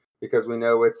destroyed because we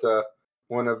know it's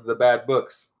one of the bad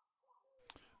books.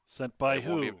 Sent by It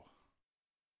won't who? be-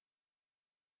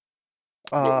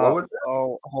 What was that?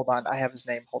 Oh, hold on. I have his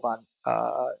name. Hold on.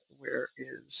 Where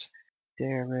is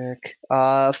Derek?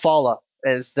 Fala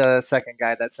is the second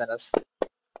guy that sent us.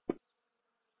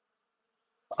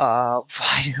 I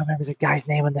don't remember the guy's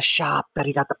name in the shop that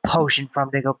he got the potion from.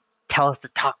 They go tell us to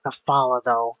talk to Fala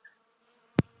though.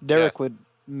 Derek would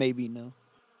maybe know.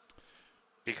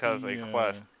 Because a Yeah.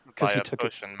 quest 'Cause by he a took it.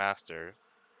 potion master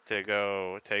to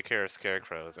go take care of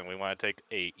scarecrows, and we want to take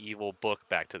a evil book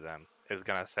back to them is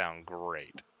gonna sound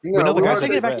great. No, know the we guys want at to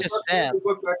the take back rest. to them. the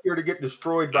book back here to get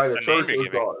destroyed by That's the the name church you're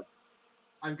of giving. God.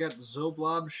 I've got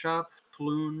Zoblob Shop,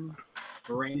 Floon,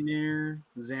 Rainier,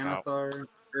 Xanathar,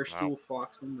 Erstool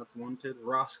Foxen, that's wanted,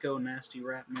 Roscoe, Nasty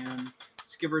Rat Man,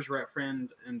 Skivers Rat Friend,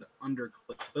 and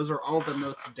Undercliff. Those are all the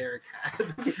notes Derek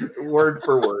had. Word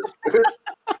for word.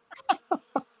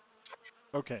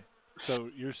 Okay, so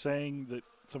you're saying that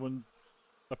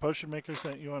a potion maker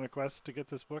sent you on a quest to get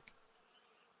this book?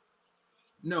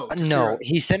 No. to No, clear out-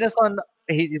 he sent us on.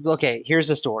 Okay, here's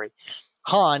the story.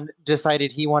 Han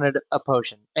decided he wanted a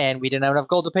potion, and we didn't have enough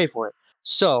gold to pay for it.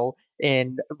 So,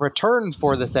 in return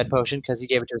for the said potion, because he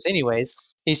gave it to us anyways,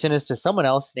 he sent us to someone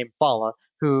else named Fala,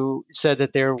 who said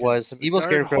that there Okay, was some the evil guard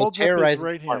scarecrows holds up his terrorizing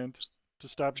right the hand farmers. to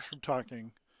stop you from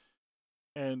talking,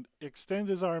 and extends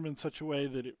his arm in such a way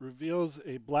that it reveals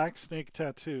a black snake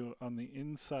tattoo on the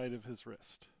inside of his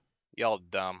wrist. Y'all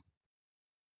dumb.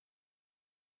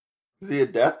 Is he a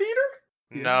Death Eater?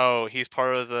 Yeah. No, he's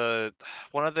part of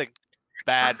one of the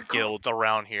bad guilds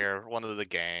around here. One of the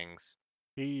gangs.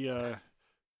 He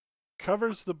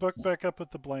covers the book back up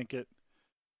with the blanket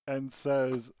and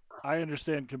says, I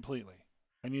understand completely.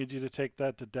 I need you to take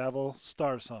that to Davil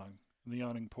Starsong in the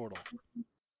Yawning Portal.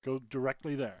 Go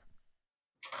directly there.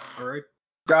 All right.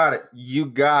 Got it. You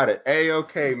got it.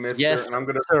 A-okay, mister. Yes, and I'm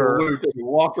going to sir. salute and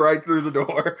walk right through the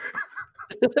door.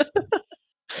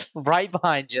 Right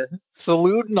behind you.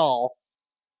 Salute and all.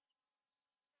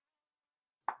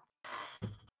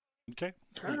 Okay.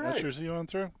 All He right. ushers you on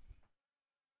through.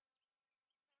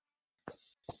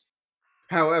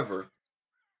 However,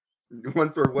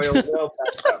 once we're well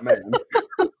past that man,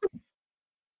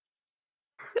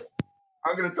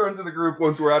 I'm going to turn to the group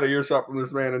once we're out of earshot from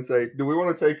this man and say, do we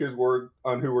want to take his word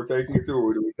on who we're taking it to,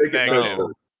 or do we take it Negative.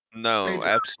 to No,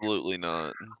 absolutely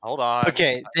not. Hold on.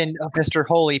 Okay, then, Mr.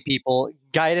 Holy People,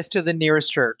 guide us to the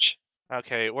nearest church.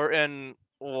 Okay, we're in.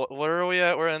 Where are we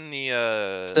at? We're in the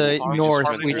The we north.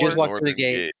 just We went just to walked through the Northern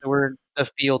gate, Gate. so we're in the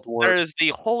field ward. There's the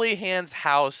Holy Hands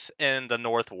house in the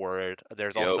North Ward.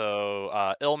 There's Yep. also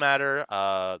Ilmater,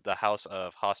 the House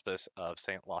of Hospice of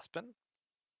Saint Lospin.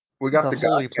 We got the the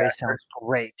holy guy. place sounds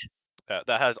great.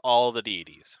 That has all the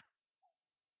deities.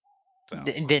 So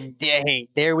Then, hey,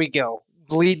 there we go.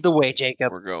 Lead the way,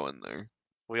 Jacob. We're going there.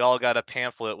 we all got a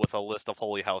pamphlet with a list of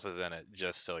holy houses in it,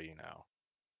 just so you know.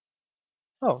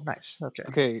 Oh, nice. Okay.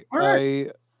 Okay, All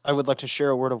right. I would like to share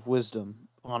a word of wisdom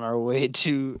on our way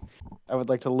to. I would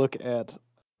like to look at.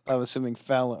 I'm assuming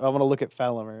Fallon. I want to look at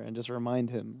Falamer and just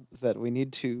remind him that we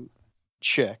need to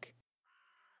check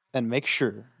and make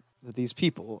sure that these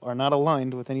people are not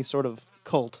aligned with any sort of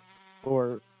cult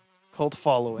or cult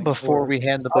following Before or we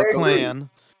hand the I book agree. over. clan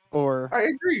or I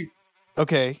agree.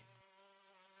 okay.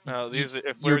 No, Y- if you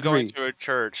we're going agree. to a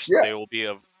church, Yeah. they will be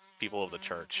of people of the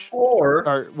church. Or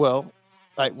Are well,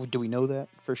 do we know that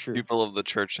for sure? People of the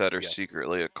church that are Yeah.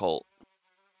 secretly a cult.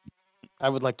 I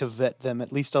would like to vet them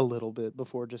at least a little bit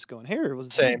before just going here.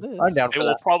 Was Same. this? I'm down They for will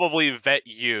that. probably vet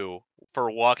you for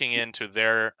walking into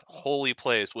their holy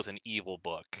place with an evil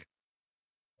book.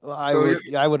 Well, I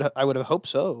So would hope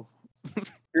so.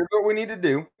 here's what we need to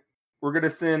do. We're going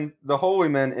to send the holy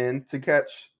men in to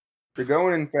go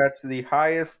in and fetch the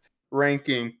highest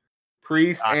ranking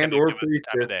priest Not and gonna or give us the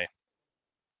time of priestess day.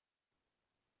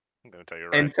 I'm gonna tell you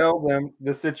right. and tell them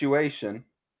the situation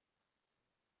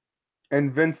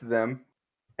and vent them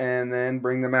and then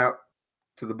bring them out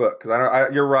to the book.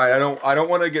 Because you're right. I don't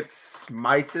want to get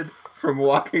smited from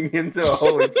walking into a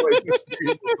holy place with the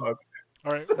evil book.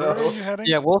 All right, where are you heading?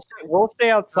 Yeah, we'll stay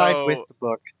outside with So, the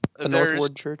book. The North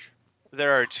Ward Church.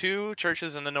 There are 2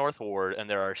 churches in the North Ward, and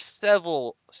there are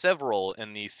several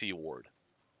in the Sea Ward.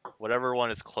 Whatever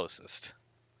one is closest.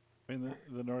 I mean,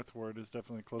 the North Ward is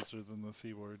definitely closer than the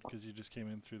Sea Ward because you just came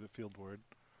in through the Field Ward.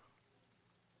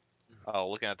 Oh,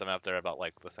 looking at the map, they're about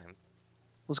like the same.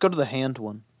 Let's go to the hand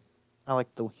one. I like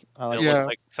It Yeah. looks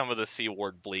like some of the Sea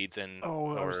Ward bleeds in.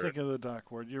 Oh, I was thinking of the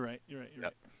Dock Ward. You're right. You're Yep.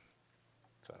 right.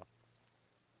 So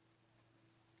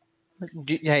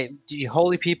Hey, you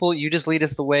holy people, you just lead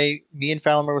us the way. Me and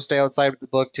Falamer will stay outside with the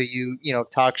book till you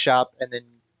talk shop, and then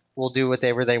we'll do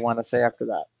whatever they want to say after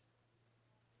that.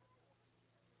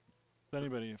 Is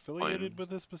anybody affiliated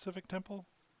with a specific temple?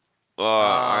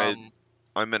 I'm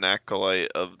an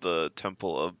acolyte of the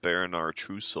Temple of Baranar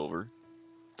True Silver,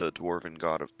 the dwarven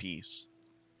god of peace.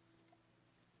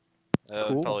 it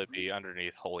Cool. would probably be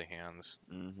underneath Holy Hands.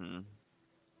 Mm-hmm.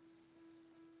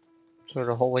 Sort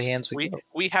of holy hands we go.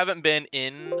 We haven't been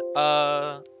in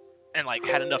and like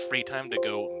had enough free time to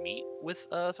go meet with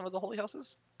some of the holy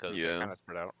houses because they're Yeah. kind of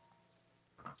spread out.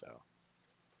 So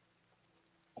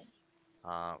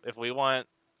if we want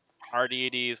our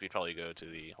deities, we'd probably go to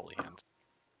the Holy Hands.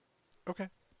 Okay.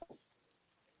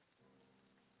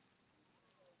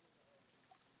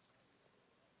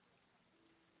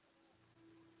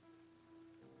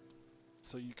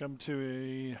 So you come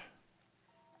to a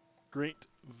great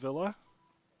villa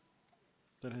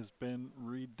that has been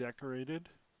redecorated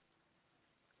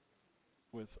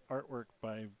with artwork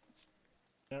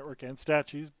and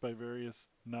statues by various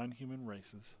non-human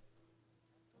races.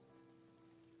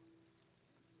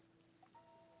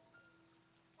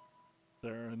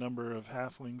 There are a number of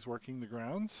halflings working the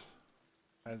grounds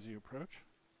as you approach.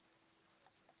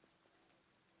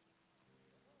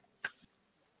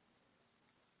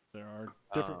 There are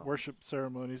different worship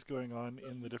ceremonies going on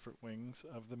in the different wings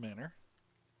of the manor.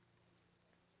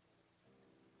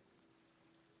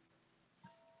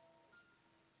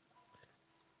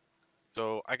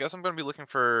 So I guess I'm going to be looking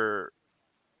for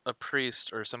a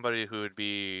priest or somebody who would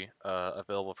be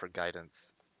available for guidance.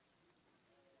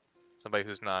 Somebody who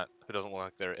doesn't look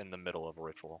like they're in the middle of a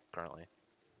ritual currently.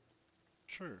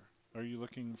 Sure. Are you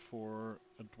looking for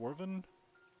a dwarven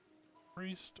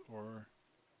priest or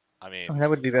I mean, that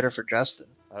would be better for Justin.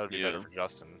 that would be better Yeah. for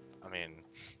Justin. I mean,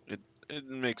 It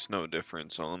makes no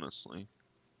difference, honestly.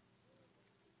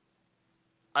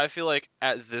 I feel like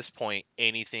at this point,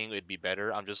 anything would be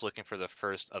better. I'm just looking for the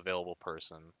first available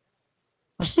person.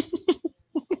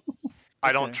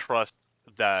 I don't Okay. trust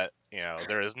that,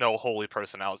 there is no holy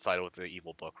person outside with the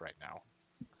evil book right now.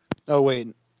 Oh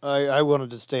wait, I wanted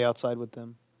to stay outside with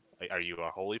them. Like, are you a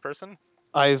holy person?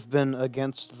 I've been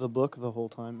against the book the whole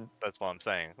time. That's what I'm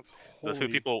saying. That's The two holy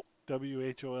people.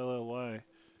 WHOLLY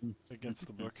against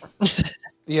the book.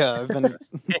 Yeah, I've been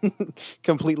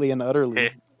completely and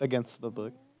utterly against the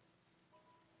book.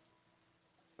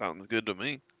 Sounds good to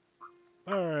me.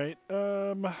 All right.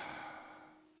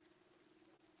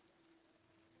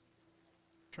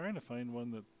 Trying to find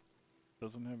one that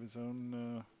doesn't have his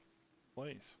own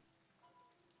place.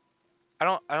 I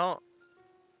don't,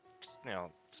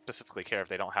 specifically care if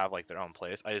they don't have like their own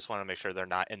place. I just want to make sure they're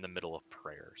not in the middle of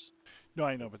prayers. No,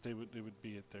 I know, but they would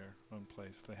be at their own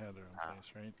place if they had their own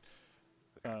place, right?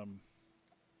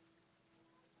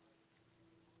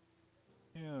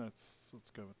 Yeah, let's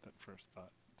go with that first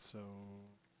thought. So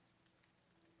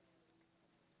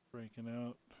breaking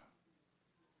out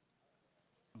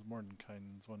was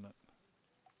Mordenkainen's, wasn't it?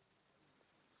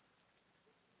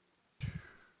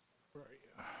 Where are you?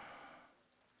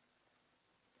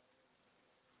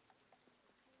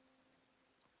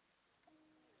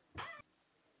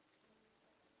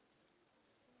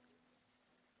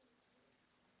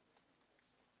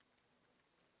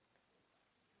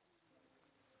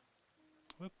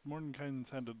 Mordenkainen's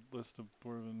had a list of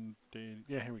dwarven deities.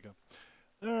 Yeah, here we go.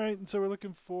 All right, and so we're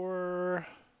looking for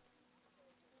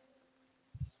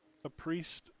a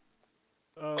priest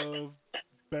of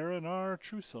Baranar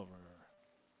Truesilver.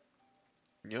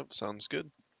 Yep, sounds good.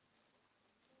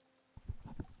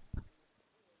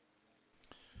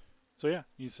 So yeah,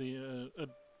 you see a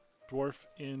dwarf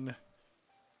in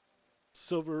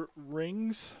silver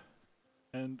rings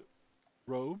and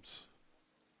robes,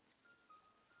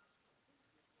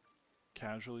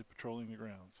 casually patrolling the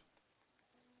grounds.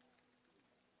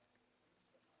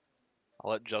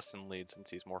 I'll let Justin lead since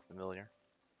he's more familiar.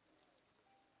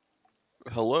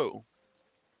 Hello.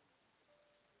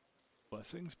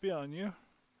 Blessings be on you.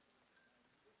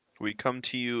 We come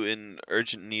to you in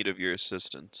urgent need of your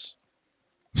assistance.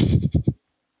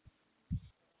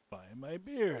 By my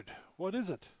beard, what is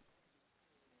it?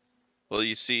 Well,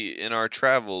 you see, in our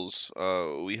travels,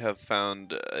 we have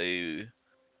found a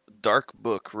dark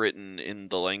book written in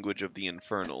the language of the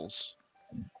Infernals,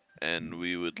 and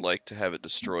we would like to have it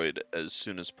destroyed as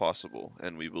soon as possible,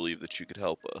 and we believe that you could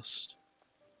help us.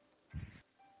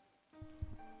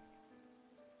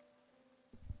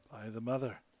 By the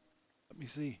mother. Let me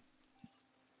see.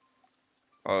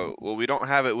 Well, we don't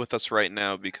have it with us right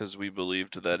now because we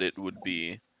believed that it would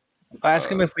be... Ask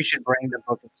him if we should bring the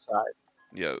book inside.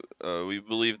 Yeah, we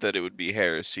believe that it would be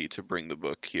heresy to bring the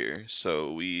book here,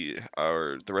 so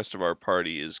the rest of our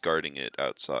party is guarding it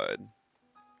outside.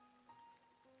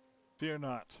 Fear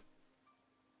not.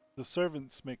 The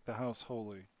servants make the house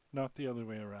holy, not the other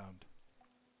way around.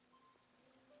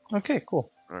 Okay, cool.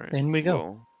 All right. In we go.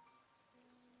 Well,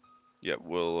 yeah,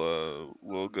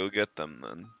 we'll go get them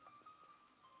then.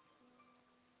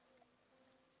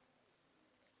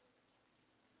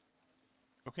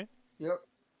 Okay. Yep.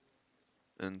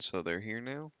 And so they're here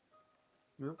now?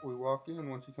 Yep. We walk in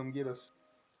once you come get us.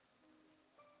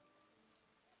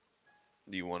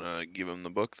 Do you want to give him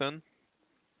the book then?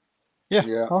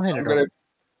 Yeah, I'll hand it over.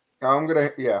 I'm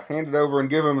gonna hand it over and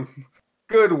give him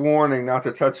good warning not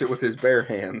to touch it with his bare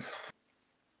hands.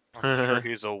 I'm sure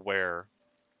he's aware.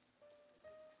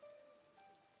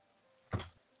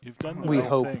 You've done the We right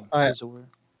hope thing. he's aware.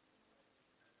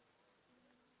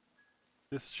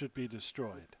 This should be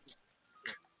destroyed.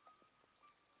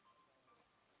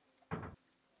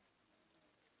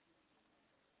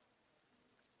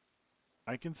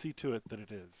 I can see to it that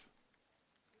it is.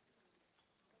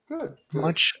 Good.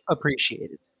 Much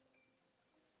appreciated.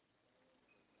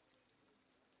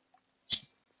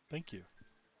 Thank you.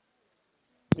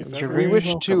 If You're ever very you wish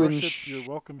wish to worship, you're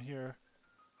welcome here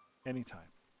anytime.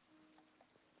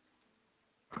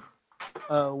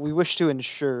 We wish to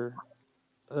ensure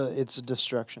its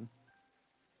destruction.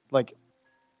 Like,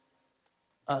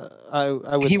 I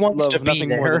would He wants to love be nothing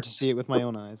more there. than to see it with my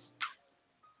own eyes.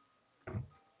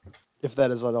 If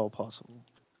that is at all possible.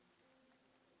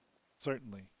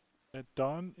 Certainly. At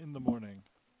dawn in the morning,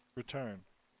 return.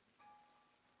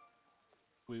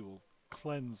 We will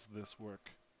cleanse this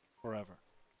work forever.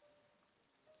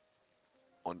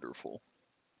 Wonderful.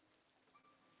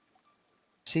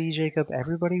 See, Jacob,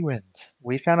 everybody wins.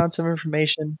 We found out some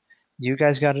information. You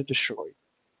guys got it destroyed.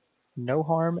 No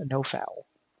harm, no foul.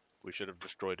 We should have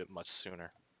destroyed it much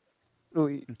sooner.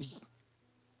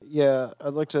 Yeah,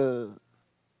 I'd like to.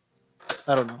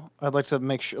 I don't know. I'd like to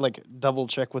make sure, like, double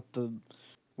check with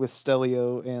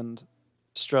Stelio and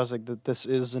Struzig that this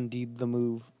is indeed the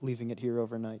move, leaving it here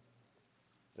overnight.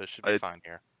 It should be fine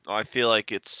here. I feel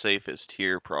like it's safest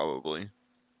here, probably.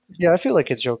 Yeah, I feel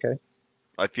like it's okay.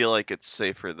 I feel like it's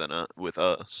safer than with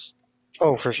us.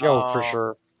 Oh, for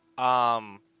sure.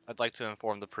 I'd like to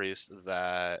inform the priest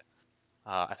that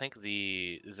I think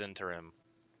the Zinterim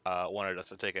wanted us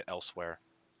to take it elsewhere,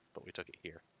 but we took it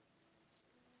here.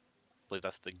 I believe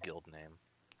that's the guild name.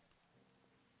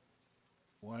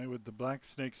 Why would the Black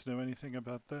Snakes know anything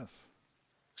about this?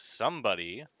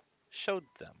 Somebody showed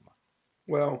them.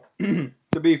 Well,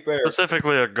 to be fair,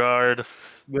 Specifically a guard.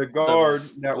 the guard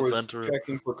was that was entering.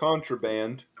 checking for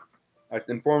contraband, I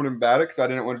informed him about it because I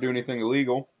didn't want to do anything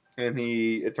illegal, and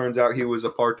it turns out he was a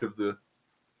part of the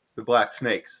Black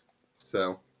Snakes.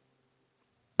 So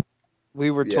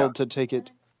We were Yeah. told to take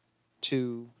it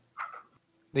to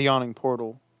the Yawning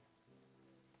Portal,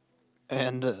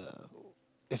 and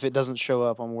if it doesn't show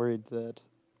up, I'm worried that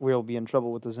we'll be in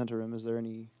trouble with this interim. Is there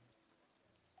any?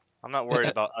 I'm not worried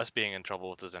about us being in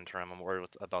trouble with the Zinterim. I'm worried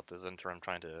about the Zinterim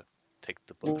trying to take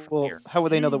the book from Well, here. how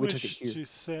would they know You that we took it wish here? to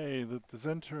say that the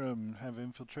Zentrum have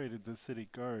infiltrated the city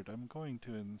guard. I'm going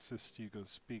to insist you go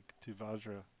speak to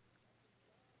Vajra.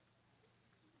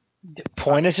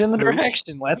 Point us in the Who?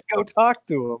 direction. Let's go talk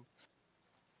to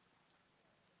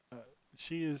him.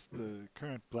 She is the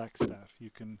current Blackstaff. You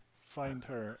can find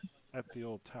her at the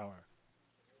old tower.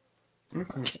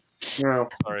 no,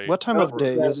 Sorry, What time of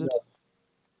day is it?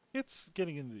 It's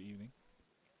getting into the evening.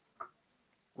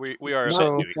 we are a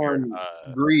So- bit new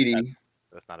here. greedy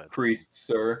That's not a priest,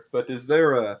 sir. But is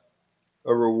there a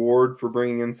reward for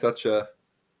bringing in such a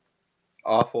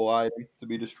awful item to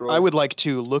be destroyed? I would like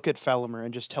to look at Falamer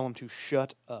and just tell him to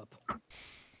shut up.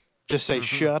 Just say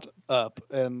shut up,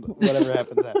 and whatever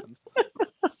happens, happens.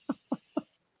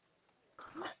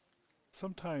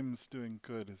 Sometimes doing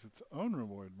good is its own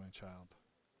reward, my child.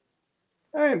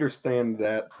 I understand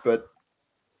that, but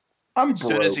I'm As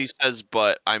soon as broke. he says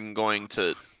 "but," I'm going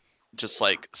to just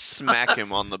like smack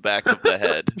him on the back of the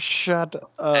head Shut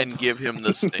up. and give him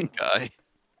the stink eye.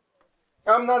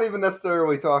 I'm not even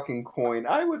necessarily talking coin.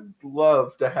 I would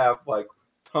love to have like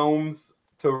tomes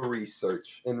to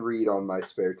research and read on my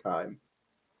spare time.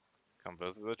 come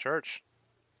visit the church.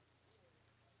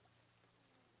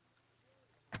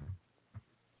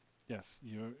 Yes,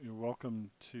 you're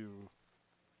welcome to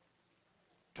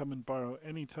come and borrow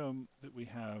any tome that we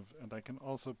have, and I can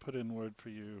also put in word for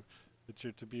you that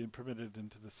you're to be permitted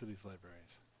into the city's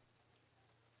libraries.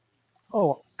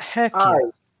 Oh, heck I yeah.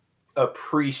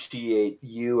 appreciate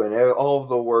you and all of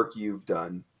the work you've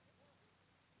done.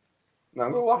 Now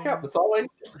I'm gonna walk out. That's all I need.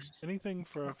 Anything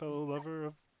for a fellow lover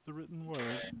of the written word.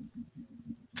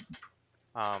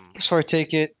 So I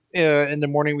take it in the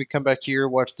morning we come back here,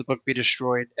 watch the book be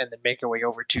destroyed, and then make our way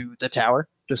over to the tower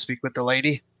to speak with the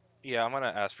lady. Yeah, I'm gonna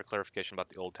ask for clarification about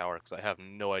the old tower because I have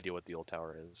no idea what the old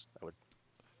tower is. I would.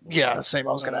 Yeah, same.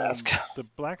 I was gonna ask. The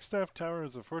Blackstaff Tower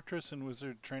is a fortress and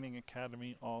wizard training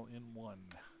academy all in one.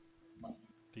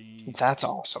 The That's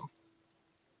awesome.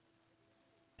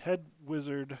 head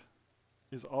wizard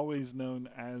is always known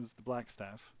as the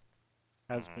Blackstaff.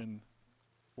 Has been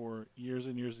for years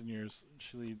and years and years.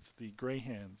 She leads the Grey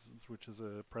Hands, which is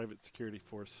a private security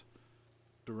force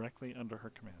directly under her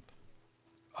command.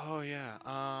 Oh yeah.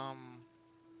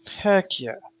 Heck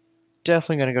yeah.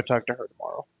 Definitely gonna go talk to her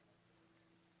tomorrow.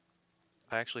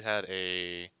 I actually had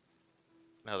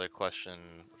another question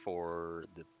for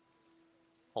the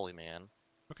holy man.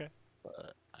 Okay.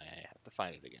 But I have to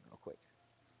find it again real quick.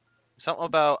 Something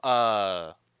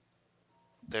about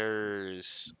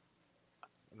there's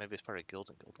maybe it's part of Guilds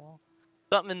and Guild Law.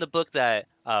 Something in the book that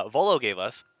Volo gave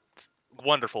us. It's a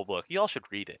wonderful book. You all should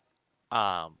read it.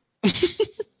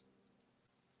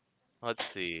 Let's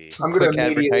see. I'm Quick gonna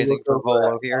immediately advertising look for over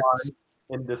Volo at here. Juan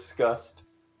in disgust.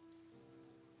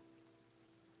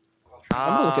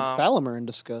 I'm gonna look at Falamer in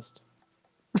disgust.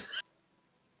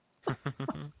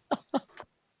 Let's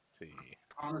see.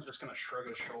 Connor's just gonna shrug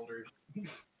his shoulders.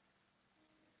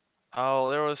 Oh,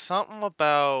 there was something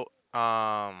about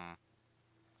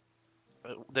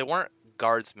they weren't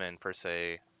guardsmen per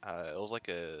se. It was like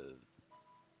a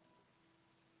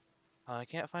I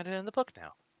can't find it in the book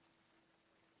now.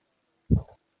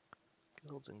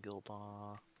 Guilds and Guild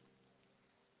Law.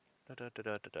 Da, da, da,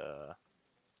 da, da, da.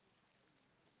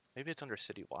 Maybe it's under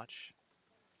City Watch.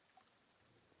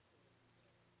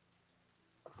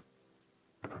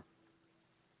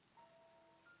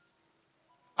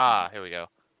 Ah, here we go.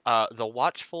 The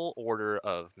Watchful Order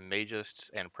of Magists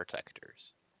and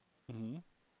Protectors. Mm-hmm.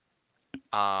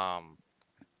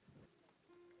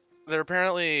 They're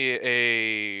apparently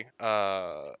a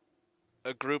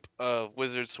group of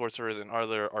wizards, sorcerers, and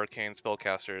other arcane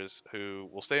spellcasters who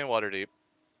will stay in Waterdeep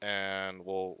and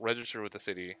will register with the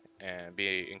city and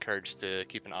be encouraged to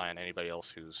keep an eye on anybody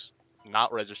else who's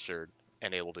not registered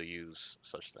and able to use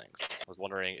such things. I was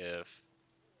wondering if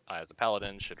I, as a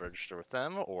paladin, should register with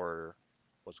them or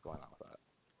what's going on with that.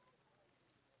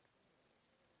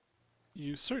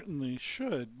 You certainly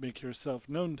should make yourself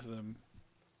known to them.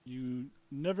 You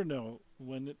never know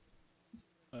when it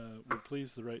would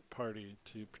please the right party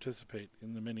to participate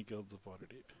in the many guilds of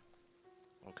Waterdeep.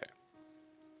 Okay.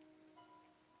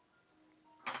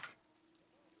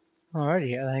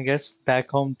 Alrighty, I guess back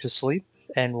home to sleep,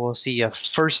 and we'll see you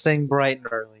first thing bright and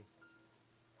early.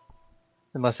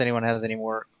 Unless anyone has any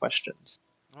more questions.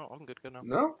 Oh, I'm good now.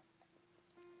 No?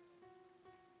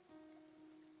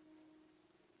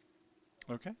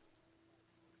 Okay.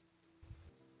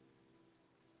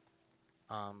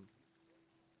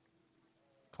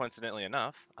 Coincidentally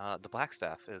enough, the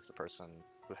Blackstaff is the person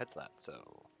who heads that,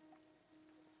 so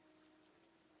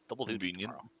double duty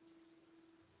Convenient. tomorrow.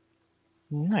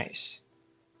 Nice.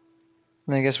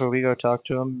 And I guess where we go talk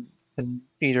to him and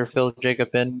either fill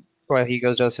Jacob in while he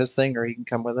goes does his thing, or he can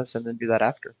come with us and then do that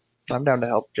after. I'm down to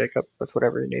help Jacob with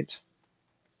whatever he needs.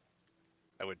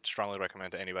 I would strongly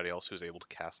recommend to anybody else who's able to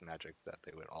cast magic that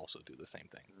they would also do the same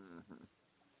thing.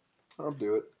 I'll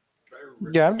do it.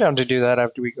 Yeah, I'm down to do that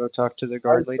after we go talk to the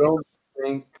guard I lady. don't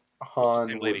think Han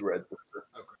Same would lady. register.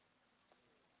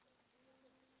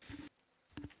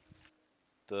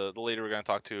 The lady we're going to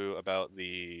talk to about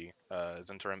the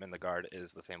Zentarim in the guard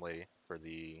is the same lady for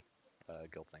the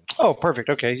guild thing. Oh, perfect.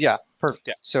 Okay, yeah, perfect.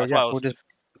 Yeah, So that's why yeah, I was, we'll just.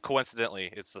 coincidentally,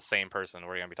 it's the same person.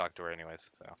 We're going to be talking to her anyways.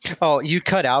 So. Oh, you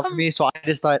cut out for me, so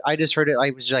I just heard it. I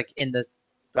was like in the.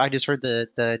 I just heard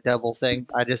the double thing.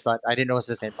 I just thought I didn't know it was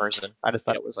the same person. I just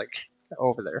thought it was like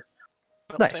over there.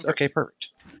 Nope, Nice. same Okay, perfect.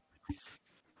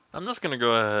 I'm just gonna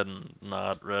go ahead and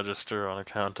not register on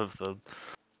account of the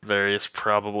various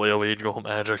probably illegal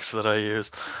magics that I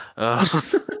use.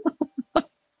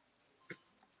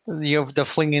 The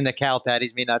flinging the cow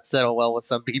patties may not settle well with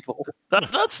some people.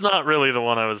 That's not really the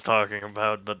one I was talking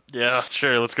about, but yeah,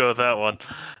 sure, let's go with that one.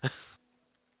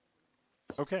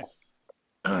 Okay.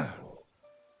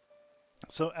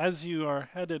 So as you are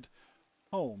headed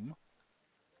home,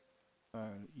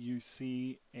 you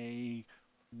see a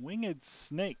winged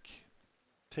snake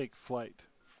take flight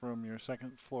from your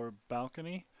second floor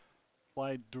balcony,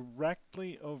 fly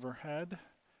directly overhead,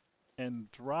 and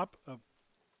drop a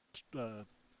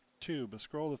tube, a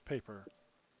scroll of paper,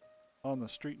 on the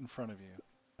street in front of you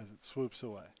as it swoops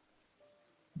away.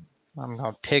 I'm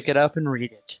gonna pick it up and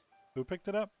read it. Who picked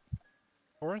it up?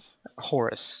 Horace?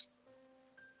 Horace.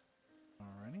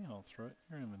 Alrighty, I'll throw it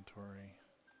in your inventory.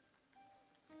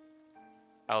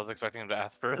 I was expecting him to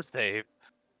ask for a save.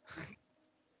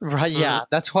 Right, yeah,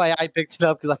 that's why I picked it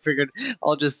up because I figured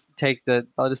I'll just take the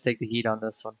heat on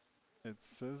this one. It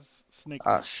says snake.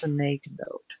 Snake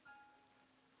note.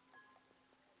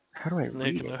 How do I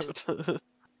read Snake it? note.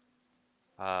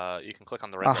 You can click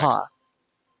on the red Aha.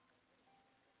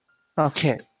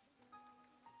 Okay.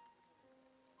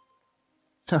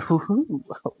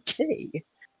 Okay.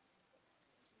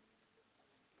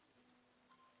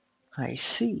 I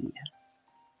see.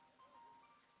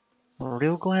 I'm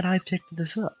real glad I picked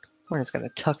this up. We're just gonna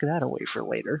tuck that away for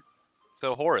later.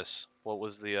 So Horace, what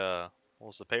was the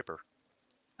paper?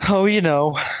 Oh, you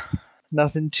know,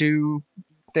 nothing too.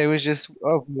 There was just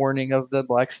a warning of the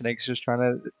black snakes just trying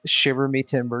to shiver me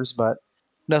timbers, but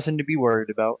nothing to be worried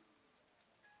about.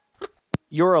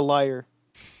 You're a liar.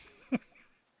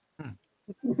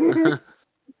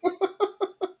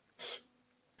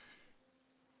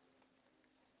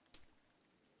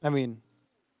 I mean,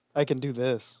 I can do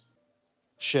this.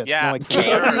 Shit. Yeah. No, I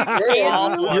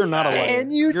can't. You're not a liar. Can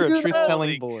you You're do a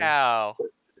truth-telling boy. Cow.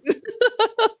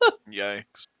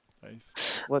 Yikes. Nice.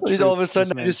 What All of a truths this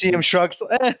sudden, I man just see him speaks. shrug. So,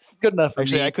 it's good enough for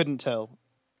Actually, me. I couldn't tell.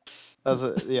 I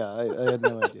had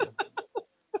no idea.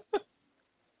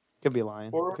 Could be lying.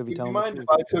 Or Could be would you telling mind the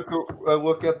if truth. I took a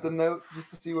look at the note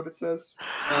just to see what it says?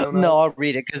 I don't know. No, I'll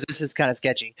read it because this is kind of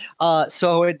sketchy.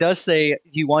 So it does say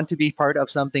you want to be part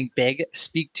of something big.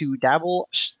 Speak to Dabble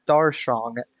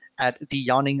Starstrong at the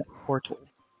Yawning Portal.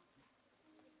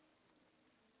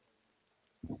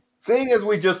 Seeing as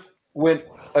we just went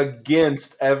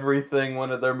against everything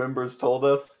one of their members told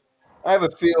us, I have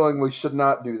a feeling we should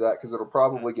not do that because it'll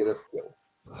probably get us killed.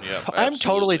 Yeah, I'm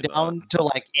totally absolutely down not. to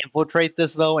like infiltrate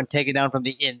this though and take it down from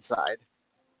the inside.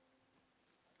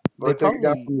 Or take it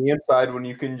down from the inside when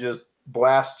you can just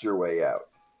blast your way out.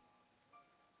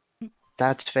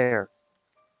 That's fair.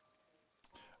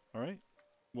 All right.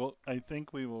 Well, I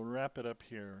think we will wrap it up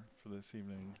here for this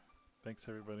evening. Thanks,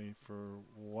 everybody, for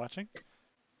watching.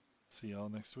 See y'all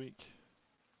next week.